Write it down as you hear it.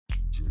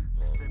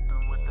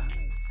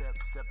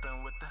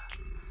Sipping with the.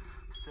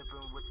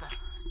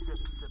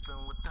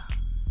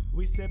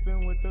 We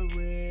sipping with the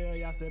real,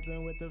 y'all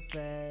sipping with the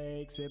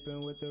fake,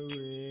 sipping with the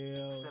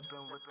real.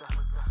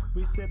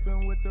 We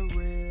sipping with the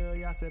real,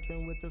 y'all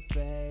sipping with the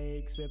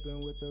fake,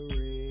 sipping with the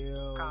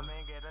real. Come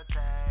and get a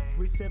taste.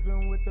 We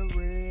sipping with the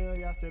real,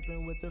 y'all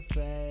sipping with the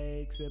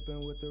fake,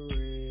 sipping with the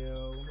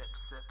real.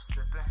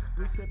 Sipping.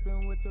 We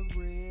sipping with the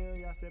real,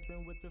 y'all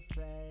sipping with the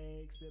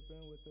fake,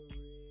 sipping with the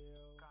real.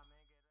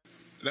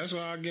 That's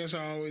why I guess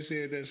I always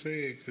said that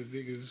said, because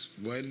niggas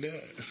wasn't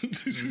there.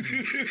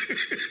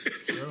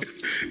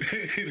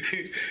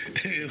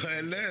 It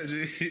wasn't there,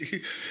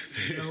 G.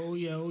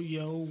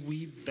 Yo,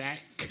 we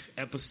back.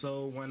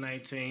 Episode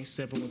 119,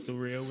 Sipping with the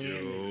Real. We in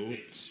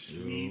this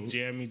bitch. Me,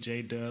 Jeremy,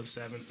 J-Dub,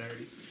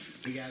 730.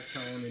 We got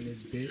Tone in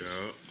this bitch.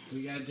 Yo.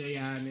 We got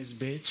J.I. in this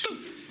bitch.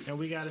 And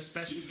we got a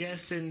special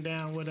guest sitting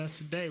down with us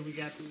today. We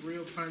got the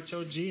real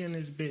Pancho G in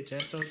this bitch.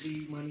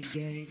 SOD, Money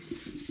Gang,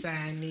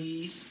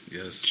 Signee.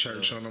 Yes,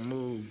 Church on the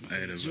Move.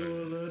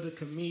 Jeweler, the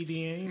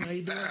comedian. You know,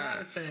 he doing a lot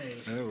of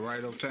things. That was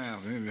right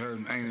uptown. You heard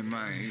him, ain't it,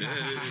 man? You know,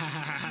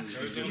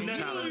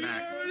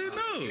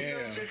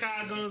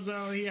 Chicago's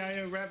on. He out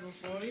here rapping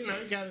for. You know,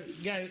 you got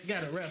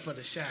to rap for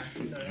the shot.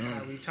 You know, that's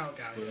how we talk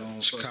out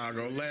here.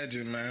 Chicago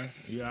legend, man.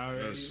 You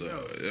already Yes,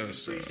 know. yes,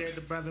 sir. Appreciate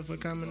the brother for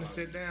coming to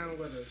sit down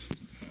with us.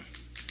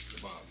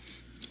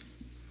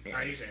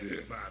 You said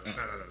the bottom. No,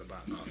 the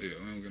bottom. No, yeah,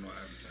 we don't get no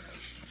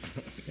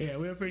advertising. Yeah,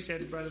 we appreciate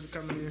the brother for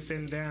coming in and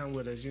sitting down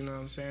with us, you know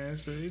what I'm saying?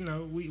 So, you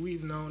know,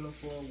 we've known him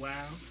for a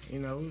while, you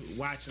know,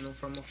 watching him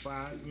from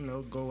afar, you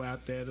know, go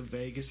out there to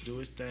Vegas, do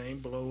his thing,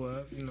 blow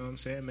up, you know what I'm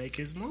saying, make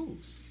his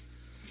moves.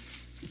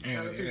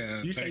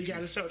 You say you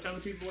got a show. Tell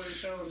the people what the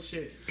show and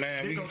shit.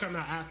 Man, It's going to come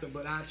out after,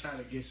 but I'll try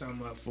to get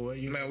something up for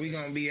it. Man, we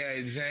going to be at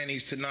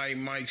Zanny's tonight,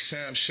 Mike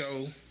Sam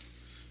show,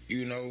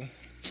 you know,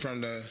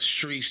 from the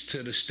streets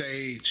to the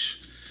stage.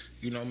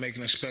 You know,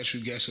 making a special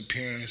guest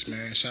appearance,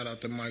 man. Shout out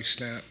to Mike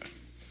Stamp.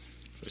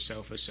 For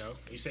sure.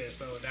 You said it's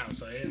sold out,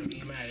 so it don't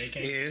even matter.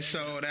 It's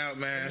sold out,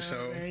 man. You know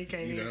So you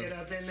can't even get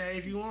up in there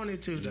if you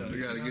wanted to, though.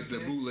 You got to get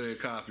that bootleg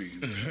copy.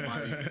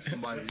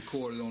 Somebody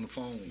recorded on the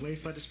phone. Wait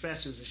for the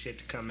specials and shit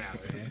to come out,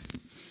 man.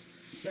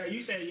 Now,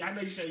 I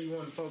know you say you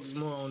want to focus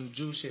more on the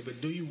Jew shit, but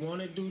do you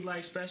want to do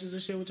like specials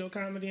and shit with your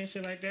comedy and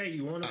shit like that?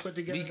 You want to put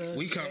together?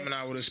 We coming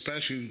out with a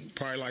special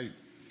probably like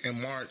in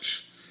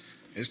March.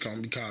 It's gonna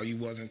be called "You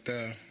Wasn't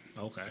There."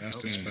 Okay, That's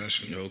the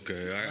special.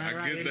 Okay,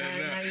 I get that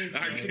now.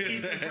 I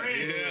get that.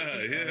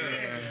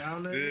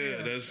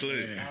 Yeah, that's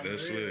lit.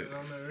 That's lit.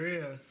 On the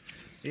real.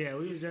 Yeah,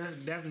 we was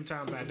definitely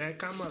talking about that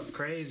come up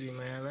crazy,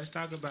 man. Let's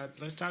talk about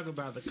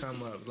the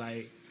come up.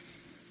 Like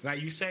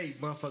you say,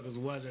 motherfuckers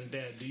wasn't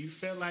there. Do you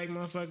feel like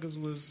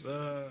motherfuckers was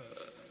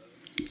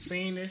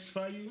seeing this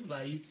for you?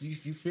 Like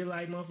you feel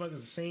like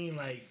motherfuckers seen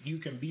like you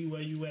can be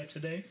where you at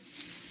today?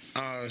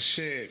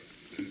 Shit.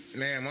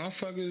 Man,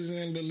 motherfuckers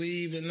didn't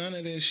believe in none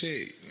of this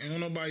shit. Ain't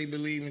nobody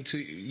believe into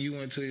you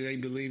until they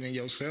believe in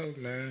yourself,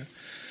 man.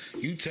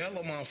 You tell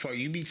a motherfucker,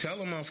 you be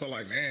telling a motherfucker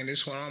like, man,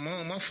 this what I'm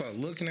on. Motherfucker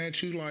looking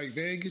at you like,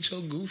 man, get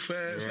your goof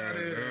ass out of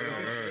here.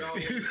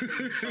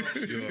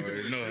 You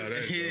already know how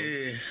that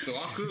goes. So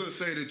I could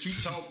say that you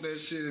talked that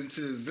shit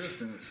into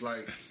existence.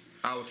 Like,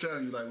 I was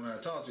telling you, like, when I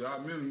talked to you, I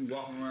remember you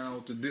walking around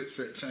with the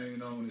Dipset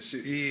chain on and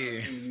shit. Yeah.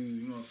 I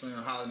seen you know what I'm saying,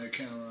 hollering at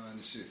camera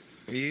and shit.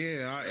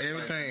 Yeah,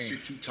 everything. Like,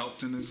 shit you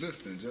talked into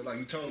existence. Just like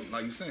you told,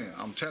 like you saying,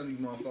 I'm telling you,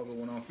 motherfucker,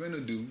 what I'm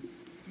finna do.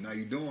 Now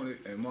you doing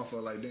it, and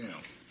motherfucker like, damn,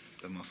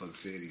 that motherfucker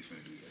said he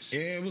finna do that shit.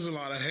 Yeah, it was a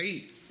lot of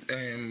hate,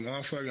 and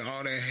motherfucking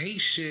all that hate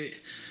shit.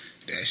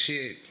 That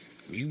shit,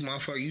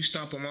 you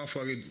stomp a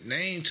motherfucker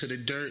name to the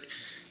dirt.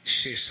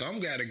 Shit,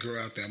 some gotta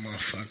grow out that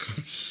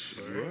motherfucker.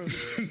 For real.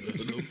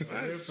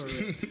 And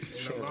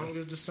as long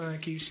as the sun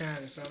keeps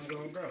shining, something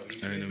gonna grow.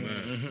 Ain't it,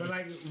 man? But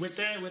like with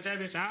that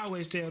bitch, I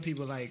always tell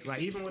people like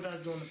even with us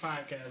doing the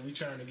podcast, we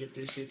trying to get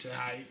this shit to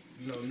height,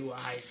 newer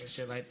heights and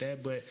shit like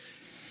that. But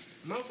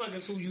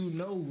motherfuckers who you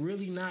know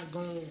really not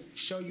gonna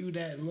show you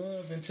that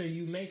love until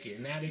you make it.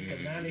 Now they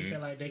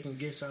feel like they can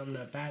get something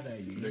up out of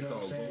you. You know what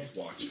I'm saying? Both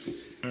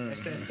watchers.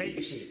 That's that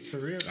fake shit for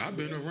real. I've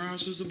been around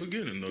since the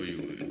beginning. No, you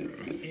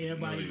ain't,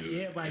 bro.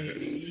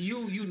 Everybody,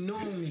 you know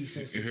me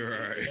since the beginning.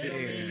 Right. That don't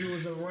mean you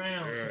was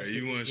around since the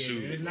You weren't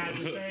beginning. shooting. It's not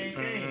the same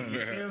thing.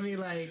 You feel me?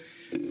 Like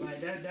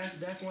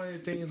that's one of the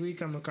things we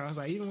come across.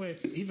 Like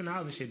even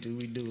all the shit that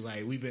we do,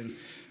 like we've been.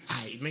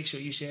 Make sure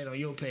you share it on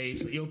your page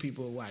so your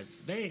people will watch.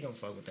 They ain't gonna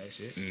fuck with that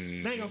shit. They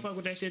ain't gonna fuck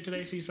with that shit till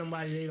they see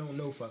somebody they don't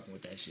know fucking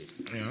with that shit.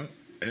 Yeah,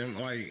 and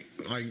like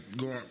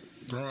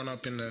growing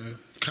up in the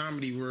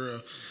comedy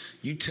world,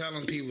 you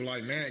telling people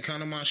like, man, come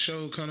to my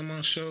show.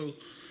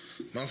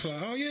 Motherfucker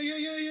like, oh yeah.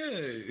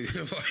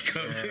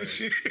 Like,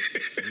 shit.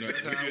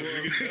 That's how it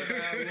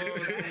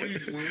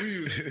was when we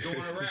was doing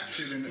the rap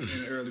shit in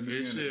the early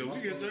beginning. Shit, we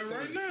get that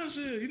right now.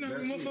 Shit, you know,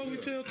 when motherfucker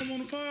tell come on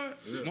the pod,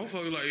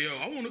 motherfucker like, yo,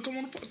 I want to come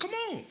on the pod. Come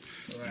on.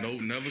 Right. No,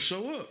 never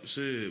show up.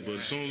 Shit, but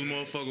as soon as the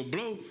motherfucker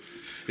blow,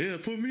 yeah,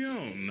 put me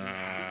on.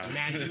 Nah.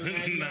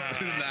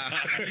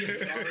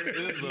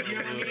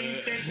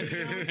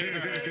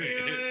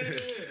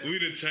 We we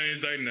done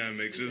changed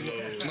dynamics. It's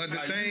old. But the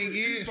Like, thing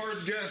you is,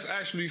 first guest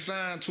actually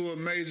signed to a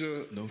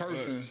major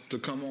person to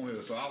come on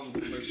here, so I was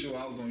gonna make sure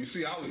I was gonna. You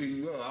see, I was hitting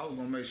you up. I was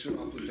gonna make sure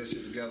I put that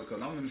shit together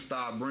because I'm gonna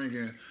start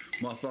bringing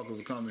motherfuckers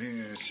to come in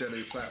here and share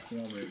their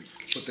platform and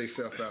put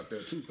themselves out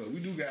there too. Because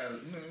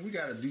we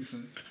got a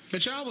decent.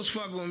 but y'all was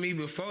fucking with me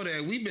before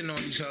that. We've been on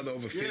each other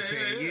over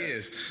 15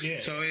 years. Yeah.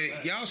 So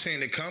y'all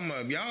seen it come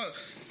up.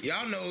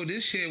 Y'all know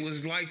this shit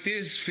was like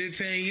this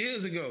 15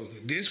 years ago.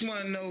 This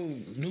wasn't no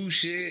new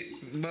shit.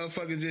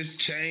 Motherfuckers just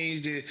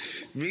changed it.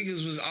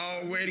 Niggas was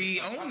already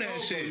on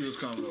that shit. You was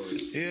coming over here.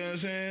 You know what I'm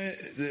saying?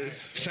 The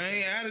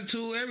same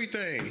attitude,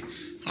 everything.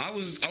 I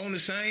was on the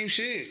same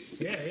shit.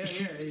 Yeah.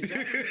 Exactly.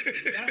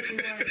 That's one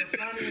of the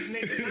funniest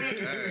niggas.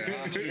 Hey,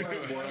 I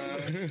swear,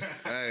 boy.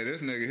 Hey,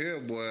 this nigga here,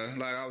 boy.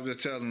 Like I was just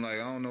telling him, like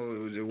I don't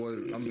know. It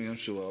was. I mean, I'm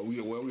sure we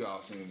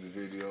all seen the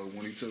video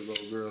when he took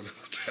those girls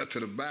to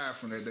the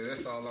bathroom that day.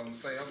 That's all I'm gonna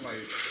say. I'm like,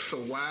 it's a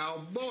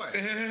wild boy.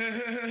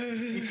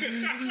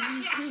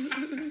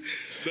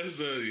 That's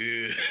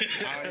the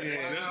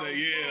That's the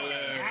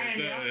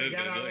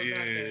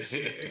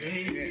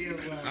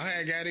I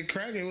had got it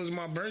cracking. It was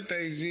my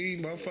birthday, G.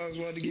 Motherfuckers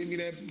wanted to give me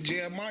that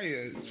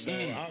Jeremiah. So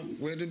I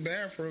went to the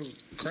bathroom,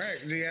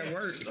 cracked, G, at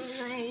work.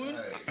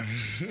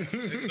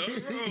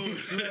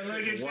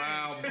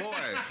 Wild boy.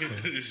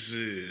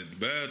 Shit, the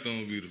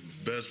bathroom be the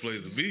best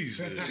place to be.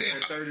 Shit. That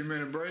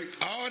 30-minute break.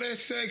 All that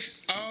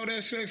sex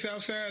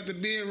outside the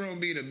bedroom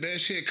be the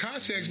best shit. Car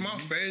sex, my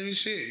favorite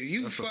shit.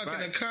 You That's a fucking a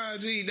fact. car,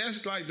 G.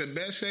 That's like the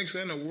best sex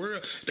in the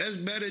world. That's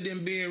better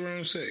than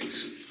bedroom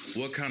sex.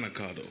 What kind of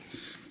car though?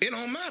 It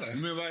don't matter. You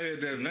remember I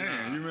had that van?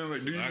 Nah. Do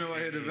you remember I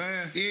had the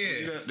van?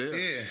 Yeah.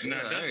 Nah,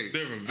 that's hey,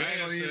 different. I ain't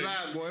gonna even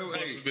lie, boy.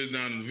 Bust Hey, the bitch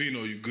down in the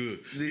Vino, you good.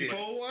 Yeah.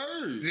 4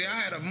 words. Yeah, I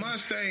had a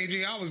Mustang,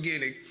 G. I was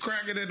getting it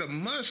cracking in the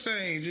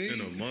Mustang, G.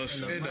 In a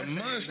Mustang. In the Not a lot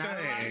of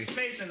Mustang.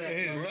 space in that.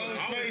 Yeah, bro. no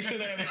space in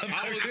that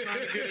I was trying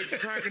to get it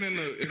cracking in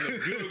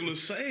the Buick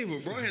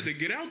LeSabre, bro. I had to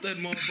get out that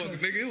motherfucker,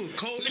 nigga. It was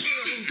cold as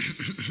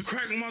hell. I'm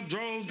cracking my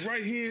drawers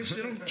right here and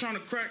shit. I'm trying to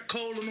crack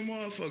cold in the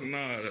motherfucker.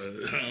 Nah,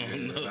 I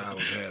don't know. I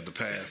had to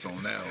pass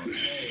on that one.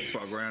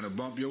 Fuck around and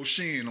bump your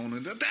shin on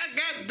it. That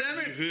goddamn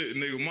it. Hit,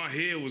 nigga, my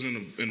head was in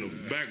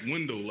the back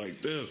window like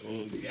this,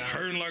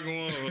 hurting like a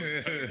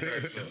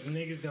motherfucker.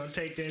 Niggas don't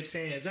take that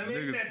chance. I mean,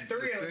 it's Niggas- that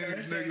thrill, the though. things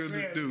It's that niggas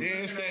thrill. do. Yeah,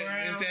 it's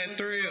that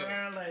thrill.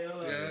 Around, like,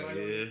 oh,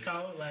 Yeah.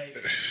 cold, like,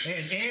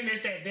 and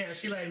it's that damn.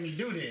 She letting me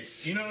do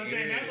this. You know what I'm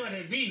saying? Yeah. That's what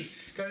it be.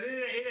 Cause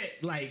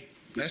it like.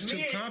 That's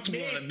too comfortable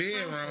in the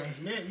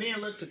bedroom.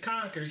 Men look to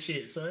conquer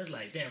shit, so it's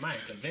like, damn, I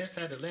ain't convinced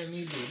her to let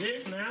me do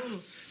this now.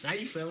 Now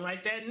you feeling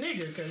like that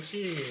nigga, cause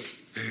shit.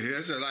 Yeah,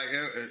 it's just like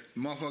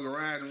motherfucker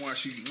riding while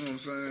she, you know what I'm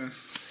saying?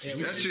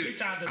 Yeah, That we shit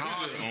tried to do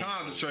hard it. to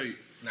concentrate.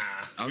 Nah.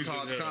 I'm We should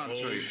hard to have a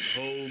concentrate.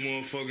 whole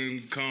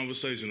motherfucking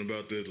conversation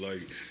about this.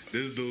 Like,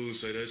 this dude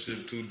say that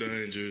shit too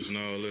dangerous and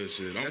all that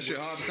shit. That shit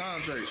hard to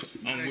concentrate.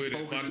 I'm I ain't with it.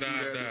 If focused I to do die,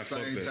 that die. at the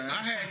Fuck same that. time.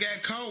 I had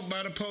got caught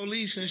by the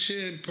police and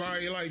shit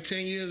probably like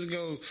 10 years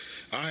ago.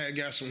 I had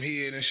got some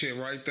head and shit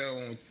right there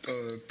on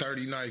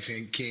 39th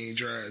and King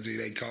Drive. G.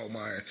 They caught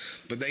my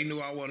ass. But they knew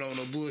I wasn't on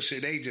no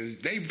bullshit.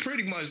 They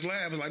pretty much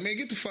laughed. Like, man,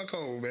 get the fuck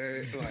home,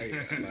 man. Like,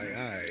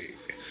 all right.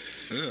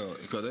 Yeah,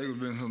 because they was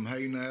been some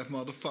hating ass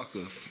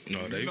motherfuckers. No,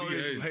 they you know be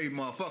they some hating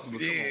motherfuckers,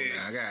 but come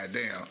on now,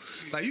 goddamn.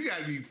 Like you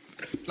gotta be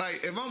like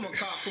if I'm a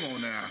cop, come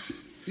on now.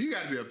 You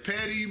gotta be a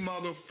petty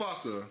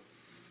motherfucker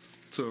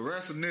to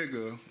arrest a nigga.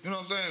 You know what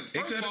I'm saying? It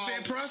First could of all,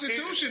 have been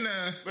prostitution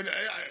now. But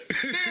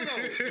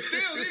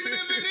still, even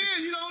if it is,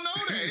 you don't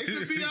know that. It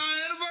could be our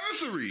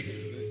anniversary.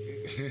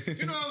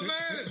 You know what I'm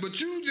saying? But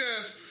you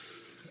just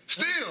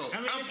still, I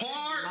mean, I'm it's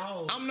hard.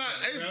 laws, I'm not.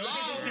 It's bro.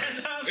 laws.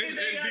 That's all It's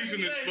they got to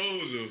indecent say.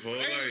 exposure, for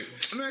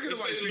like. Man, get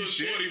Let's away say from little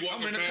shit. shorty I'm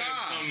walking in the past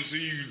car. something,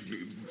 see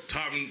you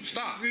topping.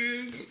 Stop.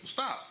 Yeah.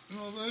 Stop. You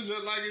know what I'm saying? It's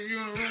just like if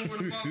you're in a room with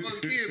a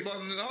motherfucking kid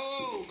busting,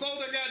 oh, close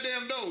that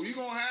goddamn door. You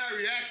gonna have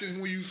reactions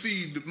when you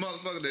see the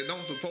motherfucker that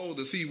don't supposed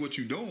to see what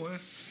you doing.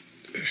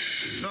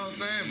 You know what I'm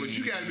saying? But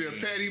you gotta be a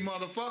petty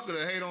motherfucker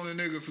to hate on a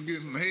nigga for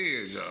getting some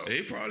heads, y'all.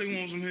 They probably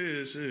want some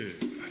head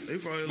shit. They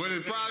probably. But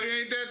it probably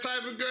ain't that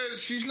type of girl.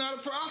 She's not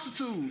a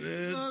prostitute. Yeah,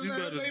 you know what I'm you saying?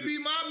 gotta- That may be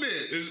my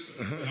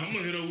bitch. I'm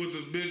gonna hit her with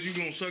the bitch. You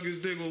gonna suck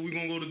his dick or we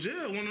gonna go to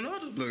jail? One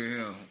another. Look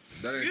at him.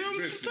 That ain't Give your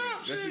him bitch. some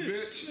top That's shit.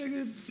 your bitch.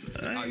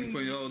 Nigga, Oh, you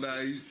put your old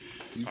out. You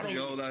I put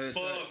your old out don't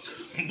here.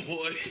 fuck,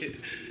 boy.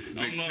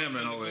 I'm not pimpin'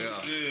 gonna over go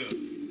to here. jail.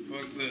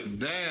 Fuck that.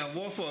 Damn,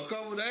 what for a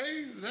couple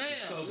days?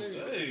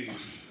 Damn. Hey,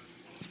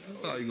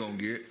 That's all you gonna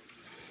get.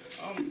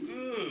 I'm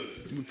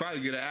good. You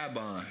probably get an eye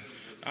bond.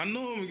 I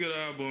know I'm gonna get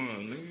out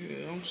bond,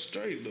 nigga. I'm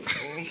straight though.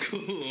 I'm cool.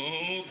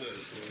 I don't want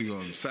that. You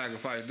gonna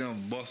sacrifice them,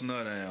 busting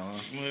her down,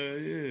 huh? Well,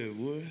 yeah,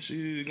 boy.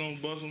 She gonna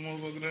bust a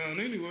motherfucker down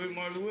anyway.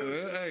 Might as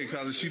well. Hey,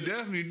 cause if she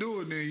definitely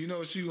do it, then you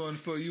know she wasn't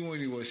for you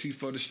anyway. She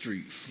for the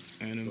streets.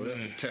 And So man,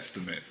 that's a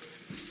testament.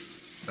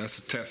 That's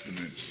a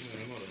testament.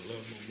 I might have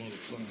left my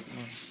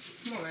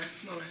motherfucker. Come on, man.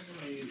 Come on, man.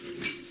 Come on, you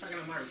fucking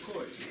on my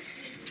recording.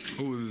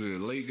 Who is it?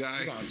 Late guy?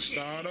 We gonna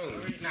start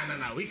over.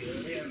 No. We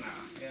good.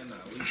 Hell no.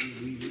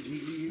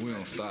 We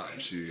don't stop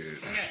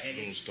shit.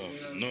 Don't stop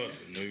for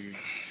nothing,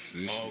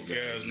 nigga. All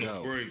gas,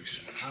 no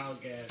brakes. All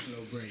gas,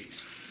 no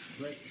brakes.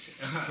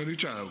 Brakes. What he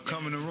trying to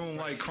come in the room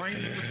like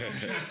cranking or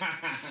something?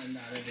 Nah,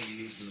 that nigga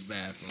used to the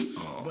bathroom.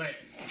 Oh. But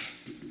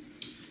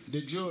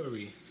the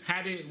jewelry.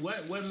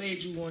 What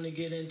made you want to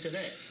get into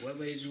that? What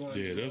made you want to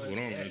Yeah, get that's what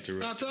into I'm that? interested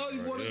in. I told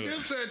you what a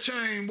Dipset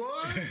chain, boy.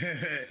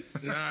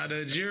 Nah,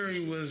 the jury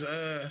was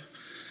I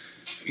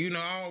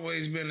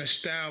always been a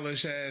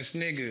stylish ass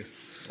nigga.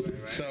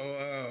 Right. So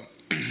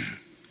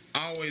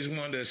I always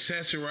wanted to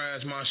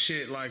accessorize my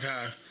shit like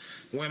how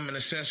women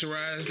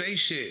accessorize they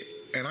shit.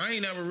 And I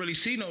ain't never really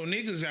see no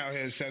niggas out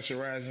here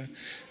accessorizing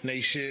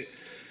they shit.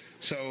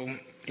 So,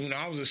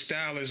 I was a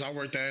stylist. I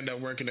ended up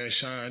working at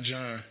Sean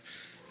John.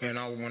 And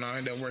when I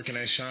ended up working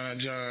at Sean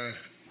John,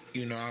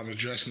 I was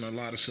dressing a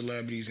lot of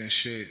celebrities and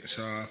shit.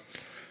 So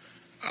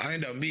I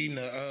ended up meeting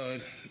a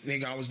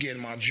nigga I was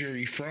getting my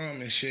jewelry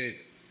from and shit.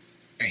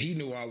 And he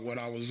knew what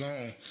I was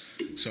on.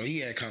 So he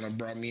had kind of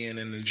brought me in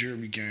the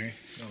jewelry game.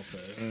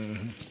 Okay.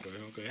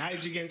 Okay. How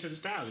did you get into the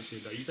stylish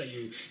shit, though? You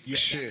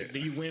said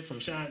you went from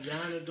Sean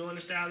John to doing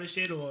the stylish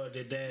shit, or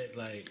did that,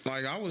 like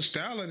I was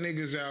styling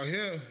niggas out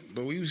here,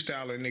 but we was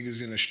styling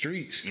niggas in the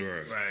streets.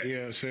 Right. You know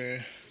what I'm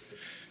saying?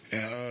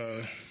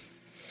 And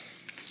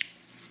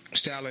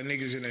styling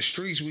niggas in the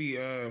streets, we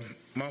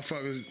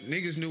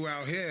niggas knew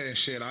out here and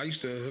shit. I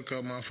used to hook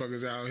up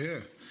motherfuckers out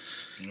here.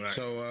 Right.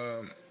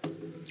 So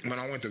when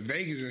I went to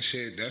Vegas and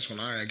shit, that's when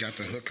I got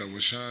the hook up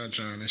with Sean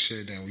John and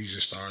shit. Then we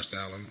just started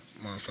styling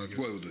motherfuckers.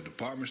 What was it, a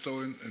department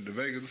store in the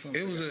Vegas or something?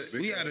 It was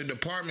we had a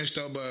department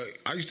store, but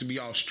I used to be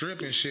all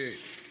stripping shit,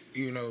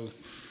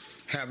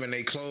 having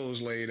they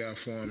clothes laid out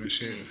for them and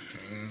shit. You know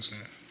what I'm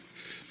saying?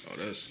 Oh,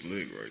 that's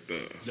slick right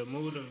there. the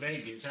move to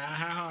Vegas?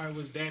 How hard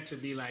was that to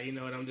be like,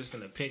 I'm just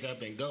gonna pick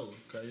up and go?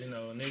 Because a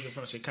nigga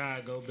from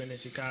Chicago, been in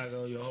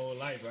Chicago your whole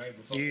life, right?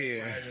 Before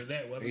prior to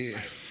that, what was it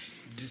like?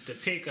 Just to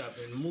pick up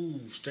and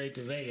move straight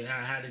to Vegas.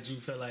 How did you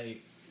feel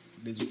like?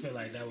 Did you feel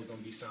like that was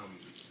gonna be something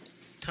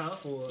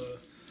tough, or?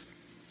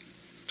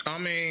 I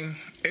mean,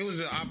 it was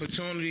an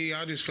opportunity.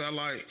 I just felt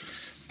like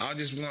I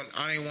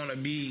didn't want to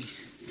be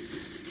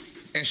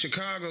in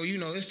Chicago.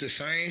 It's the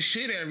same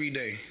shit every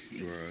day.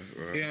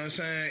 Right. You know what I'm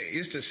saying?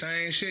 It's the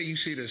same shit. You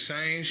see the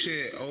same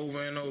shit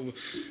over and over.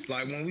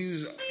 Like when we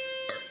was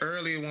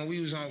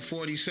on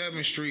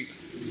 47th Street,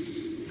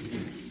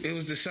 it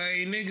was the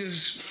same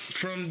niggas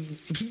from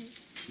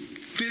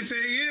 15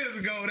 years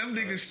ago. Them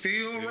niggas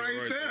still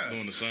right there.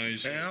 Doing the same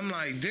shit. And I'm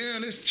like,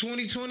 damn, it's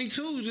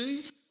 2022,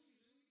 G.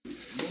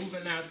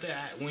 Moving out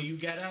there, when you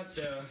got out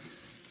there,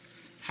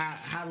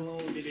 how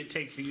long did it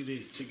take for you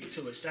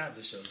to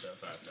establish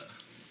yourself out there?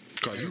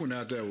 Cause you went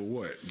out there with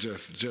what?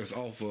 Just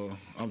off of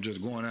I'm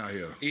just going out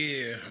here.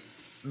 Yeah.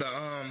 The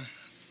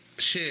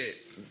shit.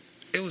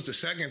 It was the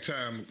second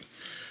time.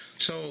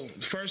 So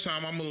the first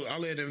time I moved, I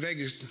lived in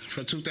Vegas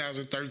from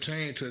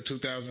 2013 to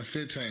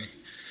 2015.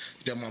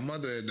 Then my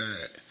mother had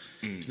died.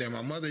 Then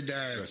my mother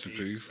died. Rest in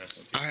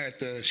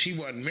peace. She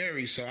wasn't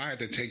married, so I had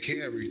to take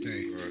care of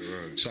everything.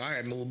 Right. So I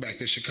had moved back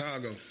to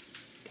Chicago.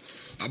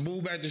 I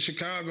moved back to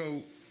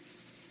Chicago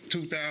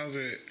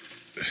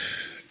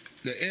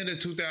the end of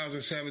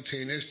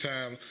 2017, this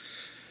time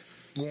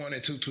going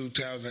into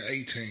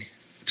 2018.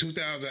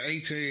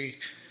 2018,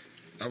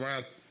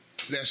 around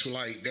that's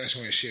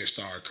when shit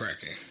started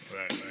cracking.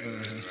 Right.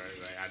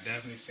 I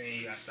definitely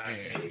seen you. I started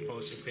seeing you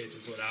post your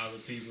pictures with all the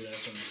people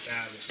that's from the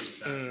style and shit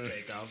started to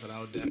take off, and I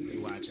was definitely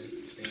watching,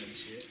 seeing the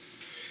shit.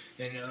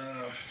 And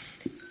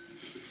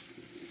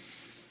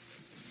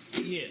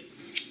yeah,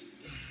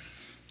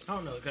 I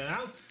don't know,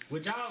 cause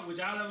would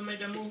y'all ever make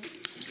that move?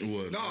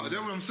 What? No,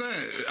 that's what I'm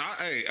saying.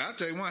 I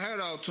take my hat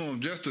out to him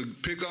just to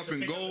pick up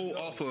and go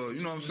off of,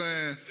 you know what I'm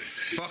saying?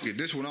 Fuck it,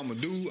 this what I'm gonna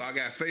do. I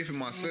got faith in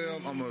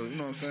myself. I'm gonna, you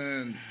know what I'm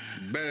saying,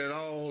 bet it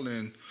all.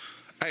 And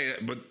hey,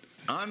 but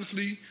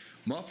honestly,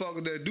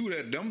 motherfuckers that do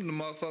that, them the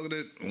motherfuckers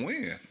that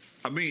win.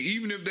 I mean,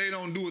 even if they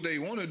don't do what they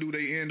want to do,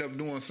 they end up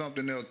doing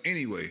something else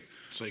anyway.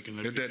 Taking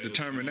It's that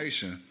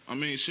determination. I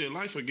mean, shit,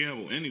 life a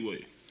gamble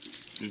anyway.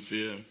 You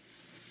feel?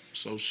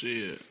 So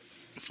shit.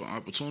 If an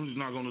opportunity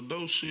knock on the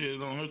door, shit, it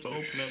don't hurt to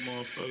open that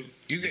motherfucker.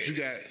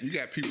 You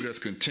got people that's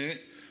content,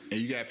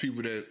 and you got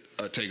people that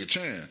take a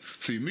chance.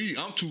 See me,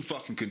 I'm too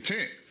fucking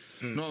content.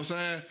 You know what I'm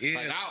saying? Yeah.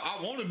 Like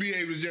I want to be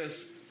able to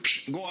just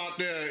go out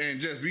there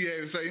and just be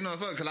able to say, you know what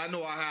I'm saying? Because I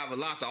know I have a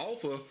lot to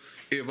offer.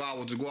 If I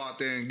was to go out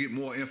there and get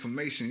more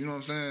information, you know what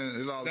I'm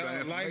saying? It's all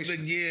about Life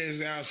information.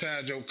 begins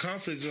outside your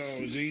comfort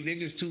zone, G.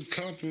 Niggas too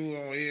comfortable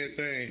on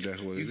everything.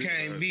 That's what it you is.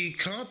 can't be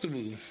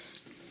comfortable.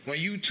 When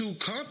you too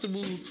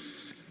comfortable,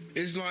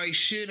 it's like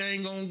shit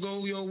ain't gonna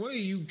go your way.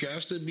 You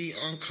got to be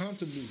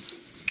uncomfortable.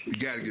 You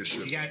got to get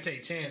shit. You gotta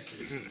take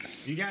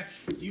chances. You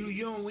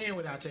don't win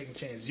without taking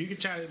chances. You can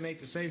try to make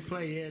the safe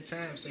play every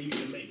time, so you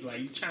can make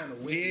you trying to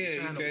win.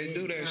 Yeah, you can't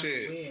do that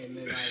shit. Win.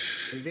 And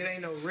if there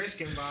ain't no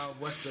risk involved,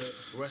 what's the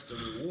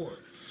reward?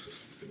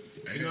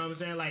 You know what I'm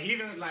saying? Like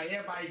even like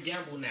everybody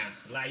gamble now.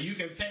 Like you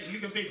can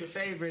pick the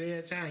favorite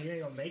every time. You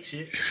ain't gonna make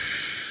shit.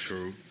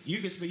 True.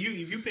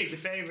 If you pick the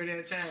favorite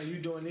every time, you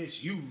doing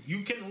this. You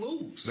can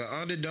lose. The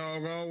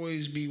underdog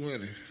always be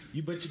winning.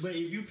 But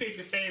if you pick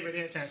the favorite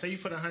every time, say you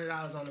put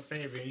 $100 on the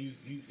favorite, and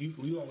you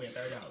gonna win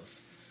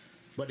 $30.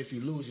 But if you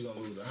lose, you gonna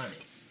lose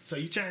 $100. So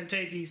you trying to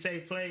take these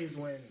safe plays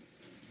when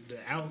the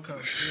outcome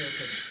still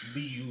could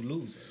be you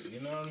losing.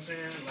 You know what I'm saying?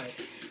 Like,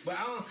 but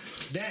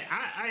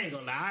I ain't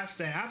gonna lie.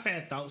 I've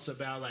had thoughts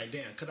about like,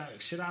 damn,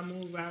 should I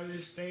move out of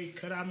this state?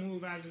 Could I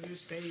move out of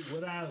this state?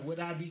 Would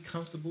I be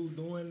comfortable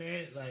doing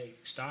that? Like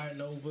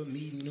starting over,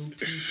 meeting new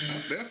people.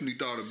 I definitely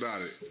thought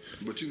about it,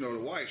 but you know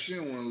the wife, she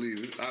didn't want to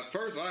leave. At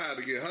first, I had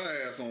to get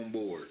her ass on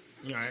board.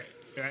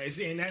 Right.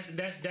 See, and that's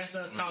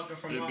us talking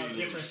from all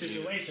different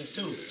situations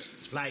too.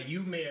 Like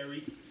you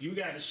married, you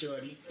got a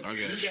shorty, I got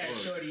you got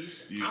shorty.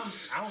 shorties. Yeah.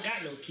 I don't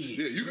got no kids.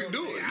 Yeah, you can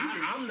do it.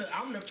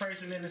 I'm the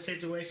person in the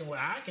situation where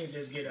I can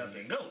just get up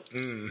and go.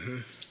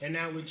 Mm-hmm. And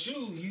now with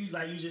you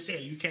like you just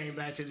said, you came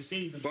back to the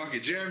city. Fuck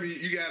it, Jeremy,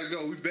 you gotta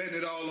go. We betting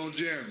it all on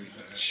Jeremy.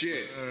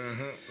 Shit.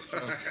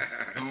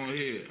 On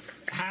here.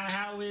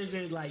 How is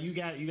it like you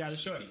got a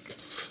shorty?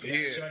 You got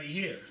a shorty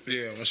here.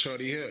 Yeah, my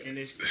shorty here. And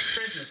it's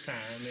Christmas time,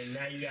 and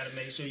now you got to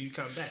make sure you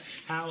come back.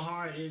 How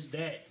hard is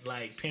that,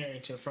 like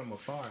parenting from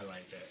afar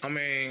like that? I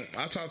mean,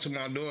 I talk to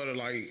my daughter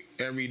like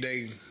every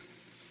day,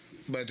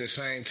 but at the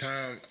same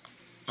time,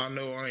 I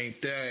know I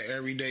ain't there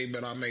every day,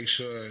 but I make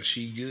sure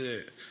she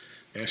good,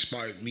 in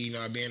spite me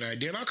not being there.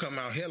 Then I come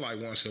out here like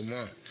once a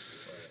month.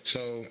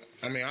 So,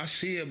 I mean, I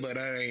see it, but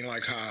that ain't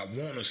like how I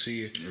want to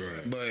see it.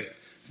 Right. But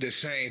at the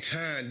same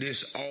time,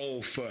 this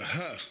all for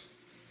her.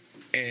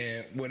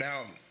 And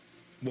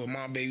with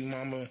my baby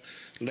mama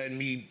letting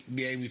me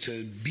be able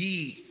to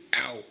be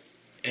out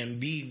and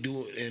be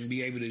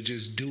able to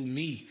just do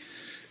me,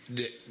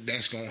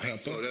 that's gonna help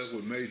us. So that's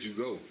what made you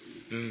go.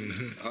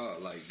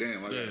 Mm-hmm. Like damn,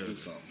 I gotta do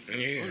something.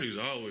 Yeah.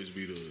 Shorties always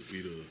be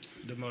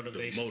the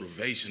motivation.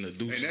 motivation to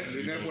do And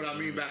something. that's what I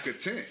mean by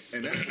content.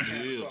 And that's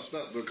Yes. fucked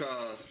up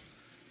because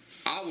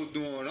I was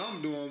doing what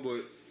I'm doing,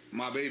 but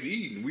my baby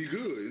eating, we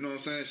good. You know what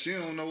I'm saying? She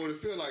don't know what it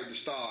feel like to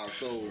starve.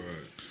 So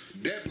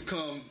that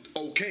become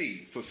okay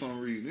for some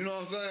reason. You know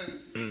what I'm saying?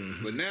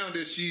 Mm-hmm. But now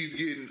that she's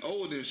getting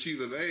older and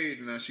she's of age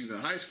and now she's in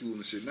high school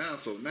and shit now,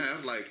 so now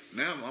I'm like,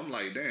 damn, I'm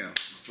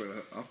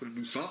gonna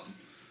do something.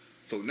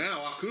 So now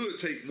I could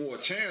take more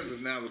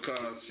chances now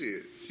because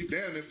shit, she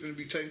damn near finna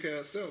be taking care of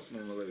herself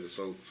sooner or later.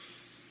 So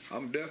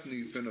I'm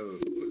definitely finna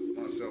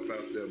put myself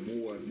out there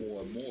more and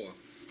more and more.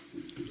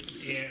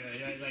 Yeah,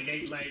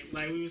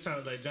 like we was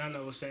talking, like John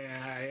was saying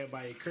how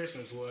everybody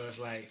Christmas was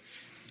like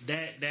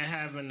that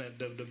having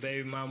the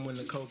baby mom with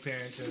the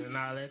co-parenting and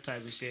all that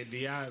type of shit. Do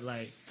y'all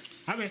like?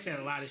 I've been seeing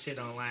a lot of shit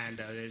online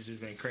though. That's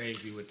just been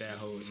crazy with that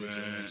whole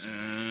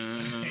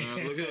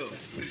situation. Look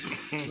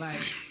up. Like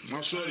My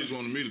shorties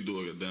wanted me to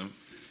do it, goddamn.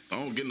 I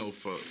don't get no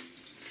fuck.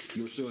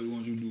 Your shorty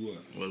wants you to do what?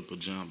 Wear the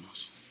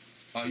pajamas.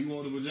 Oh, you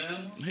want the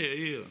pajamas? Hell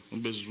yeah.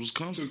 Them bitches was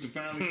comfortable. Took the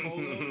family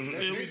photo?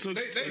 Yeah, we took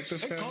the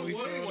family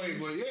come photo. anyway,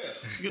 but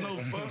yeah. Get no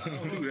fuck.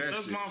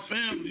 That's shit. my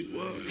family, boy.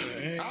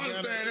 I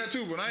understand that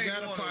too, but I ain't You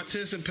gotta going to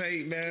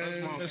participate, man.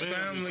 That's my It's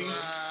family. family.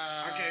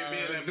 I can't be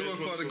in that do bitch it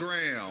for with the some-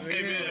 gram. Can't be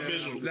in that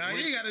bitch with- Now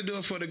you ain't gotta do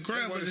it for the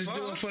gram, What but it's just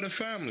do for? it for the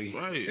family.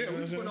 Right.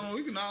 Yeah,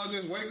 we can all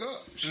just wake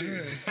up.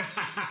 Shit.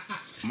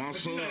 My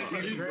son.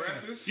 Eat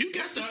breakfast. You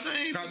got the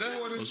same. Cause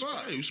that's what it's for.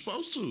 Right, you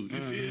supposed to. You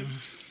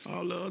feel?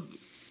 All the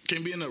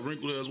can't be in that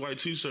wrinkled ass white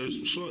t-shirts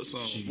with shorts on.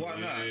 Why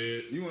not?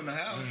 You in the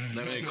house?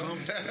 That ain't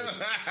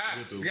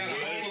comfortable. Got a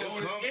hole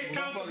on it. it's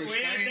comfortable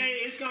every day.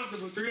 It's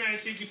comfortable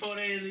 364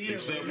 days a year.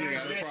 Except but you not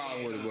Got a that problem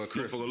shit, with it, though. but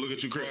Chris, Motherfucker, look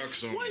at you,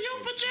 Crocs on. Where your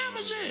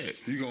pajamas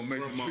at? you gonna make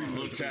the Grandma tree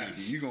look auntie.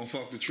 tacky. You gonna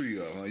fuck the tree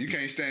up, huh? You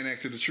can't stand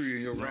next to the tree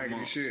in your raggedy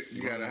Grandma. shit.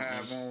 You gotta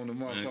have Grandma. on the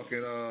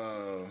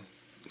motherfucking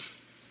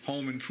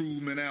home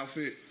improvement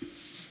outfit.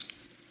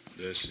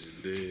 That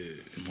shit dead.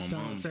 My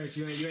Don't mom. search.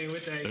 You ain't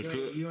with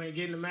that. You ain't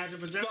getting the magic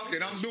pajamas. Fuck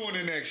it, I'm doing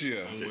it next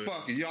year. with-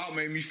 Fuck it, y'all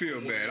made me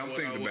feel bad. I'm what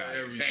thinking I wear about it.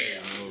 every day,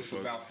 Damn, it's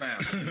motherfucker. about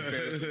family. You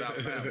said it's about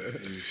family.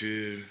 You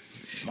feel?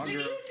 My Nigga,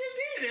 girl. you just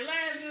did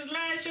it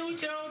last year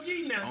with your OG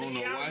now. I don't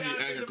know Nigga, why y'all he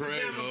took acting the crazy.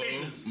 pajama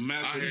pictures.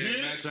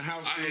 Matching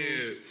house I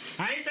shoes.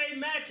 had, I ain't say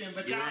matching,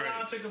 but y'all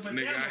all took a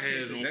pajama nigga, I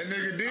had picture. on, That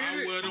nigga did I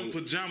it. wear them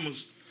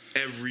pajamas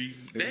every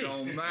It day.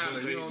 don't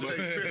matter. You don't take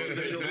pictures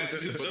in your,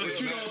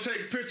 but you don't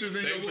take pictures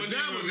in They your wasn't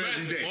pajamas even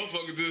every matching. day.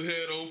 Motherfucker just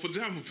had on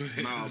pajama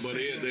pants. Nah, but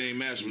everything ain't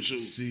match with you.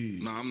 See.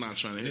 Nah, I'm not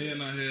trying to hit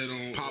And I had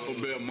on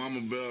Papa Bear,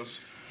 Mama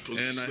Bears.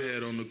 and I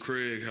had on the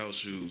Craig house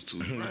shoes too.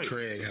 Right.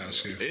 Craig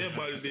house here.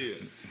 Everybody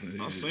did.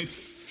 I think.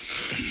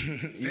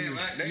 Damn,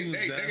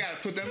 they gotta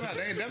put them out.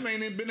 That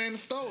ain't been in the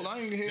store. I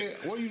ain't hear.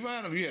 Where you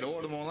find them? You had to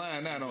order them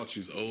online now, don't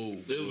you? Oh,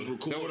 It was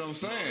recorded. That's what I'm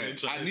saying.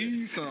 I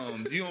need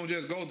some. You don't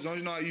just go. Don't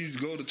you know? I used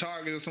to go to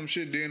Target or some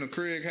shit. Then the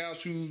Craig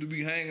house shoes to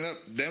be hanging up.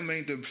 Them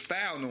ain't the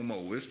style no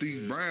more. It's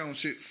these brown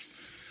shits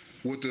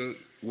with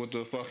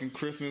the fucking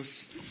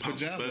Christmas Papa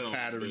pajama Bell.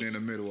 pattern in the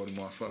middle of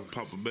the motherfucker.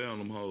 Papa Bear on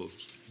them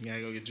hoes. You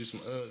gotta go get you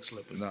some UGG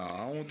slippers. Nah, I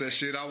don't want that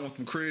shit. I want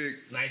them Craig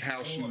Nice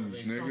house and warm,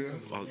 shoes, man.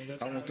 nigga. Comfortable,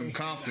 I want them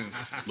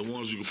Comptons. The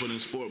ones you can put in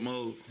sport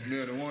mode.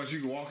 Yeah, the ones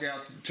you can walk out,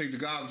 take the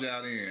garbage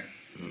out in.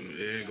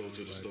 And go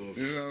to the store.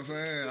 You know what I'm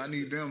saying? I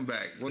need them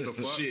back. What the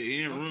fuck?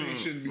 Shit, and Some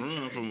things shouldn't be run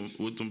changed.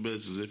 from with them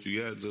bitches if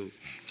you got to.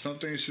 Some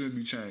things shouldn't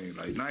be changed,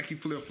 like Nike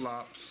flip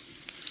flops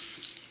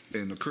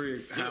and the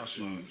Craig house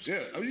shoes. Yeah,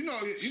 you know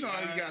how you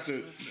got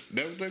the.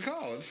 That's what they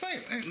call it. The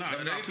same. Nah,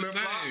 Them it not ain't the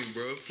flip-flops? same,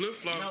 bro. Flip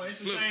flop. No, it's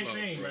the same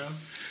thing, bro.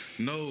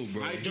 No,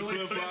 bro. Nike Do it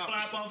flip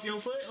flip-flops. flop off your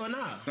foot or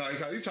not? No,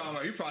 you talking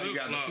about you probably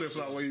got the Flip-flops. flip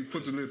flop where you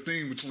put the little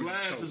thing between.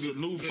 Slides is a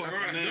new fucking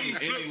Right, name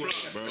them anyway,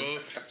 flip-flops, bro.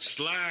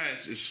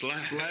 Slides is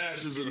slides.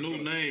 Slides is a new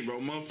name, bro.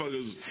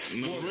 Motherfuckers,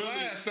 no, Well, really,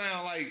 slides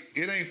sound like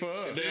it ain't for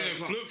us. Then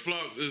flip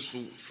flop is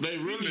for They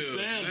really females,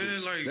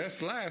 sandals. man. Like, That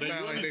slide they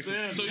sound like really they.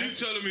 sandals. so you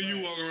telling me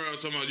you walk around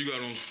talking about you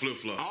got on flip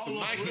flops? all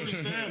of them really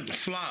sandals.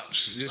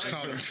 Flops. Just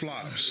call them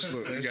flops.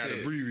 Look, you That's got to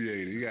it.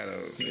 abbreviate it. You got to.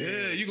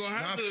 Yeah, you gonna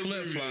have Not to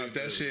flip flop.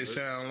 That shit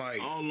sound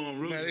like. All of them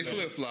really. Man, they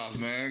flip flops,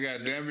 man.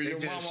 Goddamn it. Your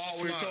They mama just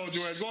always flops. told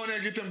you, go in there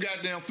and get them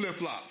goddamn flip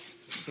flops.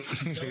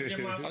 Don't get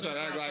my I try to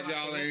act like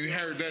y'all ain't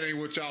heard that ain't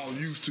what y'all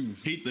used to.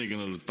 He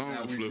thinking of the Now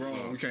thong we flip grown. We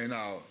flop. can't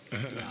now.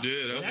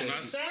 Yeah, That's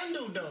that's a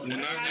sandal though. when I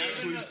That's how you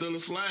Actually, know. still a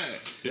slide.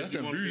 That's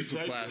them beautiful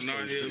when plastic I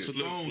hear shit.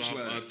 flip Thong flop,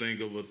 slide. I think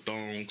of a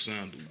thong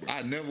sandal, bro.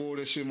 I never wore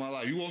that shit in my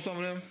life. You wore some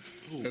of them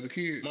as a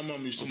kid? My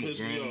mom used to I'm a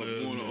piss me grown off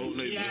man. going to Old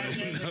Navy. Yeah,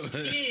 as a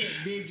kid,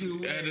 did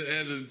you?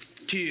 As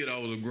a kid, I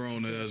was a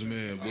grown ass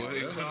man, boy.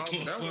 That's what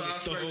I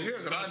expect to hear,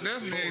 because I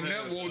definitely ain't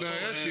never wore none of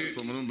that shit.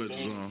 Some of them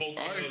bitches on.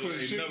 I ain't put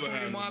shit never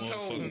had between no my toes.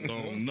 motherfucking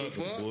thong, What the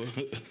nothing,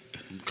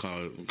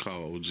 boy.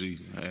 Call OG.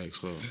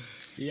 Ask her.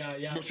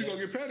 Yeah. But you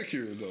gonna get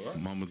pedicures though, right?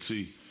 Mama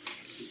T.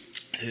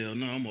 Hell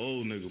no, I'm an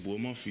old nigga, boy.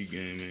 My feet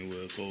game ain't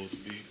where it's supposed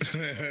to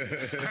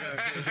be.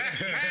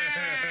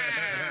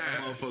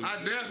 I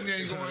definitely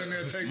ain't going in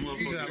there taking Motherfucker.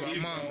 these Talking about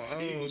off. mama.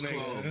 Oh, Eagles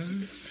nigga.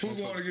 claws. Who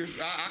want to get?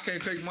 I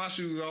can't take my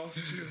shoes off.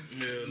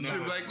 Yeah, She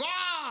nah. be like, ah!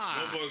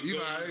 Motherfucker You know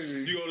go- how they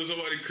be. you go to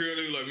somebody crib,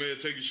 they be like, man,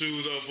 take your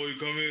shoes off before you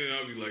come in.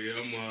 I'll be like, yeah,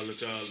 I'm gonna holler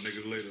at y'all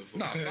niggas later.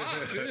 Nah,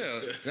 socks, yeah.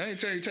 They ain't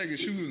tell you take your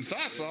shoes and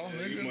socks off,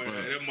 You nigga. might,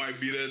 that might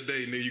be that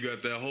day, nigga. You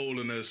got that hole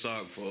in that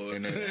sock for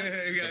And it.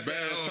 You got the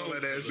bad that hole toe,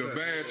 in that the sock.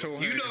 bad toe.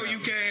 You know hanging you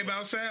out. came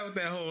outside with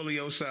that hole in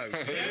your sock.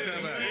 What you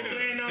talking about?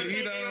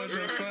 You know what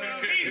the fuck?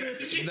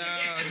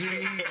 Nah, G.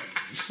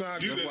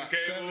 Sock You is done what,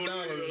 came over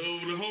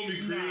 $7. the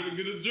homie crib to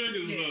get a drink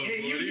or something.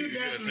 Hey, boy. you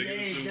gotta definitely take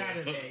his age shoes out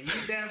of off. that.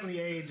 You definitely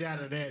age out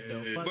of that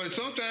though. Fuck But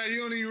sometimes you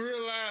don't even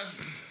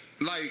realize,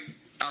 like,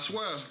 I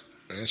swear,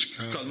 That's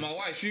because kind my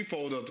wife, she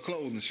folded up the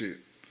clothes and shit.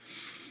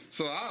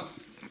 So I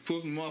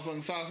put some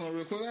motherfucking socks on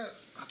real quick.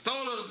 I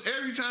throw those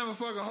every time I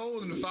fucking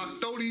hole in the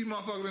sock, throw these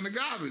motherfuckers in the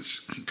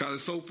garbage. Because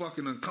it's so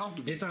fucking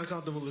uncomfortable. it's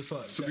uncomfortable as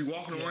fuck. To be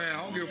walking around,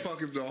 I don't give a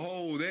fuck if the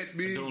hole that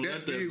big, Don't let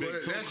that that big, big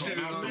whatever. toe That shit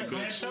come is out. That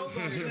uncomfortable. toe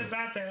gonna slip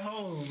out that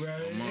hole, bro.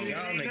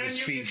 Y'all niggas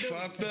feet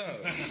fucked up.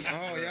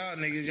 Oh, y'all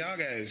niggas, y'all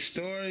got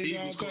stories,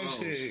 all Eagles that claws.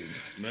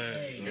 shit.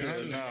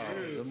 Man, Nah,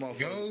 that motherfucker.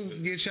 Go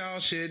get y'all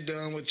shit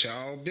done with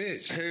y'all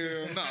bitch.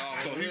 Hell no.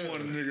 So he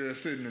one of the niggas that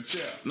sit in the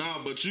chair. Nah,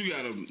 but you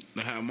gotta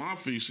have my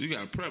feet. So you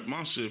gotta prep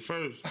my shit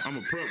first. I'ma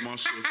prep my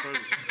shit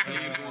first. I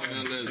ain't going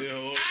there and let yeah,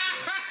 oh,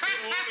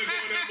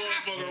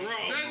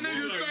 That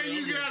nigga say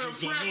you gotta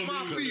prep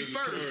my feet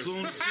first.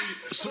 Soon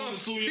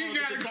as He you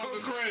gotta get talking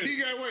go. crazy.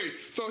 He got wait.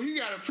 So he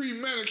gotta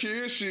pre-manicure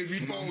his shit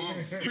before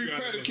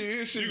pre-pedicure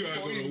his shit You gotta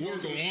before go he to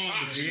work on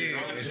one shit.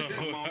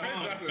 My mom.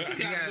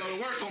 You gotta go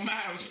to work on my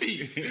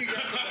feet.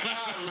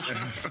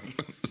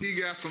 He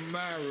got some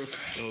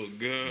virus. Oh,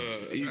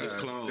 God. Eagles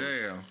claws.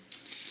 Damn.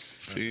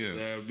 Yeah.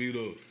 That beat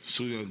up.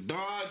 Sweet dog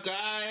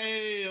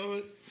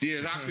guy.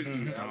 Yeah, I could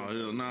do that. Oh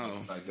hell no.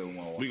 Like that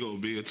one. We gonna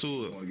be to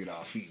want it. to get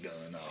our feet done.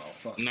 No,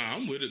 fuck. Nah,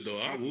 I'm with it, though.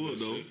 I would,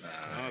 though.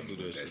 I'll do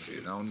that That shit.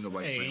 shit. I don't need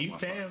nobody Hey, paying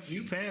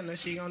you my paying that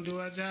she gonna do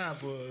her job,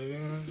 boy. You know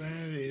what I'm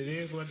saying? It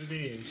is what it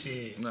is.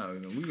 Shit. No,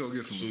 we gonna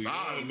get So some y'all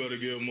massage. better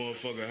give a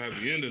motherfucker a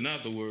happy ending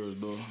afterwards,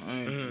 though. I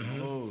ain't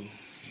oh.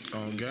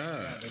 Oh,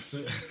 God. That's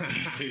it.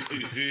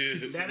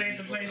 Yeah. That ain't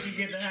the place you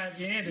get to have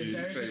your end in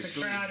church. It's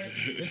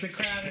a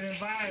crowded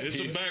environment. It's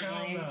a back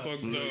room.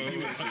 Fuck Let you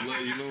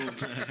know.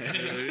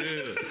 Hell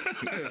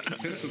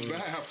yeah. It's a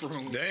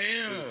bathroom.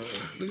 Damn.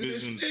 Look at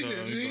this Bitch,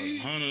 nigga, G.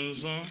 100 or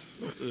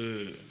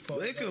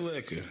something.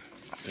 Liquor.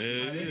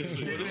 Yeah,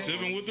 this is it's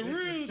sipping with the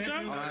real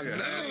top. I got No,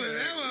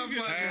 that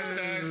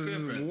motherfucker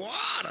is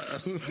water.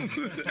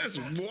 That's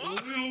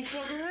water. We don't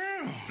fuck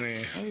around.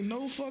 Man, Ain't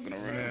no fucking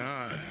around.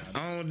 man,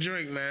 I don't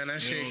drink, man.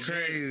 That shit don't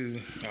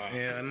crazy.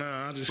 Yeah, no,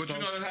 I just But you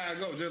smoke. know that's how it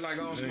goes. Just like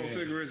I don't smoke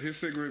cigarettes, his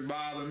cigarette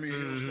bothering me. He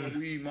don't smoke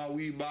weed, my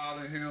weed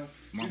bothering him.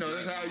 You know,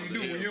 that's how you do.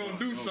 When you don't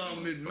do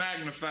something, it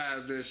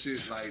magnifies that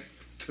shit like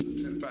to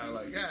the 10 pounds.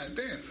 Like, God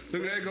damn,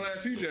 look at that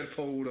glass he just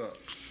pulled up.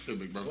 Good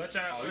big brother. What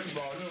y'all?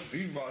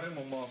 He brought him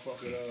a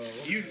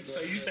motherfucker.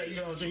 So you say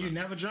you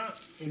never drunk?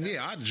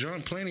 Yeah, I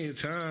drunk plenty of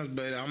times,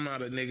 but I'm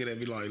not a nigga that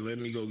be like, let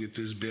me go get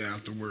this beer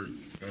after work.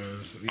 You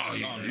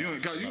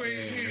ain't,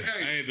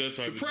 I ain't that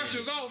type the of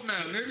pressure's off now,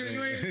 nigga.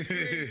 You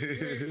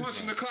ain't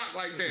punching the clock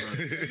like that.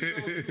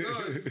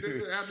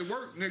 Nigga, after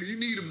work, nigga, you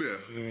need a beer.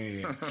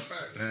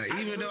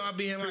 Even though I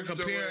be in like a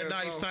Pick your ass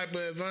paradise off. type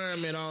of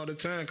environment all the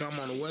time, 'cause I'm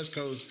on the West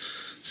Coast,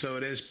 so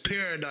there's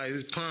paradise,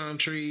 there's palm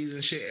trees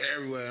and shit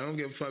everywhere. I don't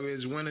give a fuck if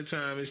it's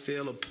wintertime, it's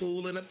still a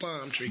pool and a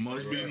palm tree.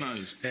 Must be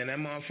nice. And that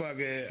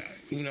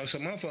motherfucker, you know,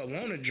 some motherfucker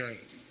want to drink.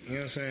 You know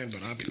what I'm saying?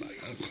 But I be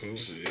like, I'm cool.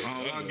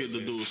 All I get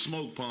to do is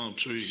smoke palm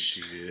trees.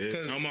 Shit.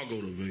 I'm gonna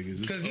go to Vegas.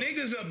 Because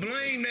niggas will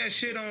blame that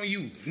shit on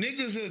you.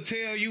 Niggas will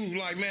tell you,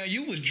 like, man,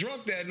 you was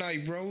drunk that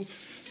night, bro.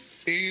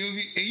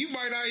 And you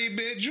might not even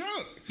been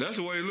drunk. That's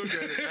the way you look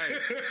at it.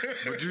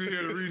 Hey, but you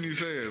hear the reason he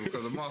said,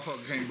 because a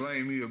motherfucker can't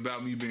blame me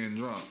about me being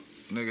drunk.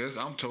 Nigga,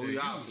 I'm totally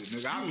opposite.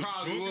 Nigga, I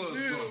probably was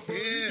drunk.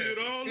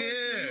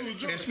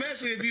 Yeah.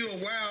 Especially if you a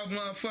wild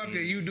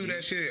motherfucker, you do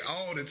that shit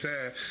all the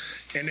time.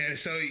 And then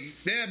so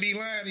they'll be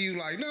lying to you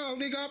like, no,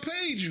 nigga, I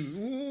paid you.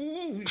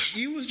 Ooh,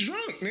 you was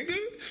drunk, nigga.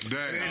 Damn.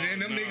 And then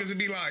them niggas will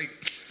be like,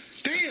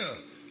 damn.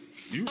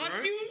 You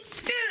right?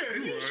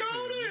 You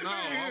showed it. No,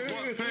 I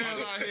bought the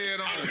pants I had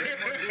on.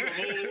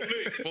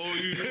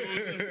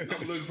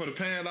 I'm looking for the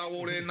pants I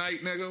wore that night,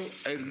 nigga.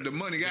 And the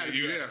money got to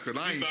be there, because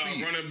I ain't start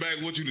cheap. running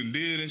back what you done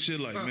did and shit.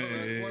 Like, man,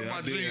 where my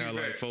I did jeans have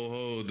like at? 4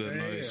 holes that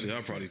night. Shit,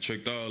 I probably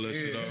tricked all that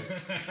shit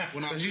off.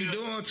 When I Because you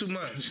fell- doing too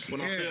much.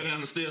 When I fell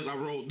down the stairs, I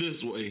rolled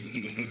this way.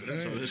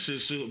 So that shit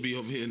should be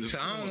over here in the So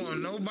I don't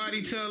want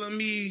nobody telling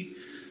me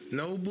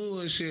no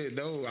bullshit,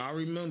 though. I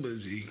remember,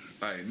 Z.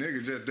 Hey,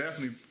 nigga just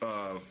definitely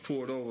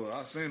pulled over.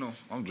 I seen him.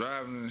 I'm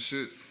driving and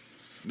shit.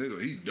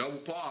 Nigga, he double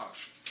parked.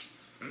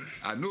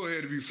 I knew it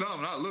had to be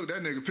something. I looked,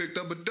 that nigga picked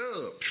up a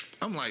dub.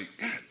 I'm like,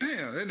 God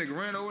damn, that nigga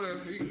ran over there.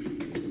 He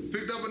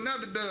picked up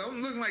another dub.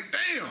 I'm looking like,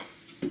 damn.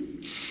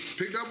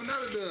 Picked up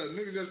another dub.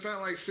 Nigga just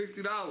found like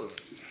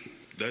 $60.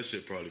 That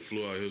shit probably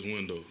flew out his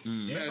window.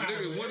 Man,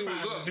 nigga, when it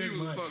was up, he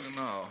was fucking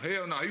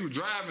hell no. He was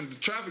driving. The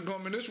traffic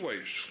coming this way.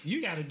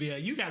 You gotta be a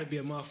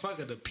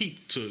motherfucker to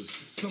peep To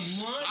some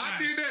money. I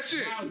did that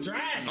shit while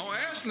driving. on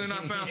Ashland. I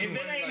found some If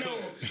it money ain't like no,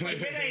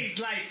 if it ain't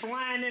like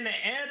flying in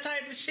the air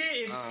type of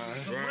shit, it's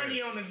some right.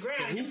 money on the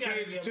ground. who You gotta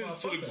paid be a attention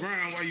to the motherfucker.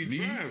 ground while you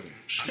driving?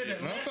 To the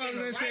left and Motherfuckers the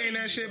done seen right.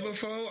 that shit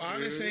before. I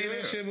done seen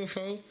that shit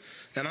before.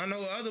 And I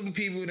know other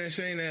people done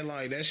seen that,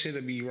 like, that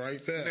shit'll be right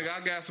there. Nigga,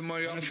 I got some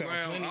money off the found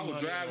ground. plenty I was money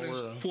in the driving,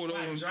 world. pulled over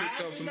Like and picked up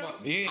driving, some money.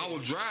 though? Yeah. I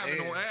was driving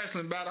Yeah. on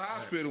Ashland by the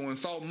hospital and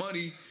saw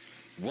money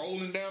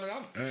rolling down.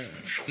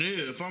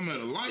 Yeah, if I'm at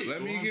a light,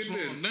 Let me I'm get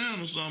slowing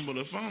down or something.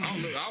 But if I'm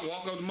I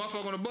walk up to the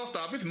motherfucker on the bus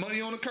stop. It's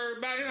money on the curb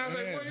back here. I was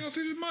like, Yeah. boy, you don't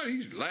see this money?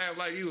 He laughed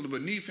like he was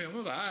beneath him. I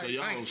was like, all so right,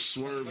 y'all thanks.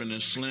 swerving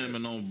and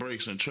slamming on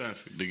brakes in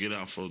traffic to get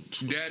out for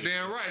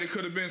Goddamn right. It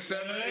could have been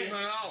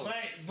 $700-800.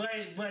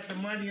 But the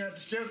money at the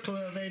strip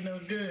club ain't no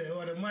good,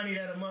 or the money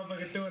that a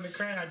motherfucker threw in the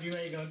crowd you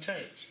ain't gonna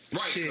touch.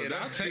 Right. Shit, so I'll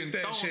that's take getting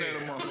that thrown shit. at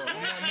a motherfucker.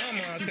 On my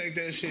mama, I'll take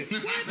that shit.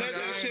 Let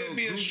that shit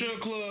be a strip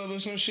club or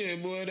some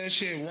shit, boy. That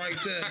shit right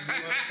there, boy.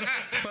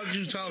 Fuck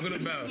you talking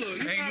about? Look,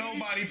 you Ain't got me-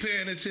 nobody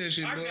paying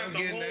attention, I boy. got I'm the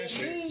getting whole that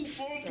shit. move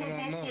for him, put Come on,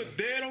 my no. foot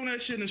dead on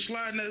that shit and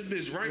sliding that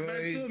bitch right back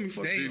to me.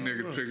 Fuck they- These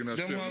niggas picking up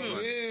Them strip mother-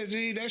 clubs. yeah,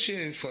 G, that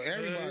shit for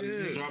everybody.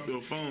 Yeah. drop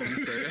your phone.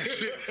 Say that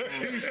shit.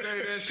 He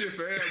say that shit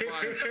for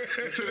everybody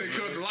until they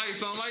cut the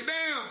lights on. Like,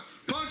 damn,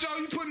 Punch out,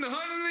 you putting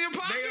 $100 in your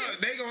pocket?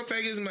 They gonna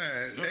think it's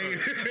mine.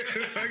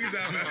 Fuck you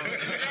talking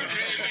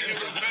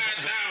about?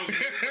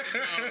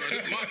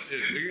 My shit,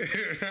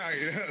 nigga.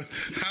 Right.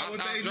 How would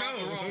they know?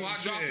 I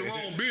dropped the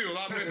wrong bill.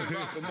 I meant to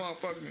drop the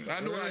motherfucking. I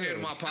knew I had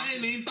in my I pocket.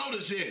 ain't even throw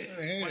this yet.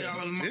 Why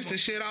y'all in my This the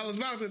shit I was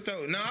about to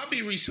throw. Now I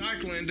be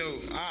recycling though.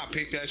 I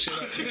pick that shit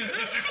up.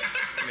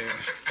 Yeah.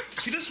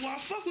 See, that's why I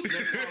fuck with you.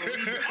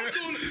 I'm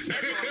doing it.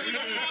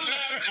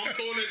 I'm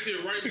throwing that shit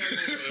right back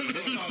on there.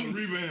 That's called a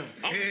rebound.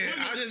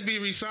 Yeah, I just be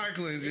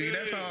recycling, G.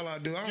 That's all I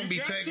do. I don't You be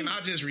got taking. to.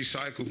 I just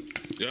recycle.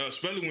 Yeah,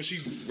 especially when she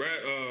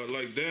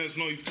like dance.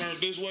 No, you turn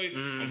this way.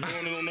 I'm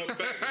throwing it on that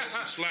back. That's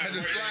a slide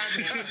right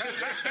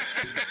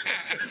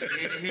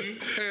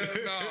Hell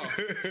no.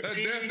 That's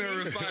definitely There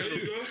you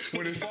recycled. go.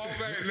 When it fall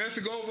back, let's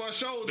go over our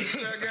shoulders.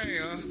 It's that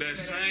game, huh? That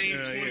same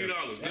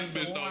 $20. This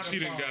bitch thought she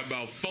done got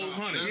about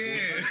 400. Yeah.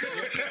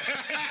 I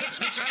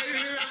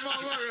didn't hear that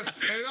motherfucker.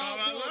 And it all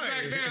pulled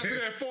back down to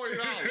that $40.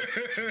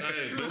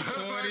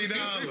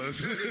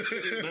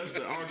 $40. That's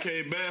the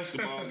arcade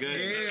basketball game.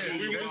 Yeah,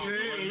 We that's was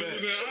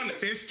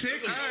it. It's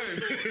ticking.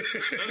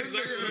 This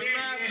nigga been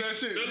laughing that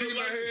shit. He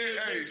like,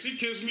 hey, She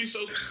kissed me so.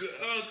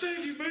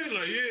 Thank you, man.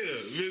 Like, yeah,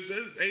 bitch,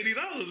 that's $80,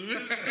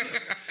 bitch.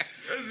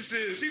 That's the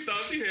shit. She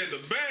thought she had the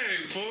bag,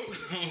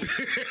 folks.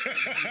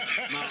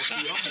 Nah,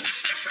 see,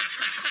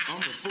 I'm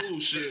a fool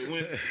shit.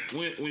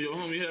 When your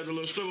homie had the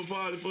little stripper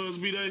party for his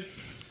B-Day,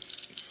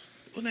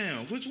 Well,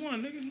 now, which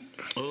one,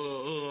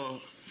 nigga?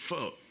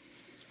 fuck.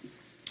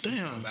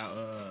 Damn.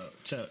 About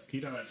Chuck. He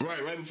don't.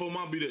 Right before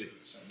my B-Day.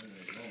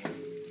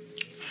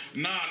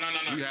 Nah.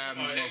 We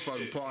having a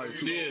motherfucking party 205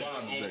 today.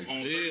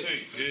 On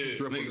 13th. Yeah.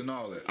 Strippers and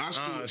all that. I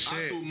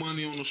threw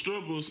money on the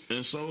strippers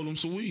and sold them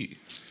some weed.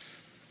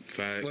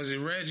 Fact. Was it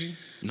Reggie?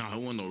 Nah, it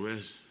wasn't no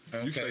rest.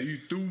 Okay. You say you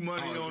threw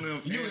money on them.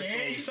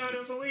 You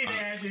started some weed. They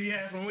asked you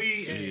had some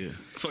weed. Yeah.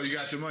 So you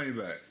got your money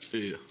back.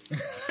 Yeah.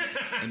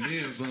 And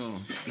then some.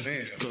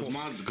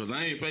 Cause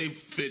I ain't paid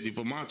 50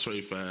 for my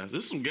tray fast.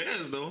 This some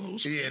gas though.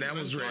 Yeah, that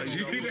was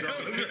Reggie.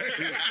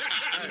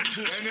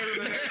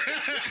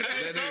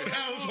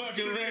 That was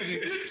fucking Reggie.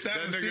 That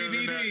was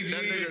CBD, G.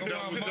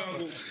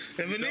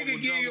 If a nigga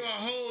give you a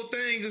whole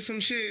thing of some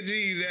shit,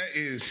 G, that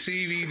is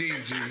CBD,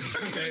 G.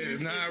 That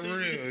is not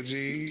real,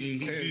 G.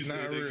 That is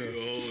not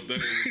real. They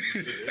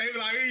be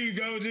like, here you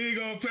go, G,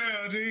 go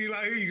pound, G.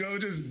 Like, here you go,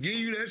 just give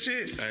you that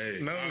shit. Hey,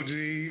 no,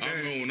 G. I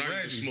remember when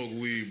I used to smoke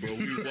weed, bro.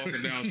 We was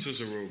walking down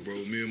Cicero, bro.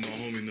 Me and my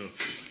homie,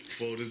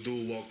 before this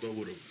dude walked up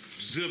with a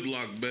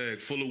Ziploc bag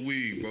full of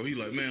weed, bro. He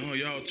like, man,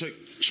 y'all take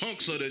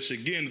chunks of that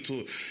shit, get into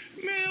it.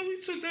 Man, we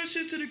took that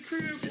shit to the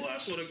crib, boy. I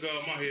swear to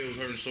God, my head was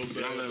hurting so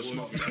bad. Y'all let us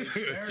smoke.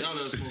 Y'all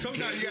let us smoke.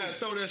 Sometimes you gotta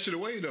throw that shit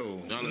away though.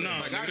 Nah,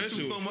 Like I that threw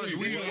shit so was much free.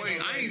 weed away. I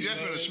ain't just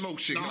gonna smoke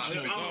shit. Nah,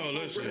 oh,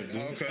 listen.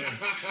 Okay.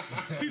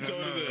 He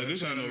told us that. This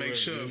Trying ain't to no make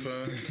rest, sure, man.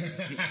 fam.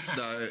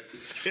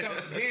 So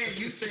then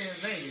you stay in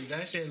Vegas.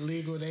 That shit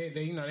legal. They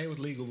they was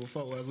legal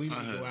before us. We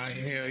legal out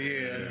here. Hell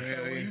yeah. So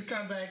Hell when yeah. you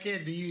come back here,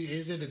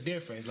 is it a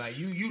difference? Like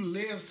you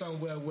live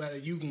somewhere where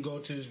you can go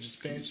to the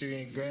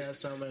dispensary and grab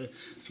some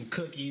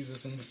cookies or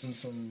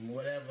some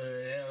whatever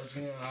else.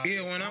 You know,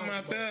 Yeah, when I'm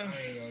out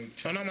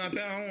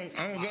there,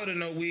 I don't go to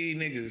no weed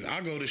niggas.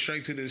 I go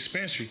straight to the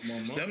dispensary.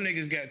 Them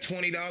niggas got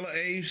 $20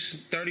 apes,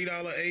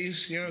 $30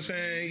 apes. You know what I'm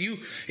saying?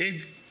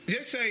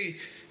 Just say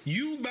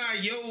you buy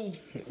your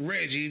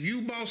Reggie. If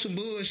you bought some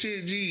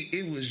bullshit, G,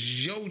 it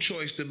was your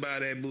choice to buy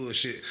that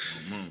bullshit.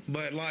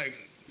 But like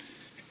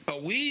a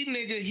weed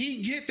nigga,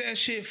 he get that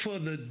shit for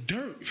the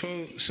dirt.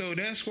 So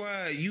that's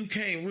why you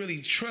can't really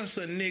trust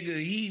a nigga.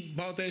 He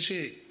bought that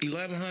shit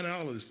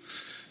 $1,100.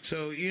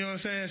 So, you know what I'm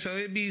saying? So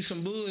it be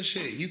some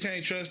bullshit. You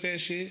can't trust that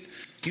shit.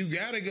 You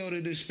gotta go to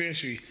the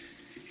dispensary.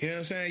 You know what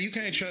I'm saying? You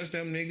can't trust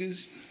them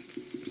niggas.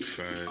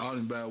 I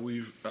didn't buy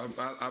weed.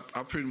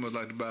 I pretty much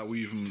like to buy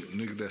weed from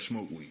niggas that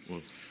smoke weed.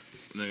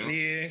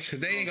 Yeah, because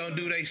they ain't gonna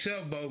do they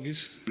self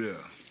bogus. Yeah.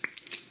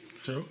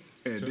 True.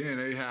 And then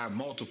they have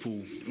multiple,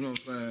 you know what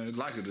I'm saying,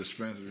 like a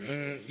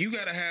dispensary. You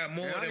gotta have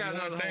more And I than got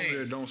one another homie thing.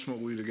 that don't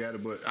smoke weed together,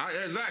 but I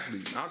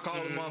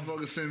call the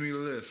motherfucker, send me the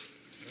list.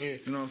 Yeah.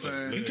 You know what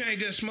I'm saying? You can't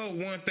just smoke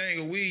one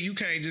thing of weed. You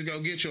can't just go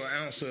get you an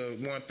ounce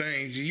of one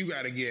thing. You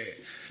gotta get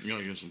You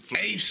gotta get some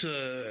flavor. apes of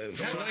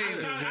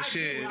flavors and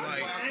shit. That's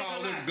Like why I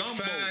call this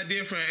gumbo. 5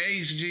 different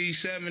apes, G,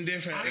 7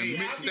 different apes.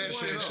 mix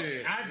that shit up. I You know what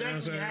I'm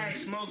definitely saying?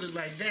 ask smokers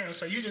like, damn,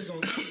 so you just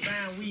gonna keep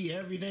buying weed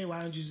every day?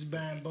 Why don't you just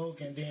buy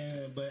bulk and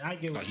then? But I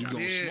get what You you're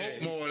gonna Yeah.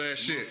 smoke more of that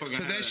shit. Cause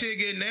that shit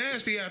get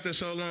nasty after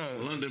so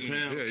long. London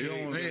pound Yeah, you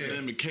don't want cake, that.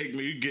 lemon cake,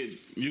 man. You get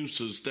used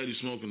to steady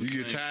smoking. You the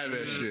get same tired of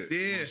that shit.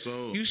 Yeah,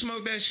 So- you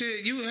smoke that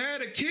shit, you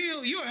had a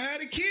kill,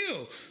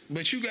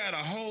 but you got a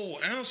whole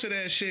ounce of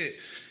that shit.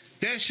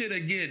 That shit'll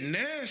get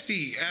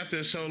nasty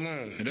after so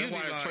long. And You that's be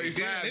why like, Trey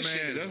damn, 5 this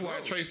shit man. is That's why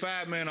gross. Trey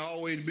 5 man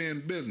always be in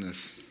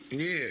business.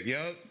 Yeah,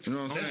 yup. You know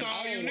what I'm That's saying?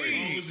 all you Always. As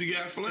long need. as you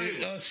got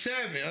flavor. A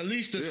 7, at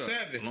least a Yeah.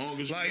 7.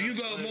 Long as you Like got you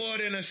go flavor. more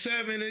than a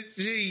 7,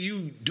 G,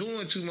 you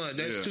doing too much.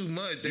 That's Yeah. too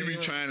much. You be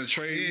They trying to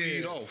trade Yeah.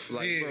 weed off.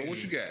 Like, Yeah. bro, what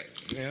you got?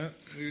 Yeah,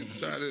 You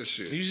try this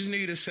shit. you just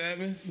need a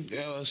 7,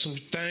 some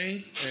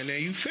thing, and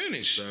then you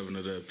finish. 7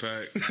 of that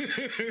pack. Good.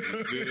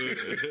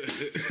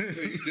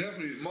 Yeah, you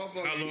definitely,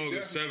 motherfucker. How long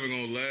is 7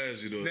 gonna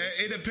last you though? That,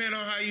 it depends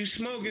on how you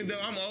smoke it though.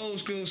 I'm old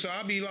school, so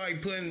I be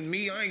like putting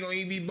I ain't gonna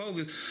even be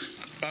bogus.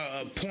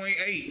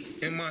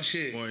 0.8 in my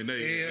shit.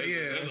 0.8.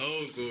 Yeah. That's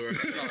old school right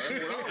there.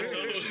 That's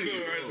old school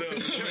right there.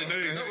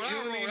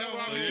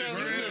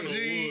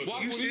 0.8.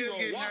 Watch You what still he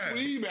getting watch high. what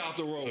he about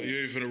to roll. So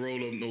you ain't finna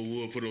roll up no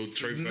wood, put no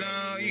tray fat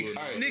Nah, on the wood.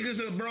 niggas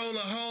will roll a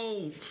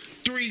whole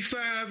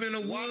 3-5 in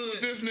the Watch wood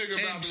what this nigga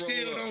about and to roll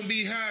still up. don't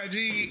be high,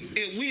 G.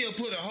 We'll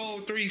put a whole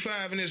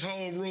 3-5 in this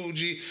whole roll,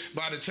 G.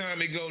 By the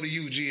time it go to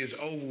you, G, it's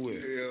over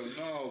with. Hell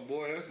no,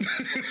 boy. And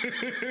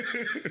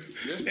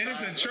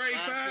it's a Trey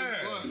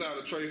 5. Blunts out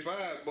of Trey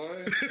 5,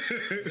 boy.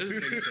 This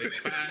nigga say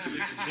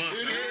 5-6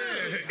 blunts.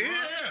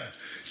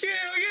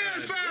 Yeah,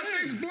 it's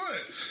 5-6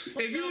 blunts.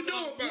 If you do a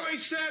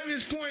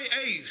 0.7s,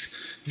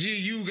 0.8s, G,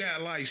 you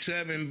got like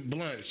 7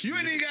 blunts. You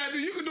ain't even got to do.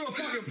 You can do a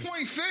fucking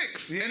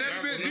 0.6, Yeah, and that Back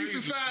bitch when I decent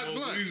used to size smoke,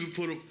 blunt. we used to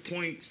put a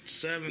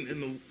 0.7 in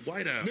the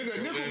White House. Nigga,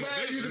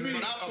 Nickelback used to be a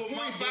When I put my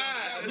 0.5.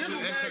 blunts out,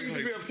 Nickelback used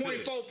to be a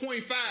 0.4,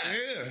 0.5.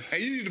 Yeah. And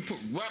you used to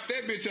wrap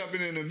that bitch up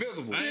in an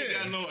invisible. I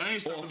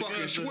ain't Or a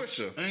fucking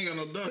swisher. I ain't got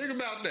no duck. Think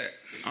about that.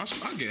 I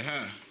get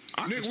high. I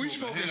Nigga, can we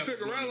smoke a smoking half a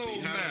blunt and be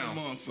cigarillos high than a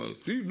now. motherfucker.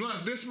 These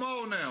blunts this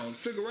small now,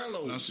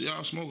 cigarillos. Now, see,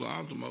 y'all smoke an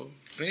Optimo.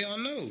 They all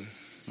know.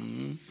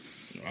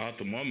 Out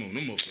the mama,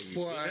 them motherfuckers.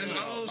 Boy, That's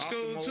old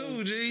school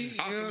too, G. You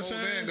know what I'm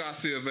saying? And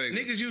Garcia Vegas.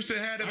 Niggas used to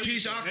have the I peach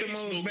used to hate Octomos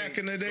smoking back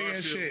in the day and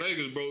Garcia shit.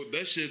 Vegas, bro,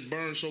 that shit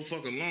burned so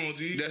fucking long,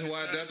 G. That's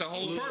why. That's the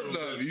whole purpose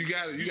of it. You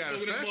got to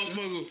smoking that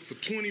session. motherfucker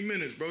for 20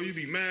 minutes, bro. You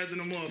be mad than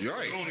a motherfucker. You're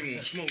right. I don't even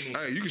want to smoke no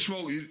more. Hey, you can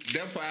smoke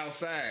that for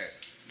outside,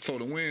 so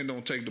the wind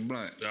don't take the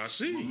blunt. I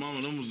see. My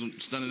mama, them was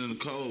standing in the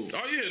cold.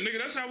 Oh yeah, nigga,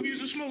 that's how we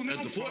used to smoke. Nigga, At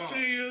I'm the 14 park.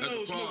 years At the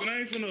old park. smoking. I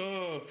ain't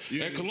finna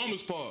Yeah. at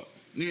Columbus Park.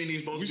 You ain't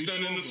even supposed We to be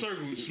standing in the smoking.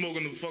 circle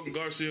smoking the fucking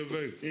Garcia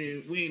Vegas.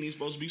 Yeah, we ain't even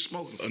supposed to be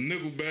smoking. A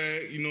nickel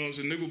bag, you know what I'm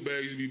saying? Nickel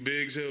bag used to be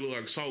big as hell, look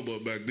like salt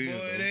butt back then.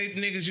 Boy, though. they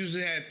niggas used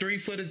to have 3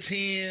 for the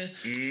 10,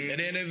 and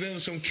then if it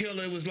was some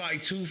killer, it was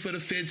like 2 for the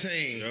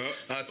 15,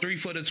 Yup. 3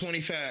 for the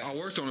 25. I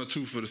worked on a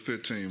 2 for the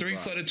 15. 3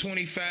 block. for the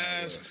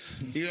 25s.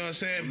 You know what I'm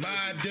saying?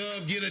 Buy a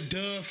dub, get a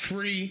dub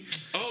free.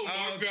 Oh my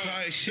all god,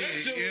 type shit. that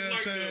shit You know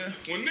was what I'm like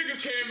saying? when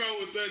niggas came out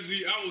with that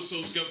G, I was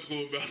so skeptical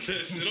about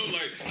that shit. I'm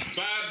like,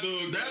 buy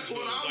dog. That's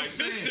what I was like,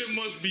 this saying. shit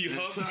must be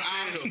Until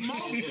I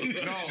smoked.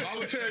 No, I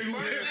would tell you who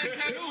First thing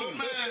came to my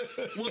mind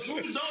was who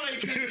know they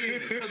kicked in.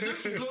 Because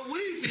this is good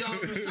weed for y'all.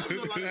 This something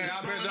like Hey, this. I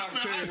bet y'all can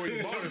tell you where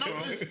you bought it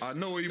from. I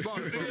know where you bought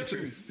it from,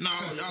 too. No,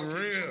 y'all For put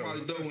real.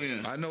 somebody dough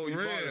in. I know where you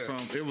bought it Real.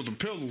 from. It was some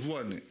pillows,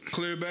 wasn't it?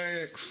 Clear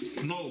bags?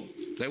 No.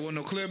 They wasn't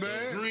no clear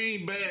bags?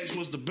 Green bags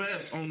was the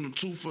best on the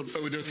 2 for the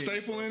Oh, with the 15.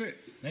 staple in it?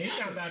 Now you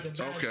talking about the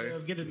bag, Okay. girl,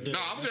 get a dub. No,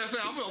 I'm just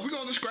saying, we're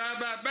going to describe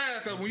that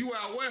bag because when you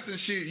out west and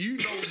shit, you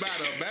know about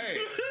a bag.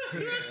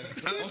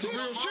 That's some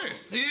real shit.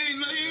 He ain't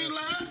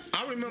lying.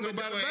 I remember Go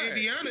buy back the in bag.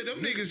 Indiana, them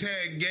niggas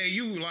had gave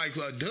you like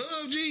a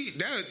dub, G.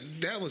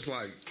 That was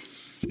like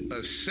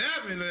a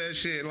 7 of that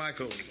shit, like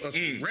a Reggie.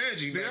 See,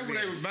 that's when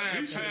they was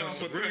buying pounds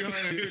for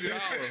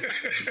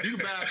 $350. You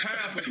could buy a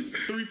pound for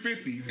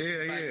 $350.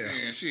 Yeah,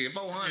 yeah. Shit,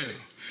 $400.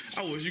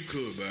 I wish you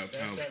could buy a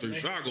pound for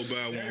 $3. I go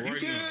buy one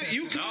right now.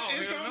 You could, No,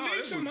 it's hell gonna no, be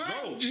it some was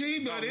hot dope. G,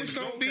 but No, it it's was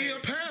gonna dope, be man. a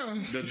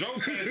pound. The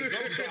joke started being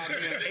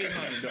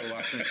 $800 though,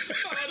 I think.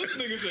 Oh, this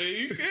nigga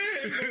say,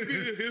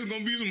 it's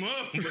gonna be some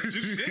hub. But you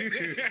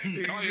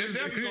shit. Oh, yeah, it's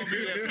definitely gonna be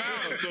that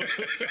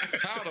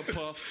powder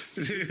puff.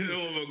 That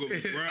motherfucker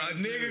gonna be brown A as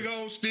nigga hell.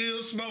 gonna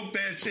still smoke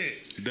that shit.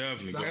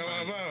 Definitely. You know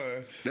what I'm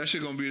saying? That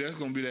shit that's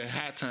gonna be that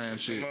hot time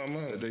shit My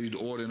mom. that they used to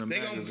order in the They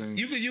magazine. gonna,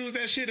 you could use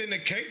that shit in the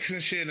cakes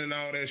and shit and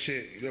all that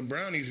shit, the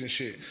brownies and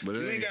shit. But it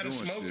You ain't ain't gotta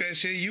doing smoke shit. that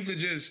shit. You could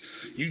just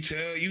you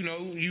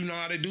know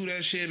how to do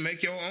that shit.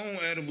 Make your own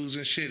edibles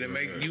and shit and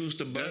use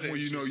the butter. That's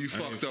when you know you I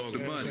ain't fucked up the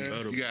fucking money.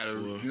 edible, You gotta,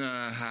 boy.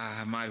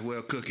 I might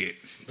well cook it.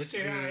 It's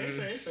a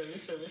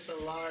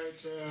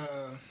large.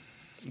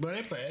 But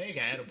they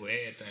got edible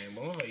everything.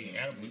 But what you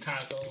edible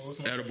tacos,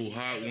 Edible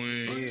hot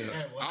wings.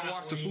 edible I hot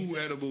watch the wings, food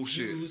edible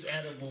shit. Use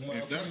edible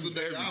That's the motherfuckers.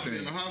 day I'll be Everything.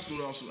 in the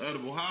hospital off some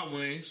edible hot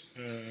wings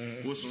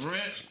with some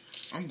ranch.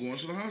 I'm going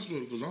to the hospital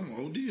because I'm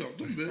OD off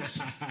them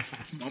bitch.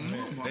 My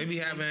mom. They be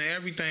having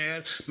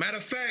everything. Matter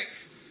of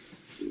fact,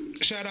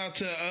 shout out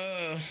to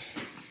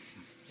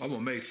I'm gonna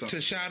make something.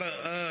 shout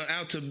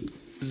out to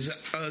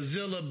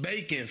Zilla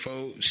Bacon,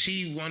 folks.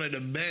 She one of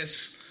the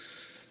best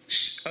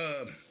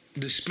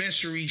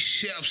dispensary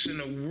chefs in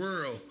the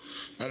world.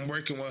 I'm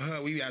working with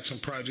her. We got some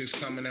projects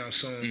coming out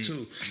soon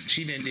too.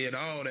 She did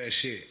all that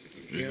shit.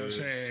 You know what I'm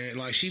saying?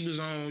 Like she was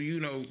on, 2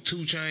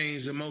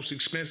 Chainz, the most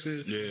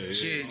expensive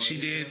shit. She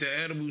did the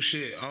edible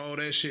shit, all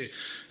that shit.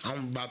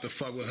 I'm about to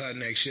fuck with her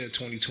next year,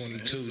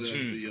 2022.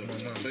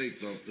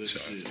 Baked off that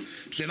shit.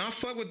 Then I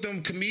fuck with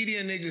them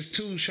comedian niggas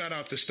too. Shout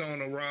out to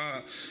Stoner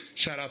Rod.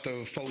 Shout out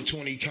to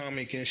 420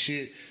 Comic and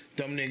shit.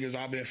 Them niggas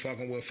I've been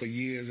fucking with for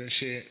years and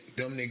shit.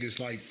 Them niggas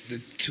like the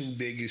 2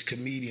 biggest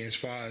comedians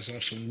far as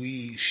on some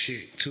weed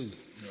shit too.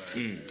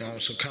 On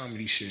some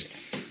comedy shit.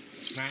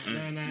 Now,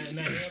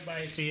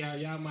 everybody see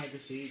y'all might can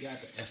see he got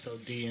the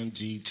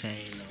SODMG chain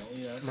on.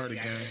 You know, so Murder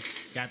got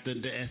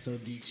Gang. the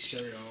SOD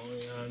shirt on.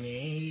 You know what I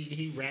mean?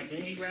 He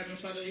rapping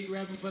for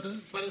the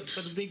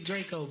big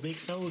Draco, big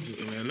soldier.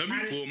 Man, let me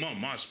pull my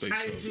MySpace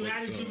How did you?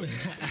 I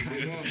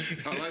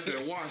like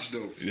that watch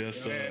though. Yes,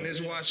 sir. Man,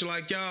 this watch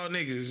like y'all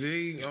niggas,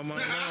 G. On my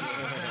mama.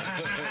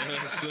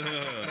 Yes, sir.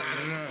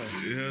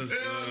 Yes, Hell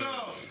sir.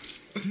 no.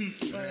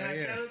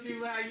 Tell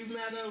people how you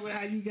met up with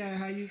how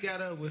you got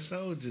up with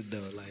Soldier though.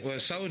 Like, Well,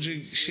 Soldier,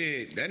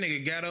 shit, that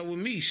nigga got up with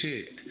me,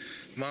 shit.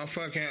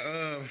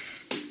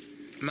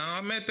 Motherfucking, nah,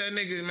 I met that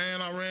nigga, man.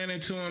 I ran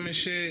into him and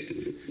shit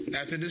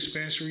at the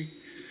dispensary.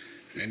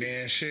 And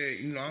then,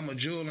 shit, I'm a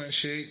jeweler and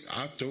shit.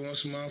 I threw on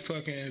some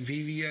motherfucking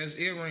VVS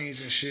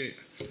earrings and shit.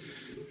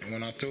 And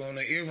when I threw on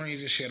the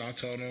earrings and shit, I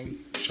told him,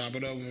 chop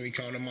it up when we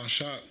come to my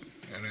shop.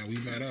 And then we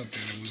met up,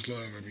 and it was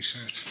love ever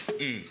since.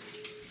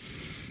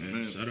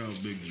 Man, shout out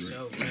Big Drake.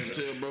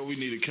 Tell bro we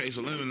need a case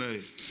of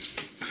lemonade.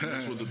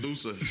 That's what the do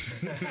say.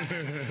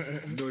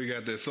 Though he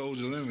got that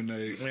Soldier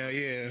lemonade.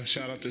 Yeah.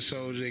 Shout out to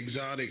Soldier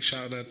Exotic.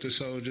 Shout out to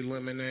Soldier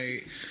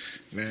Lemonade.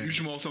 Man. You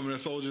smoke some of that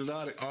Soldier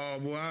Exotic? Oh,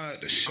 boy, I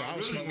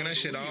was smoking that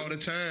shit all the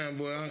time,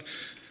 boy.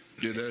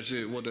 Yeah, that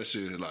shit. What that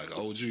shit is like?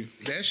 OG.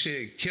 That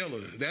shit killer.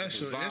 That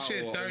shit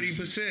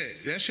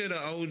 30%. That shit a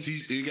OG.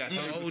 You got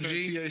OG.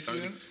 THC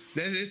in it?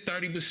 It's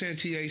 30%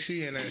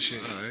 THC in that shit.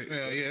 All right.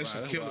 Yeah, it's a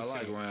That's killer. what I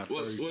like around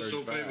What's 30, your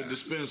 35. favorite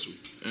dispensary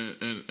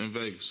in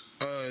Vegas?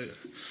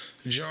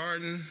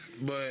 Jordan,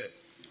 but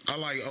I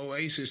like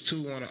Oasis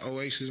too.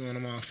 Oasis one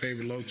of my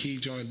favorite low key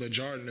joints, but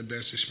Jordan the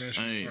best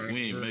dispensary.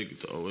 We ain't make it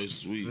to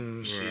Oasis. Bro, I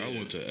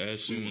went to We went to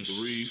Essence.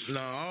 Reef.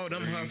 No, all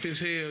them huff is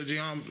hell, G.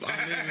 I live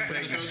in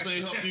Vegas.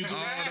 All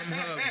them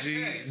huff,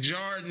 G.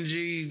 Jordan,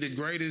 G, the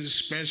greatest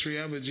dispensary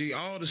ever, G.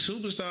 All the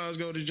superstars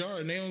go to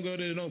Jordan. They don't go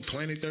to no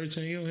Planet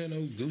 13. You don't hear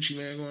no Gucci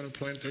man going to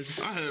Planet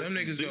 13. I had Them some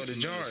niggas go to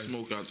decent Jordan.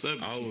 smoke out there.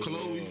 I was,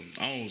 Chloe.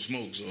 I don't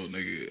smoke, so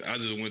nigga, I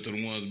just went to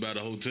the ones by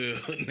the hotel.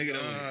 Nigga,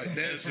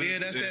 That's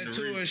that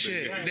tour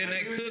shit. Then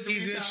that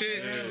cookies and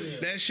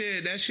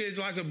shit. That shit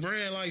like a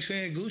brand, like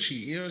saying Gucci.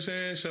 You know what I'm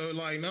saying? So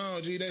like, no,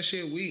 G, that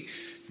shit weak.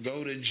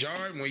 Go to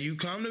Jordan. When you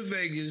come to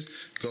Vegas,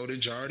 go to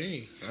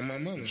Jardine. I'm my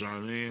mama.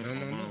 Jardine. I'm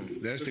my mama.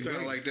 That's the Kind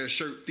great. of like that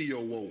shirt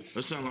Theo wore.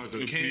 That sound like a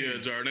Pierre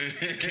can. Jardin.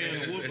 Can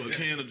of whoop, a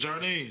can of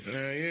Jardine.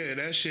 Yeah,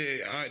 that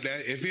shit.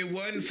 That if it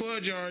wasn't for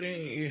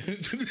Jardine,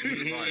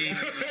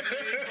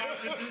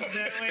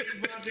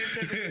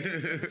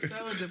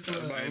 Soldier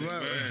plug. Ain't it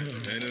mad?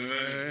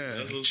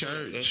 That's what's up.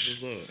 That's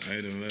what's up.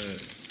 Ain't it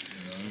mad?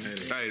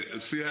 Hey,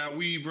 see how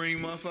we bring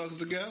motherfuckers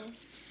together?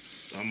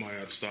 I might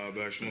have to start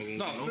back smoking.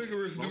 No,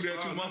 cigarettes do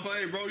that too, motherfucker.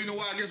 Hey, bro, you know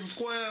why I get some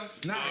squares?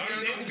 Nah,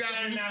 we got some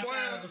standing outside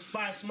squares. of the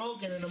spot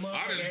smoking in the I done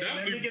motherfucker. Let me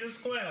definitely- get a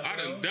square. I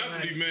done bro.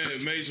 definitely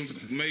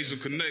made some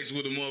connects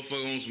with a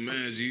motherfucker on some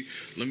man G.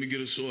 Let me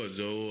get a sword,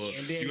 Joe.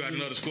 And then You got you-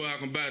 another square I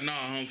can buy? Nah,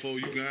 humfo,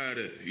 you can have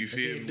it. You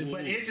feel me?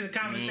 But it's a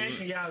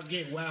conversation y'all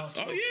get while Oh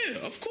smoking. yeah,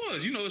 of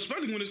course. You know,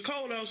 especially when it's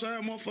cold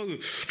outside, motherfucker.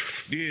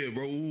 Yeah,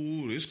 bro,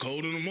 it's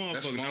cold in the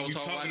That's motherfucker. Now small we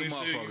talk talking like a this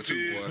shit. motherfucker too,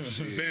 You boy.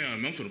 feel? Shit.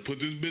 Bam, I'm finna put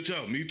this bitch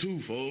out. Me too,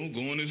 fo.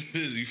 Going this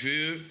busy, you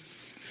feel?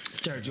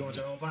 Church, you want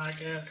your own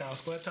podcast called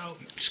Square Talk?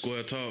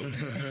 Square talk. yeah,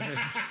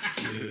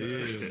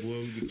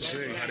 boy. We can talk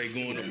about how they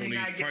going up on these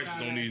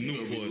prices on these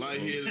new boys.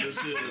 Lightheaded as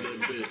hell in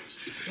that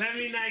bitch. Let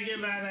me not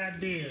give out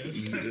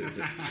ideas.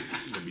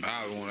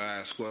 I want to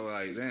ask square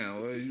like,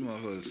 damn, well, you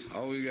motherfuckers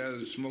always got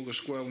to smoke a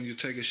square when you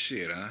take a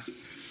shit, huh?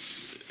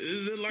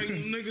 Is it like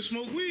niggas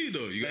smoke weed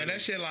though? You man, gotta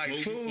that shit like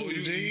smoke before food,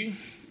 you G. eat.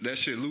 That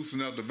shit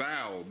loosen up the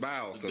bowels.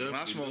 Because when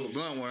I Definitely smoke a do.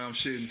 blunt where I'm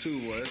shitting too,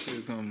 boy, that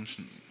shit comes.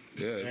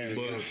 Yeah,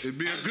 But it'd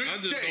be a good I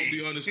just day. don't be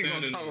He understanding.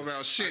 gonna talk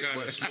about shit, I gotta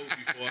but smoke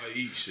before I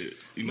eat shit.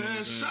 You know what Man,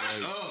 I'm shut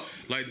saying? up.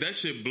 Like that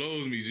shit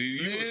blows me, G.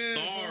 You Yeah,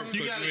 starved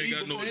you because gotta you ain't eat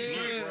got no before you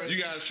blunt. drink, right? you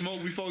gotta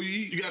smoke before you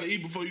eat. You gotta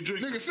eat before you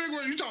drink. Nigga,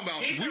 cigarette, you talking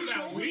about He talking weed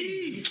about smoke?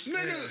 weed.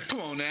 Nigga,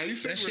 come on now. You That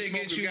cigarette shit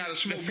smoker get you. gotta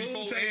smoke The food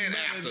before tastes and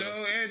better, after.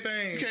 Joe.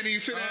 Everything. You can't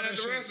even sit All down that at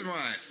the shit.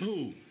 restaurant.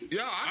 Who?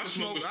 Yeah, I can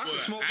smoke smoke. a I can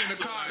square smoke in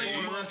the car after going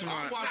to the I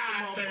restaurant. watch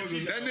the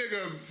motherfuckers. That nigga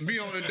be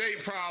on a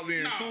date probably,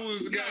 and as soon as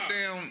the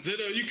goddamn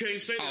Zito, you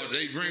can't say oh that.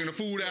 they bringing the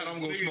food out,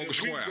 I'm gonna Nigga, smoke a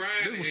if we square.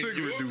 riding This was in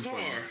cigarette your do for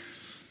car,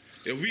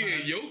 you. If we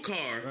in your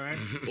car Right.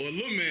 or a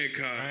little man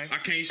car, Right. I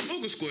can't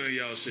smoke a square in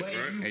y'all shit, But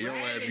right? if you And your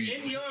ass riding be-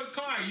 in your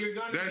car, you're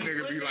gonna That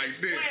nigga putting be like that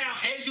square this. out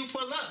as you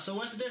pull up. So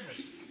what's the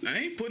difference? I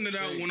ain't putting it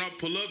out when I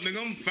pull up,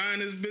 nigga. I'm firing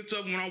this bitch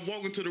up when I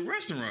walk into the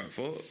restaurant,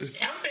 folks.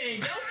 I'm saying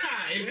your car.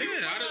 If you Yeah,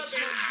 pull I done up in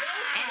smoked. your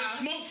I done car,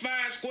 smoked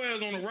 5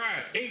 squares on the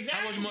ride. exactly.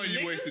 How much money you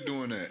nigga. wasted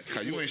doing that?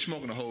 'Cause you ain't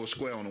smoking a whole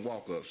square on the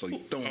walk up, so you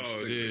throwing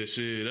Oh cigarettes.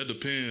 yeah, shit. That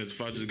depends.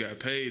 If I just got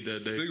paid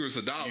that day, Cigarettes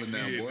 $1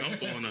 now, yeah, boy. I'm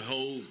throwing a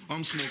whole.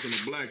 I'm smoking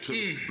a black too.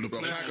 The A pack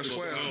of plastic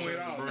squares one.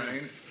 $20 now,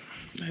 ain't it?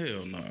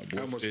 Hell nah, boy.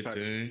 How much a pack?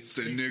 15,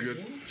 Say nigga,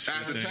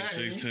 after 15, tax.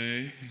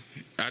 16.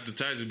 After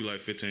tax, it'd be like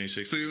 15,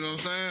 16. See what I'm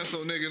saying? So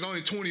nigga, it's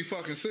only 20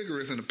 fucking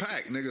cigarettes in the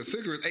pack. Nigga,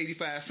 cigarettes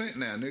 85 cents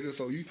now, nigga.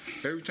 So you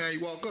every time you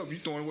walk up, you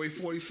throwing away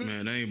 40 cents.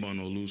 Man, they ain't bought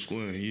no loose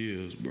square in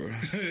years, bro.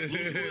 Loose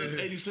squares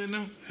 80 cents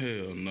now.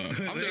 Hell no. I'm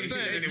just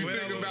saying, if you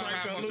think about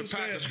how much a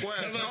pack of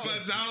squares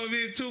cost. I was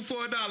in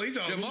 $2-4. He Yeah,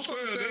 talking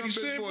motherfucker said them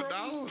bitch for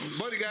 $1.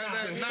 Buddy got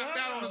that knocked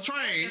out on the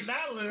train. $1. I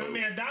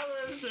mean,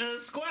 $1 is a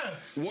square.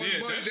 What, Yeah,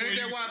 buddy, that's ain't when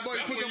that you- why Buddy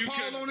that's put when them you paws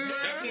catch- on his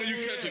That's ass? when you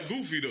catch a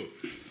goofy though.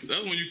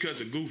 That's when you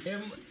catch a goofy.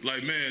 Em-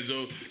 Like, man,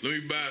 Joe, let me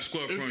buy a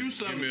square If from you you.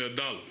 sell Give me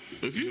 $1.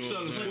 If you know what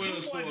selling I'm saying?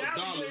 squares for $2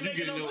 $1, you ain't you making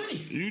get no your. money.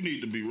 You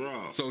need to be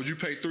robbed. So would you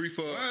pay $3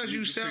 for? Why is you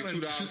would pay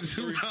selling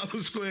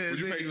 $2 squares? Would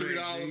you pay anyway,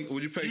 $3? G?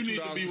 Would you pay You need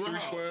to $2 be for 3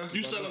 robbed. squares?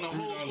 You selling a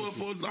whole square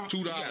for $1.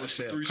 $2 Gotta for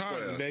sell 3 carton,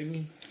 squares.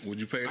 baby. Would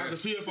you pay I can that?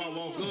 see if I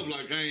walk up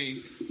like I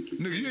ain't.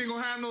 Nigga, you ain't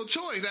gonna have no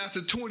choice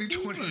after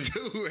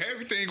 2022.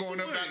 Everything going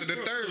up after the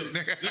third.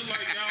 Nigga. Just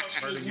like y'all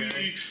smoke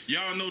weed,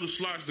 y'all know the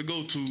slots to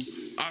go to.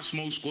 I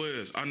smoke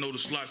squares. I know the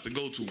slots to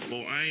go to. For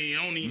I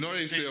don't You even. know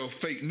they sell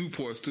fake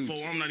Newports too.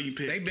 For I'm not even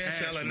paying. They been cash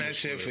selling no that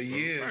shit for squares, bro.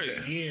 years.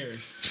 Right.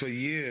 Years. For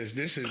years.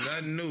 This is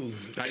nothing new.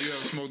 How you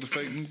ever smoked the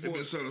fake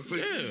Newport?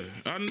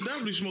 Yeah, I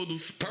definitely smoked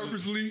the.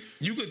 Purposely?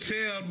 You could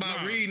tell by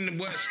Nah. reading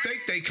what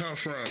state they come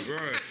from.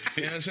 Right.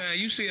 You know what I'm saying?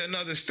 You see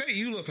another state,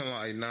 you looking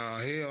like, nah,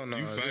 hell no.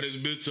 You fire this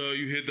bitch up. know,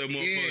 you hit that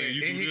motherfucker and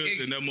you do this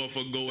and that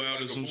motherfucker go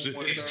out or some shit.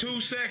 In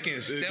 2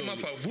 seconds, that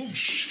motherfucker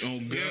whoosh. Oh, You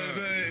know what I'm God.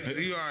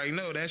 saying? You already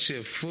know that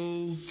shit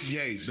fool.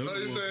 Yes. So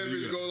you say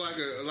if it go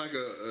like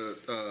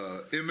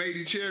a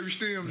M80 cherry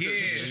stem,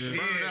 just burn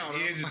out.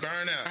 Yeah, just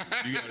burn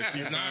out. You gotta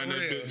keep It's not firing that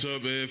real. bitch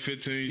up every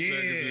 15 Yeah,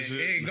 seconds and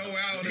shit. it go out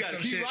or You gotta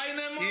some keep shit. lighting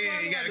that Yeah,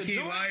 motherfucker you gotta like a keep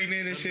joint? lighting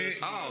it and shit.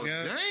 Oh,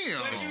 Yeah.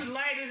 But you damn.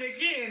 light it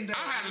again, though.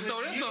 I had to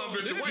throw that son of a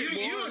bitch away,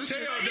 boy. You can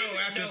tell though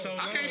after so long.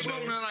 I can't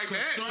smoke nothing like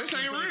that. This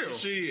ain't real.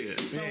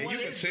 Shit. Yeah, you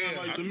can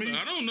tell. Like to me.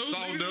 I don't know.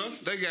 Salt nigga.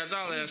 dust. They got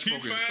y'all ass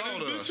Keep smoking firing salt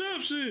that dust. bitch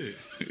up, shit.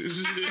 It's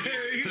just-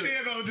 You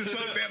still gonna just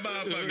smoke that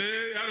motherfucker.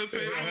 Yeah, I done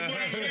paid my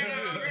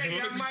money.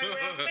 I might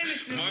well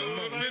finish this. Might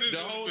well finish The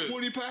this whole bitch.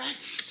 20 pack?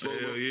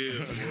 Hell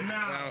yeah.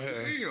 Nah. Out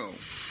here. Damn.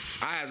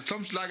 I had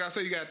some, like I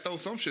said, you gotta throw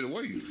some shit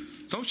away.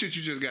 Some shit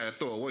you just gotta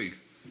throw away.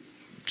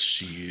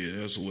 Shit,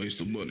 that's a waste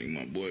of money,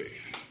 my boy.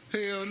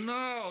 Hell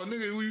no,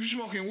 nigga, we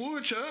smoking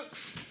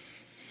woodchucks.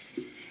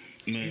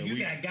 Man, If you we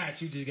got,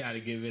 you just gotta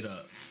give it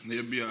up.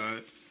 It'll be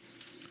alright.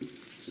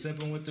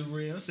 Sipping with the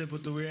Real, Sip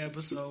with the Real,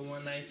 episode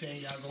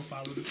 119. Y'all go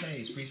follow the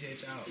page.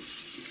 Appreciate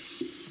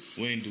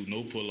y'all. ain't do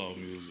no pull off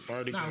music.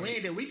 Party Nah,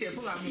 we did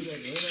pull out music at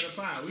the end of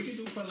the pod. We can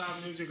do pull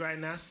out music right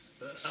now.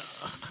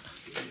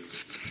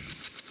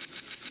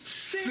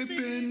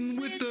 Sipping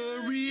with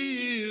the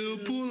Real,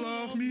 pull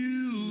off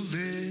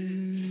music.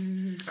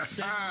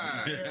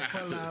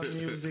 Pull out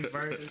music,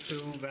 version 2,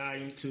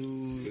 volume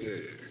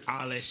 2,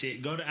 all that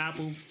shit. Go to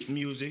Apple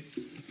Music.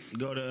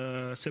 Go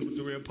to Sip with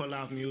the Real, pull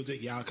out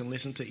music. Y'all can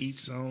listen to each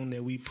song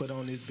that we put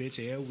on this bitch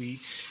every week.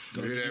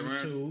 Go to Hear that, man?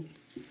 YouTube.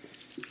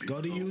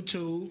 Go to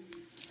YouTube.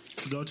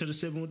 Go to the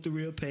Sipping with the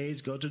Real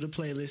page. Go to the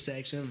playlist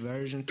section.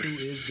 Version 2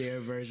 is there.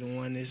 Version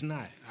 1 is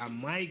not. I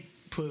might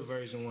put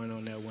version 1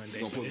 on there one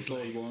day. Gonna But put it's the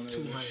like Soulja Boy on there?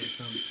 200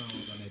 something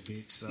songs on that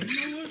bitch. So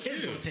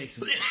it's gonna take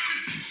some time.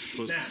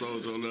 Put Now, some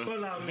soldier on there.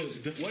 Pull out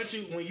music. What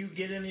you when you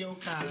get in your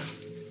car,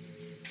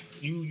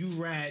 you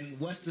riding.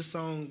 What's the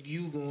song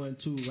you going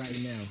to right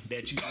now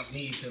that you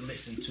need to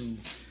listen to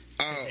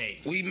today?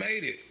 We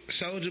made it.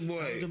 Soulja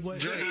Boy. The boy,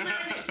 Drake. Yeah.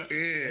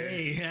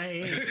 Hey,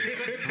 hey,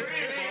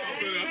 hey.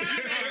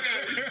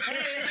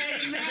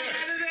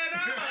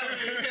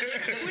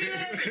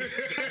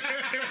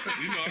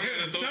 You know, I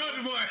gotta throw,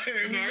 Soulja Boy. you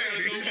We know, I made gotta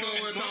it. throw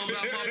We're talking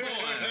about my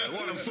boy.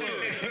 What a son.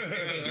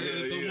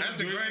 That's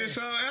the greatest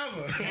song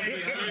ever.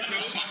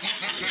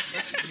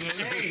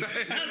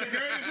 That's the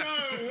greatest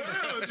song in the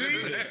world, G.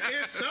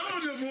 It's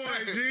Soulja Boy,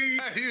 G.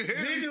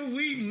 Nigga,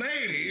 we made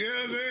it. You know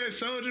what I'm saying?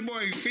 Soulja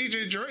Boy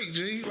featured Drake,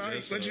 G. Like,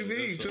 Yes, what you sir. mean?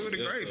 Yes, Two sir. of the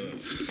Yes,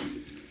 greatest.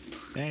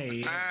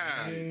 Hey,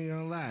 Ah. I ain't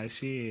gonna lie,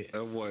 shit.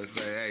 That boy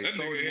say, hey, That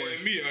Soulja nigga Boy.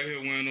 had me out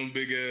here wearing them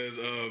big ass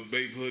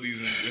vape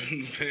hoodies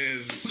and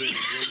pants and shit.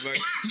 Bro.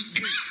 Like,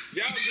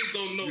 y'all just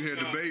don't know. You had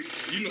the how-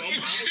 vape? You know,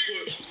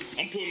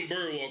 I'm putting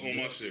bird walk on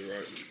my shit,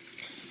 right?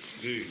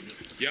 Gee,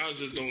 y'all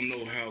just don't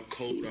know how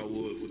cold I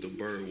was with the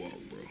bird walk,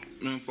 bro.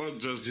 Man, fuck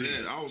just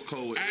that. I was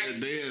cold with that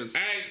dance.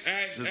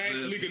 Ask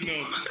nigga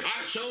them. I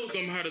showed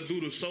them how to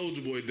do the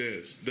Soulja Boy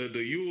dance. The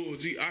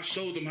UOG. I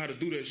showed them how to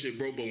do that shit,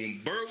 bro. But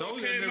when bird walk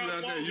Soulja came nigga out,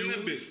 out there, I was in you-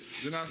 that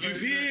bitch. Didn't I say You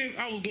that? hear him?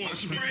 I was going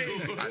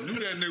crazy. I knew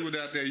that nigga was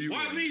out there. You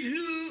Why was. me,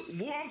 dude?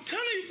 Boy, I'm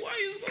telling you, boy,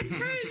 you was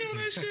going crazy on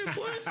that shit,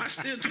 boy. I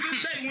still, to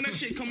this day, when that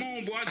shit come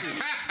on, boy,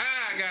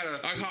 I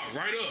gotta. I hop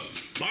right up.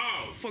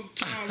 Bow. Fuck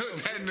time.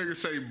 That nigga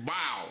say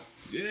bow.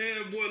 Yeah,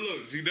 boy,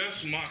 look. See,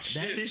 that's my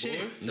shit, That's his boy.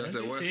 shit. That's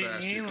that his West shit.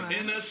 Side He ain't shit. lying.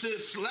 And that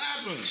shit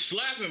slapping.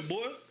 Slapping,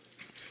 boy.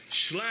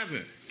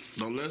 Slapping.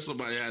 Don't let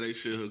somebody have their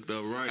shit hooked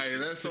up right. Hey,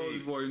 that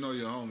Soulja Boy, you know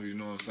your homie. You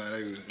know what I'm saying? They,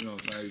 you know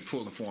what I'm saying? They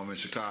pulling for him in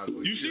Chicago.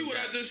 You see what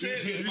I just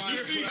said? You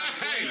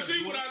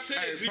see what I said?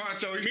 Hey, See,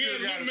 Pancho, you me still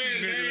and got a Lil Man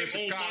few niggas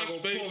in name on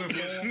Chicago pulling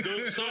MySpace for him. is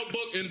the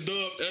Sawbuck and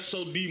Dub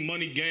SOD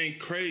Money Gang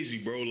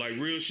Crazy, bro. Like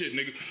real shit,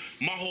 nigga.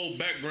 My whole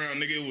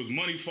background, nigga, it was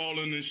money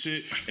falling and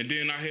shit, and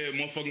then I had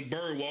motherfucking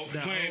Bird Walk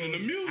playing in the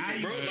music, I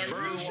bro. used to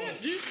Like real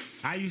shit, G.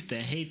 I used to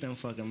hate them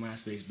fucking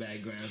MySpace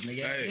backgrounds,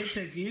 nigga. Hey. It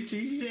took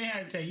you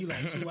had to take you like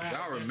 2 hours.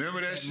 Y'all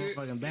remember that shit?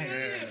 Motherfucking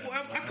background. Yeah, boy,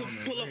 I could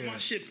pull up my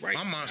shit right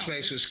My now.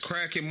 MySpace was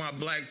cracking. My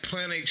Black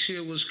Planet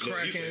shit was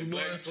Look, you said cracking, boy.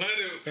 Black Planet.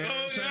 You know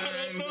what I'm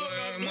saying,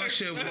 boy? My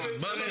shit was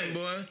busting,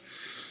 boy.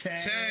 Tag.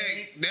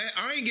 That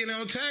I ain't getting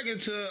on tag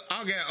until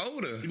I got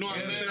older. You know how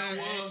mad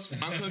I was?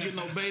 I couldn't get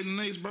no bathing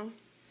Nates, bro.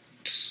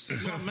 You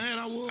know how mad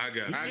I was? I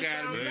got I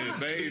got it,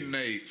 baby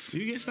Nates.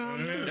 You get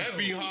something? That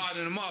be hard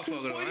in the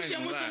motherfucker, though. Boy, I you ain't see how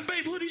gonna much lie. them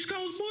babe hoodies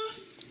cost,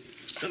 boy?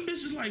 Them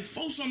bitches like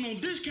 4 something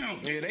on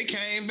discount. Yeah, they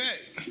came back.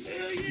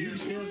 Hell yeah. You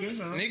still get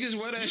something? Niggas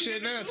wear that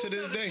shit now to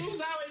this day.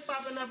 Who's always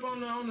popping up on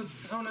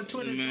the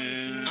Twitter?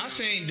 Man. I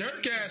seen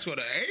Dirk ass with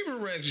an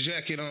Averex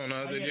jacket on the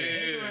other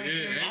day.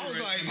 I was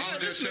like, I'm man,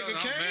 this just nigga telling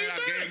you, came man, I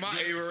gave back. my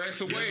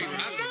Averex away.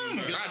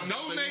 I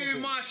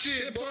donated my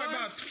shit, Shit, boy. boy,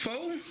 about 4,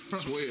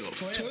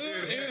 12. 12,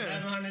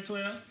 yeah.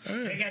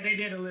 1112. They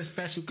did a little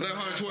special.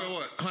 112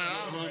 what?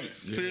 $100.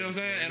 See what I'm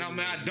saying? And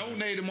I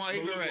donated my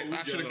Averex.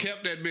 I should have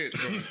kept that bitch.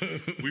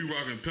 We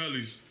rocking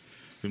Pellies.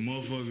 The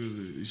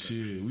motherfuckers,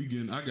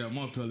 shit, I got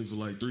my Pelly for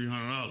like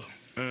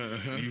 $300.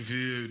 You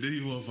feel?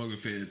 These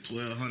motherfuckers paid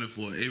 $1,200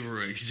 for an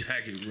Averex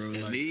jacket, bro.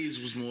 And Like, these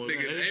was more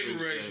nigga, than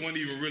Averex wasn't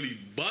even really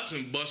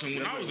busting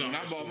when I was on. When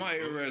I bought my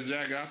Airhead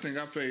jacket, I think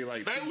I paid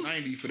like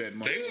 $290 for that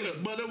money.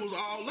 But it was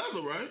all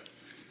leather, right?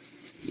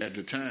 At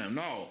the time,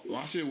 no,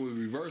 my shit was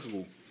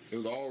reversible. It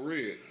was all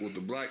red with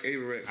the black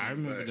Averex. I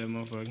remember that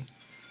motherfucker.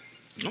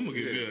 I'm gonna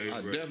get me an I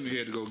Averex. definitely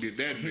had to go get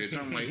that bitch.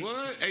 I'm like,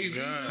 what? AZ?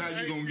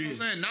 How you gonna get it?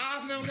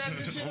 Nas never got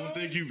this shit I don't on?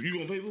 think you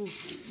gonna pay for it.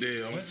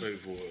 Yeah, I'm gonna pay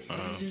for it.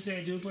 What did you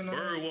say you putting on?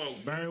 Bird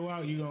walk. Bird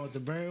walk. You going with the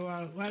bird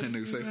walk? What? That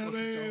nigga say, fuck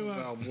you talking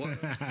about, boy.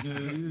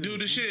 Do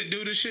the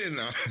shit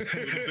now.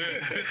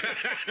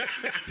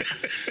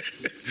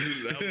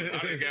 Dude, I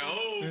done got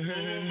old for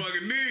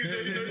motherfucking knees.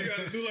 Though. You know you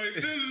gotta do like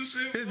this and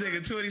shit. This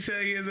nigga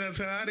 27 years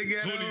old. I done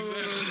got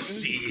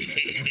 27.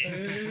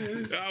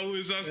 Shit. I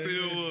wish I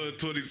still was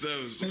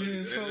 27. So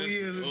 4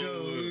 years ago.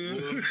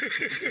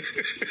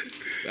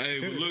 Hey,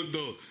 but look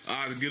though, I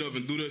had to get up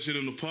and do that shit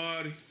in the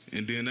party.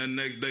 And then that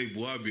next day,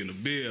 boy, I be in the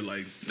bed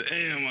like,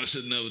 damn, I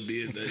should never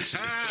did that shit.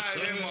 Off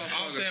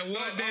that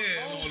one day.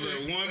 On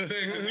that one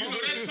thing. You know,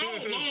 that song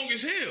long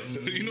as hell.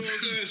 You know what I'm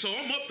saying? So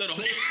I'm up there the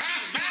whole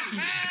time.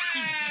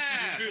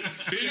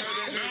 Then you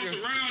bounce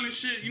around and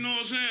shit, you know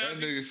what I'm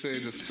That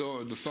saying? nigga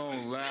said the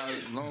song loud,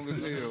 long as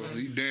hell.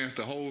 He danced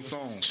the whole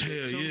song. Hell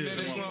yeah.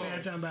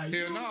 I'm talking about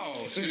you. Hell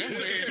no. Shit, that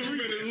shit had 2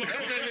 minutes long. that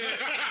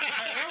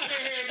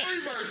had 3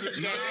 verses.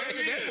 Not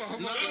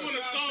when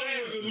the song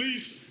was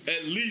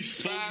at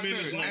least 4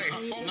 minutes long.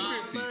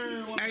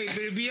 Hey, but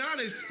to be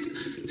honest,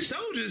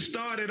 Soulja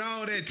started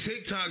all that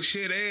TikTok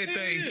shit,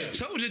 everything. Yeah.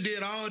 Soulja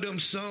did all them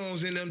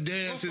songs and them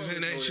dances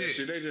and that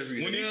shit. They just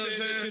be When he You know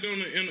said what I'm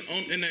that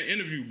shit in that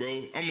interview,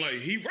 bro, I'm like,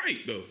 he right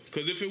though.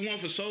 Cause if it weren't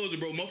for Soulja,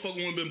 bro, motherfucker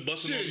wouldn't been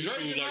busting on Shit, Drake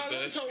YouTube and like all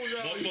that. them told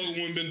y'all. Motherfucker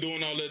wouldn't been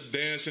doing all that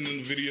dancing in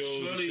the videos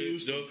and Shorty shit.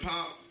 used to Joe.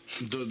 pop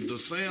the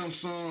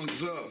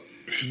Samsungs up.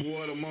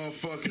 Boy, the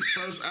motherfucking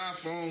first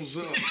iPhones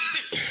up.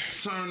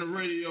 Turn the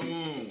radio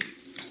on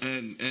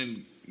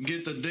and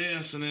get the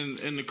dancing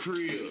in the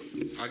crib.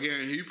 I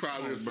guarantee you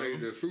probably would say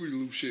the Fruity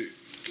Loop shit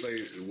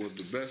was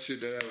the best shit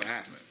that ever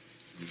happened.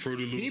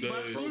 Fruity He Loop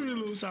bust days. Fruity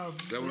Loops off.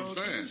 That's what I'm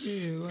saying.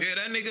 Yeah, like, Yeah,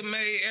 that nigga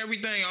made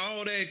everything,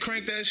 all that,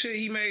 crank that shit.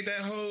 He made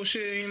that whole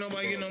shit. Ain't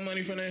nobody get no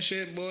money from that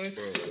shit, boy.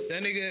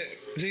 That nigga,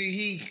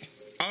 G,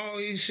 all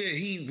his shit,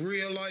 he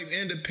real life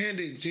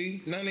independent,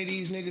 G. None of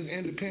these niggas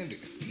independent.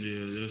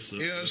 Yeah, that's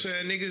You know what I'm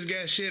saying? Niggas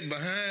got shit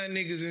behind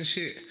niggas and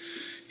shit.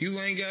 You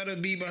ain't gotta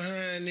be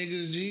behind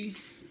niggas, G.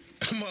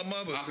 My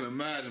mother. I can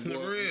imagine, boy.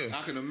 For real.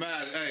 I can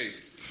imagine. Hey,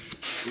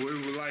 it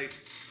was like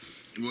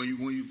when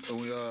you so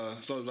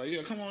it was like,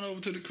 yeah, come on over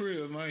to the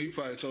crib, man. You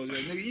probably told you,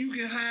 nigga, you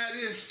can hide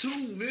this too,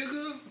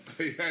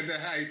 nigga.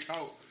 That's how he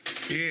talk.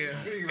 Yeah.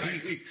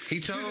 He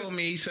told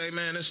me, he say,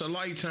 man, it's a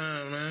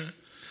lifetime, man.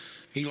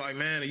 He like,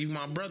 man, you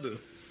my brother.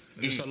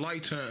 It's a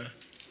lifetime.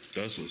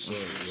 That's what's up,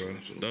 bro.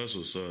 That's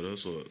what's up.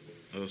 That's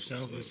what's For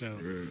up.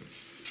 sure. Yeah.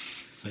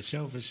 For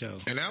sure.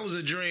 And that was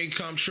a dream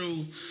come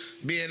true,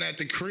 being at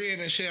the crib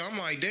and shit. I'm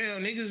like,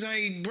 damn, niggas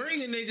ain't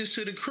bringing niggas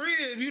to the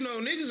crib. You know,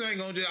 niggas ain't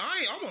gonna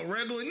I'm a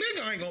regular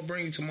nigga. I ain't gonna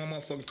bring you to my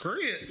motherfucking crib.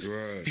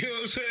 Right. You know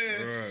what I'm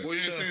saying? Right. Well,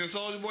 you ain't seen the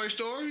Soulja Boy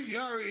story? He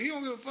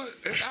don't give a fuck.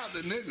 It's out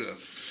the nigga.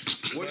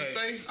 What you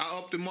say? I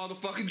up the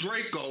motherfucking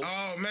Draco.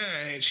 Oh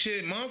man,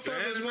 shit,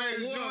 motherfuckers Man,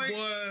 won't war, joint.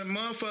 boy.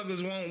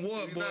 Motherfuckers won't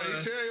war, boy.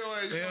 He tell your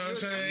ass, You know what I'm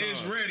saying?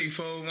 It's ready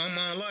for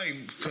my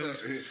life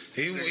because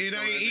it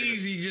ain't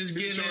easy just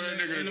He getting show that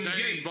nigga in them the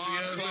gates. James You know Bond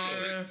what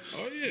I'm saying?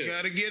 Oh You yeah.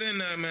 gotta get in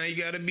there, man. You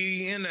gotta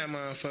be in that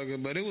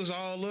motherfucker. But it was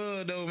all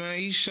love, though, man.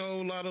 He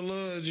showed a lot of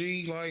love,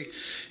 G. Like,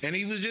 and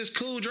he was just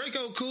cool.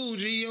 Draco cool,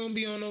 G. He don't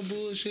be on no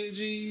bullshit,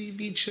 G. He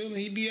be chilling.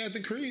 He be at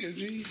the crib,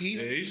 G.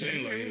 He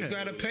seem like You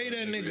gotta pay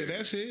that nigga.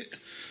 That's it.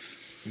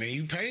 Man,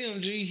 you pay him,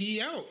 G.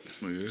 He out.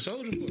 Yeah.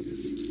 Soulja Boy.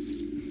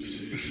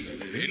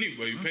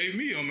 Anybody pay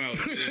me, I'm out.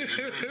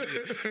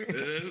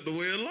 That's the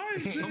way of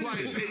life.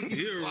 Somebody pay me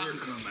You're so I can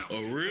come out.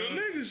 a real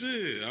nigga,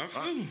 shit. I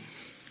feel him.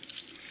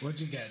 What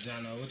you got,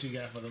 Jono? What you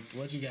got for the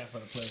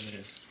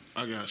playlist?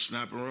 I got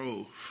Snap and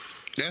Roll.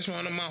 That's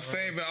one of my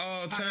favorite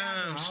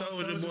all-time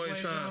Soulja Boy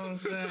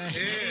songs. Yeah,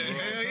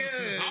 hell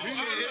yeah.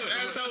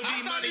 It's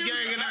SOD Money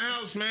Gang in the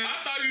house, man.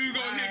 I thought you was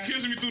gonna hit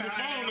Kiss Me Through the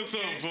Phone or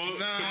something, folks.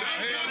 Nah,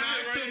 hell no,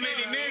 it's too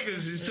many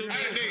niggas. It's too many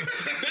niggas.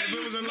 If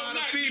it was a lot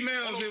of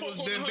females, it was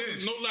been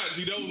bitch. No lie,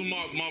 G, that was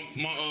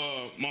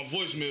my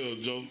voicemail,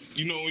 Joe.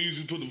 You know when you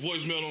used to put the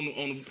voicemail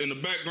in the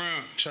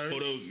background? Sure.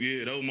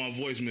 That was my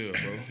voicemail,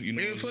 bro. You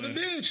know Yeah, what for the I'm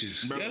saying?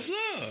 bitches. Yes, sir.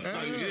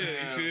 Yeah, you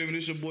feel me?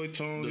 This your boy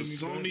Tone. The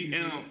Sony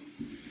amp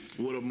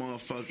with a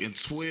motherfucking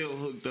 12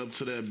 hooked up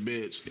to that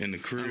bitch. In the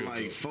crib, And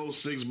like though. 4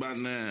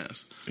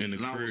 6x9s. In the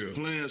and I was crib.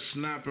 playing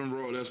Snap and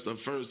Roll. That's the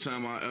first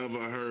time I ever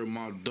heard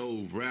my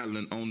dough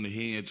rattling on the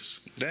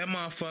hinges. That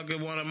motherfucker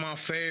one of my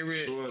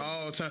favorite Sure.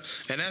 all time.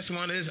 And that's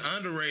one of his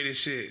underrated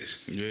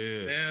shits. Yeah.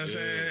 You know what I'm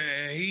saying?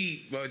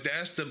 And but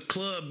that's the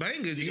club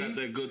banger, He G. got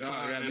that good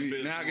time. in that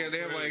bitch. Now I guess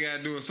everybody got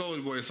to do a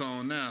Soulja Boy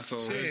song now. So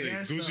Shit.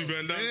 Gucci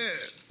bandana. Yeah.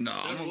 no,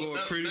 I'm gonna go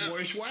with Pretty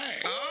Boy Swag.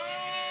 Oh!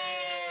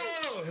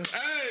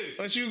 Hey,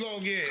 What you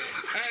gonna get?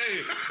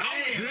 Hey,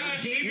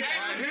 DJ,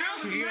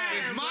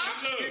 It's my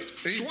swing.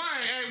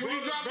 Hey, when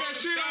you drop that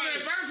shit on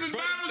that versus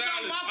battle,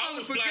 though,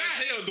 motherfuckers forgot.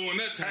 Hell doing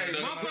that time. Hey,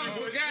 motherfuckers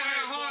forgot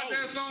how hard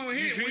that song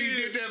hit when he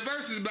did that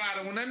versus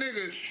battle. When that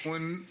nigga,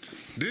 when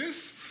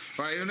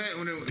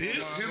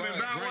him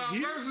and Bow Wow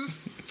versus.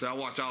 So I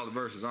watch all the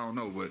verses. I don't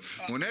know, but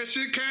when that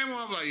shit came on,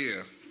 I was like,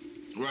 yeah.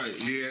 Right.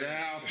 Get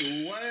out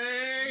the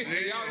way.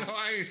 Hey, y'all know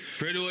I ain't.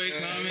 Pretty way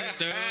coming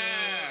through.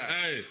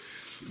 Hey,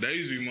 that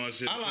used to be my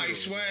shit. I like too.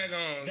 swag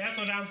on. that's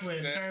what I'm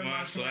putting. Turn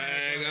My swag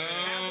on.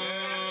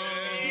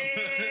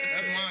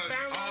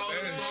 All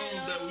the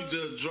songs that we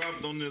just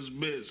dropped on this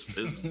bitch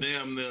is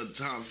damn near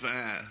top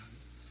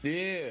 5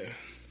 Yeah.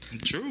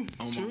 True.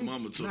 on my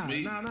mama to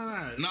me. No.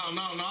 No,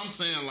 I'm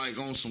saying like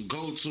on some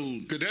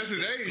go-to. Cause that's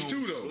his age too,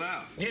 though.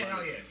 Slap. Yeah,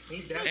 hell yeah.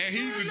 He definitely. And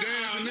he's a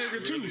dancing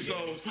nigga too, so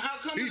How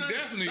come he it ain't-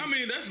 definitely. I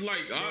mean, that's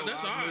like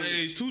that's our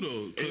age too,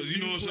 though. Cause If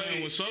you know you what I'm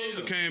saying. When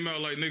play- Soulja came out,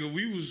 like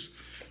nigga,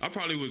 I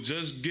probably was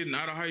just getting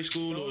out of high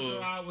school.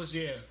 Those I was,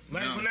 yeah.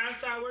 Like when I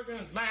started working,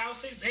 like I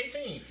was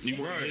 18.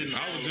 You Right. hitting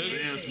I was all the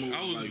dance just, moves I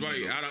was like like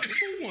you know. out of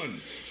who won?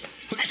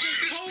 I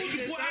just told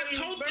you, boy. I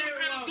told them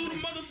how to do the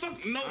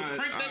motherfucking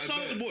crank that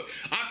Soulja Boy.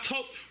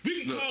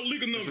 We can call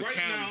Liga Numb right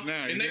challenge now,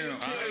 now, and they yeah. will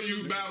tell I you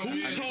used battle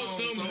who dance. taught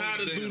them Soulja how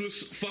to do dance.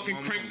 this fucking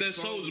My crank mama, that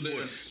Soulja Boy.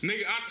 dance.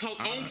 Nigga, I taught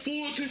on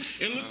Fulton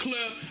and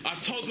Leclerc. I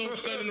taught them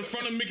standing in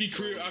front of Mickey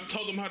crib. I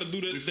taught them how to do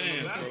this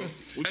dance,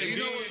 bro. Hey,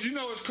 you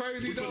know what's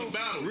crazy We though? finna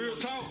battle. Real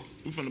talk.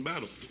 We finna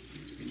battle.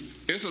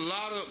 It's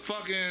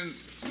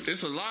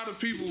a lot of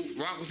people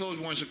rock with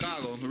Soulja Boy in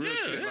Chicago. The real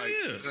shit.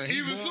 Like, He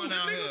even born Super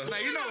out here.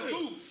 Like, you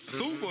know,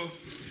 Super.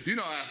 You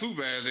know how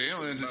Super ass is. He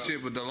don't into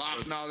shit, but the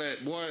locks and all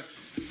that. Boy,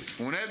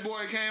 when that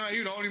boy came out,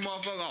 he the only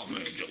motherfucker. Oh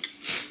man, Joe.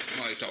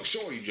 Somebody talk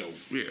shorty Joe.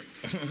 Yeah.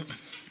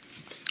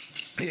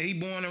 Yeah, he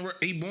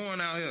born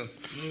out here.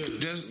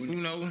 Just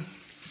you know,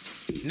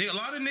 a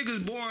lot of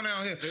niggas born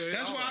out here.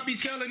 That's why I be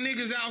telling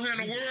niggas out here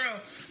in the world.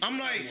 I'm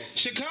like,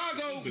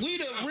 Chicago, we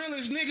the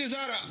realest niggas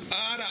out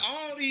of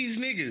all these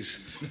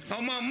niggas.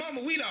 On my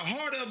mama, we the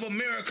heart of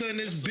America in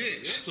this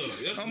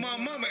bitch. On my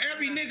mama,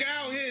 every nigga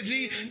out here,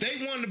 G,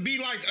 they want to be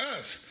like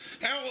us.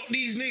 All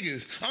these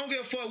niggas. I don't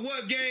give a fuck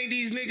what gang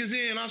these niggas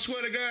in. I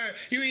swear to God,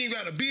 you ain't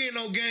got to be in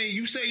no gang.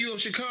 You say you a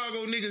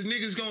Chicago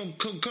niggas gonna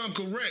come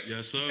correct.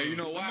 Yes, sir. And you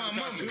know why?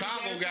 My Because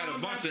mama. Chicago got a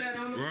bunch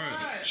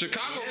of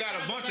Chicago got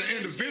a bunch of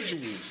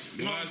individuals.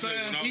 You know what I'm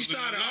saying? We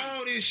started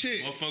all this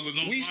shit. Motherfuckers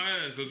on We- my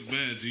ass because,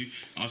 man, G,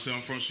 I say I'm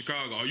from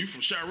Chicago. Are you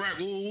from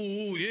Chirac?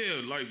 Ooh,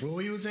 yeah. Like, Well,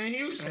 we was in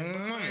Houston.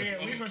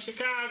 Yeah, we from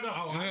Chicago.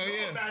 Oh, I Hell know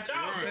yeah. about y'all.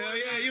 Hell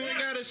yeah, you ain't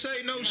gotta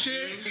say no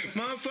shit.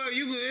 Motherfucker,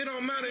 it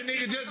don't matter,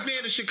 nigga, just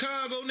being a Chicago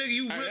nigga,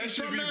 you Hey, really that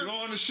shit from be there?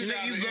 blowing the shit Nigga,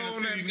 out you of the go on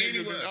inner that city niggas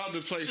anywhere. in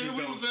other places. Shit,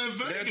 we though. was in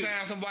That Vegas.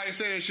 time somebody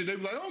say that shit, they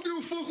be like, I don't give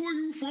a fuck where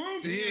you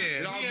from.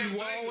 Yeah. Y'all We in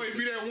will always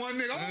be that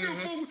one nigga. I don't give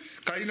a fuck.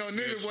 Cause you know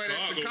niggas wear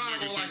that Chicago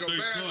Chicago niggas like a think they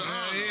badge tough. of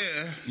Hell honor.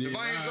 yeah. If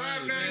I ain't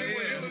driving down here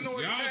with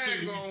Illinois y'all think tags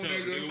we on, tough,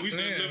 nigga. nigga. We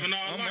just living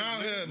our I'm life. out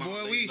here, Mama,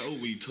 boy. they know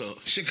we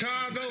tough.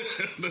 Chicago,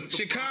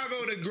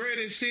 the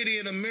greatest city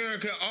in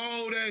America,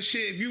 all that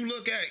shit. If you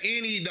look at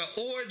the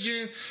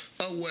origin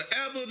of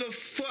whatever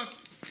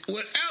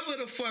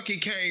the fuck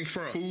it came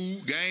from,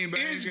 Food, game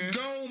it's banging,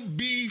 gonna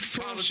be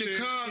from politics,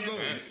 Chicago.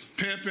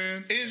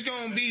 pimping, It's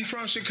gonna be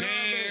from Chicago.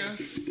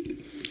 dance,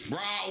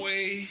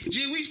 Broadway.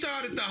 G, we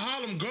started the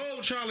Harlem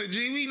Globetrotter,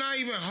 G. We not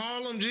even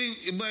Harlem,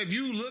 G. But if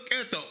you look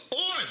at the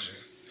origin,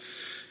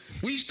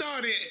 we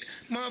started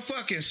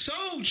motherfucking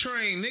Soul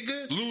Train,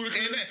 nigga.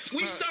 Ludacris.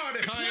 And we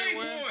started Kanye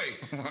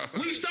Playboy. West.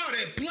 We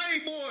started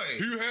Playboy.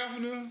 You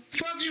having them?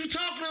 Fuck you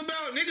talking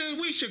about,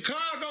 nigga? We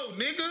Chicago,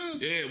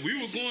 nigga. Yeah, we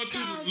was going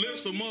through the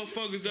list of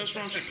motherfuckers that's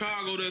from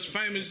Chicago that's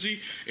famous, G,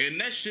 and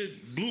that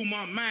shit blew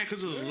my mind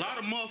because there's a lot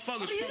of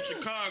motherfuckers from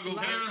Chicago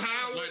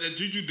like that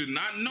you did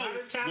not know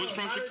was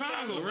from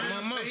Chicago. Right?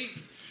 My mama.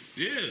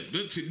 Yeah,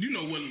 you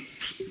know what?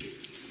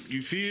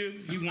 You feel?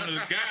 You one of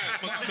the guys.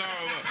 Fuck you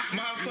talking about?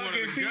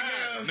 Motherfucking You one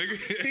of the guys,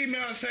 nigga.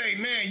 females say,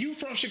 man, you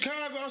from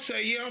Chicago? I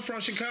say, yeah, I'm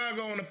from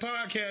Chicago on the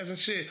podcast and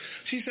shit.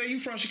 She say, you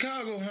from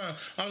Chicago, huh?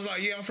 I was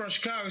like, yeah, I'm from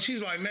Chicago. She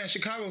was like, man,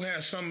 Chicago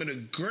has some of the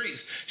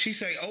greats. She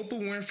say, Oprah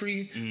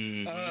Winfrey.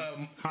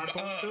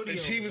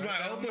 She was like,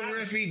 Oprah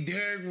Winfrey,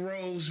 Derrick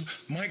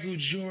Rose, Michael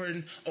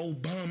Jordan,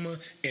 Obama,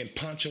 and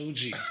Pancho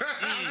G.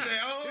 I say,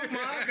 oh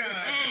my God.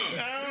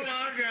 Oh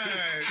my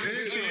God.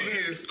 This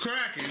shit is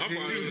cracking. I'm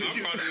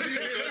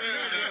probably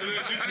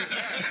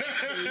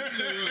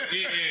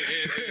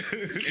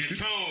and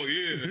tone,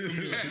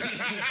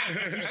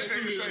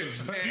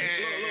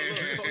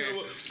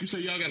 You say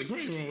y'all got a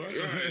green room, right?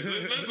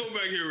 Let's go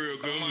back here real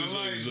quick. I'm gonna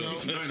show you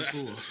something.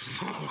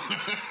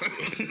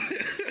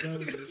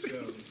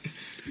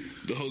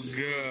 Oh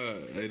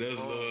God, hey, that's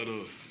love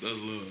though.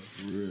 That's love.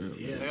 For real.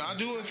 Yeah, I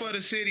do it for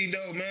the city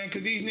though, man,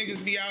 because these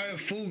niggas be out here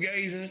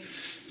fool-gazing,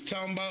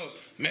 talking about,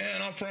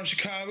 man, I'm from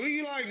Chicago.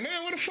 You like,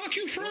 man, where the fuck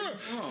you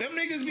from? Them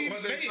niggas be,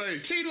 What they say?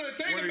 see, the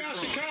thing Where they about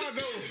from?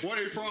 Chicago, Where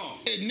they from?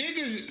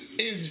 niggas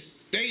is,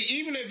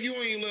 even if you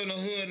ain't live in the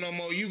hood no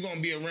more, you gonna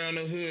be around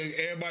the hood.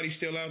 Everybody's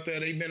still out there.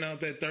 They been out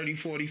there 30,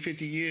 40,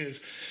 50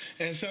 years.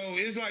 And so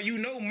it's like, you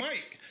know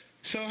Mike.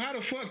 So how the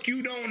fuck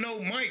you don't know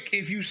Mike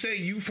if you say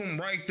you from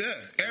right there?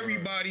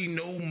 Everybody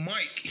know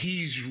Mike.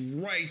 He's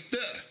right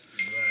there.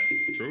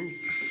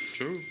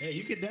 True. Yeah,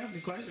 you could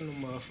definitely question them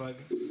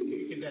motherfucker.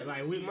 You could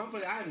like we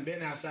motherfucker. I hadn't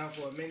been out south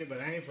for a minute, but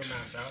I ain't from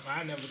out south.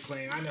 I never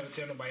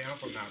tell nobody I'm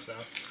from out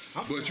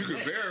south. But you can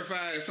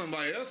verify if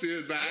somebody else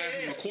is by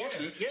asking a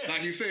question. Yeah.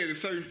 Like you said,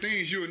 there's certain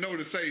things you would know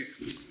to say.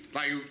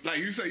 Like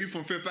you say you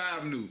from Fifth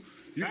Avenue.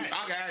 I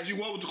can ask you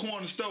what was the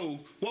corner stove?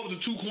 What was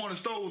the 2 corner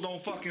stoves on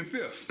fucking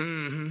Fifth?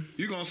 Mm-hmm.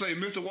 You gonna say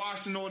Mr.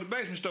 Washington or the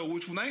basement stove?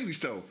 Which one ain't he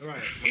stove? Right.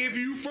 If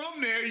you from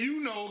there,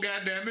 you know,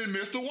 goddamn it,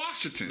 Mr.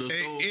 Washington.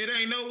 It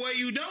ain't no way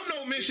you don't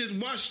know Mr.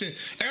 Washington.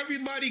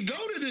 Everybody go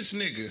to this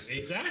nigga.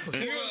 Exactly.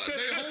 You know what I'm saying?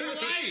 They whole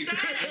life.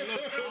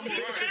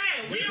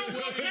 We don't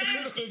go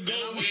past. You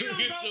go and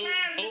get your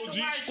OG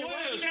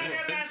squares from.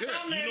 You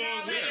know what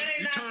I'm saying?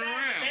 You turn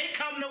around. They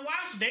come to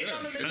Washington. They come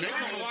to They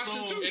come to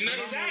Washington too. And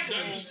that's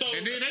the stove.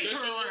 And then they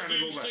turn around and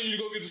go back. You to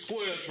go get the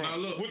squares from. Now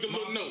look, with the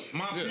little note.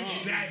 My people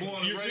was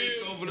born You and raised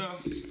feel? over there.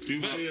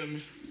 You feel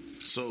me?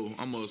 So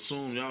I'm gonna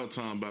assume y'all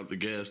talking about the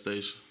gas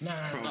station. No. I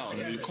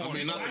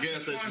mean, not the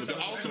gas station, but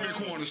The ultimate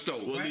corner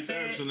stove. Well, leave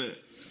Ferguson at.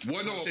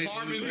 Wasn't no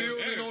apartment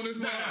building on this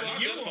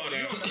motherfucker.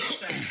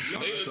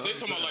 They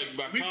talking about like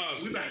by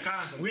cars. We back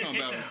Carson. We in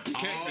Talking H-Town.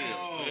 about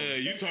Catskill. Yeah,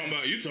 you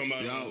talking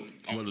about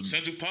Y'all, on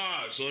Central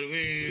Park. So I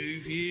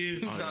mean,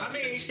 shit. My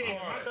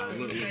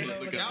cousin came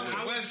over there. Y'all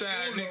some West Side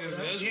niggas.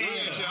 That's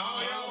Yeah,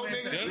 all y'all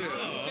niggas. That's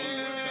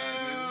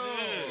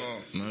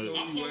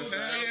I fuck with the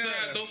South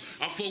Side though.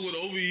 I fuck with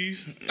over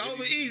East.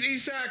 Over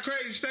East Side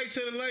crazy, straight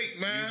to the lake,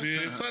 man. You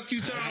feel? Fuck you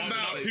talking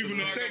about? People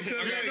know I Straight to the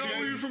got- lake, You know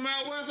man. you from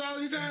out west all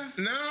the time?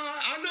 No,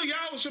 I knew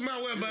y'all was from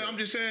out west, but I'm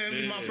just saying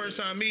this is my first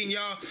time meeting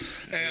y'all.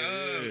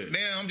 And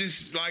man, I'm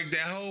just like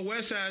that whole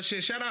West Side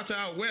shit. Shout out to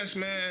out west,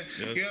 man.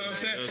 Yes, You know what I'm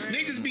saying? yes,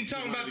 Niggas be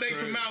talking about they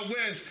from out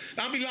west.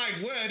 I'll be like,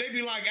 where? They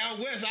be like out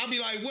west. I'll be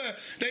like, where?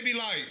 They be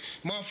like,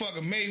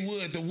 motherfucker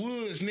Maywood, the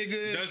woods,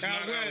 nigga. That's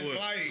out not west. Outwood.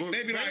 Like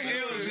they be like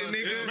Elgin,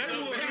 nigga.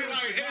 Maywood. They be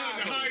like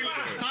Elgin,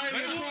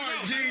 Highland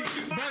Park, G,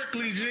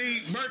 Berkeley,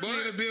 G, Berkeley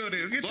in the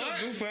building. Get your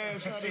goof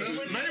ass out of here.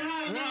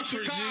 Maywood in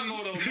Rockford, G. Chicago,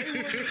 though.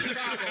 Maywood in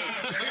Chicago.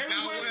 Every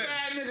Out west west.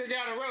 side nigga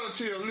got a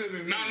relative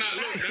living Nah,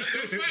 look, that's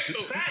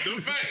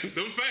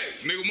the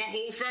fact. Nigga, my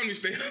whole family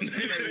stay out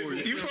there.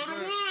 You from the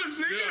woods,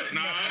 nigga? Yeah,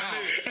 nah,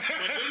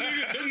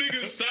 but them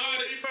niggas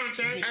started.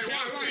 Hey,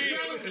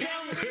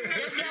 tell me.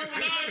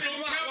 Started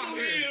on Capitol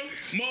Hill,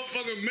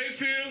 motherfucking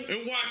Mayfield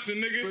and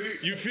Washington,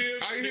 nigga. You feel?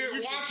 I hear Nigga, we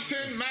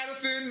Washington,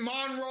 Madison,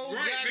 Monroe,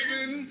 Right,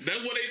 Jackson. nigga.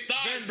 That's where they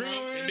started Van from,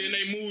 Buren. and then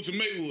they moved to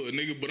Maywood,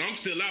 nigga. But I'm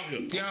still out here.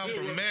 I'm Y'all still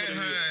from representing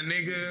Manheim,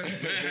 nigga.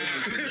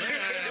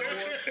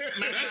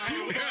 That's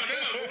too far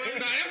down, boy.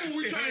 Now that's what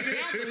we trying to get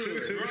out the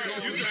hood. Right,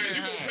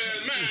 you go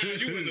past mine,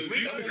 you in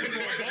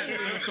the.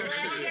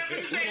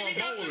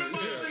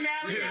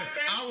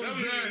 I was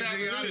done,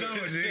 G. I know,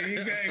 G.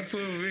 You can't fool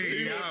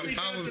me.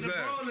 I was done.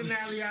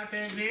 Out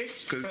there,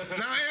 bitch. Cause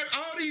now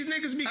all these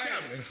niggas be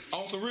coming.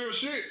 On some real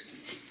shit.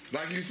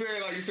 Like you said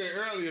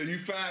earlier, you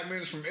 5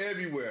 minutes from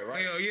everywhere,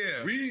 right? Hell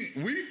yeah.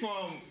 We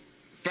from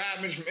 5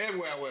 minutes from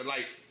everywhere,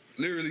 like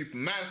literally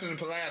Madison and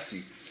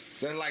Pulaski.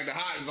 That's like the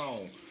hot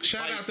zone.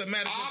 Shout Like, out to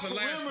Madison our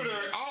Pulaski.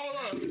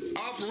 Perimeter,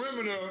 our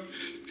perimeter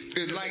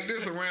is like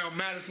this around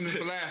Madison and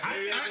Pulaski.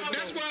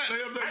 That's why.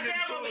 I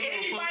tell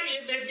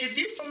anybody if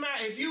you from out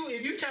if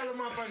you tell a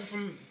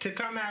motherfucker to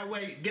come our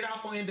way, get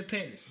off on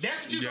Independence.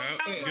 That's what you gonna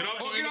tell them. Get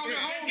off on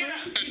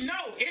Independence. No,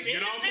 it's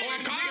Get off on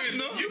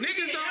Independence. You Niggas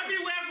can get don't-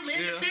 everywhere from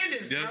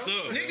Independence. Yes, bro.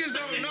 sir. Niggas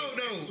don't know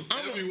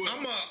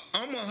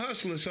though. I'm a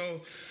hustler,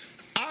 so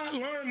I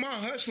learned my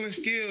hustling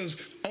skills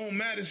on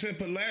Madison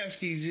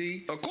Pulaski,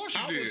 G. Of course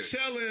you I did. was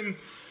selling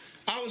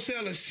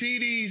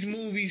CDs,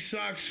 movies,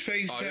 socks,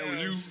 face that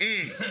was towels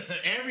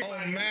Everybody.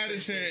 on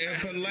Madison and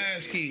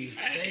Pulaski.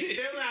 They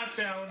still out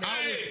there. On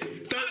I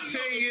was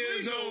 13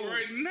 years old,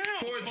 right now.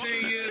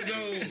 14 years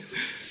old.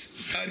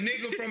 A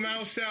nigga from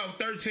out south,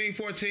 13,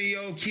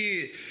 14-year-old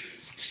kid.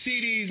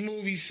 CDs,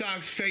 movies,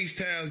 socks, face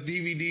towels,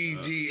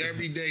 DVDs, G,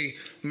 every day.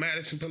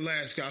 Madison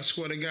Pulaski, I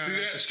swear to God. See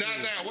that? Shout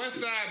out West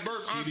Side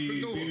Burke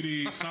Entrepreneur.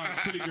 DVD, socks,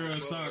 pretty girl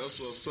That's socks.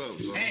 what's up,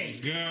 bro. Hey,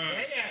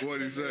 God.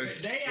 What'd he say?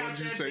 They out What'd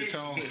you there, say, bitch.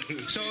 Tom?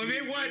 So if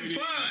it wasn't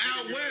for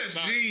out west,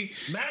 G,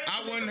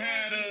 I wouldn't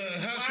have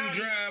the hustle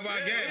drive I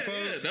got Yeah,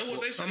 for that's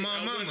what they say.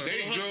 my mama.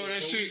 They drove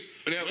that shit.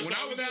 When I was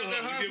out there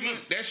hustling,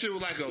 that shit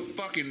was like a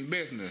fucking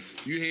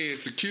business. You had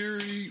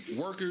security,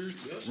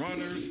 workers,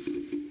 runners.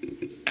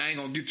 I ain't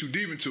gonna get too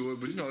deep into it,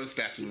 but you know it's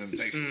statute of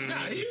limitations.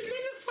 Nah, you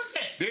nigga, fuck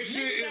that. This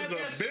shit Niggas is out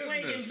there a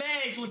swinging business.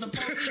 bags with the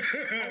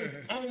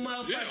police on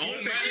motherfucking. Yeah, on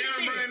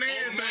camera and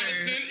everything.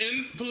 Madison and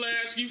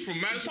Pulaski,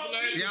 from Madison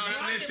Pulaski. Y'all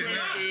snitching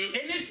now.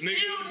 And there's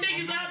still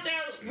niggas out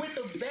there with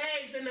the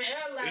bags in the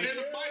air like In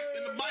the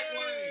bike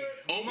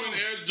lane. Open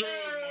air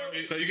drug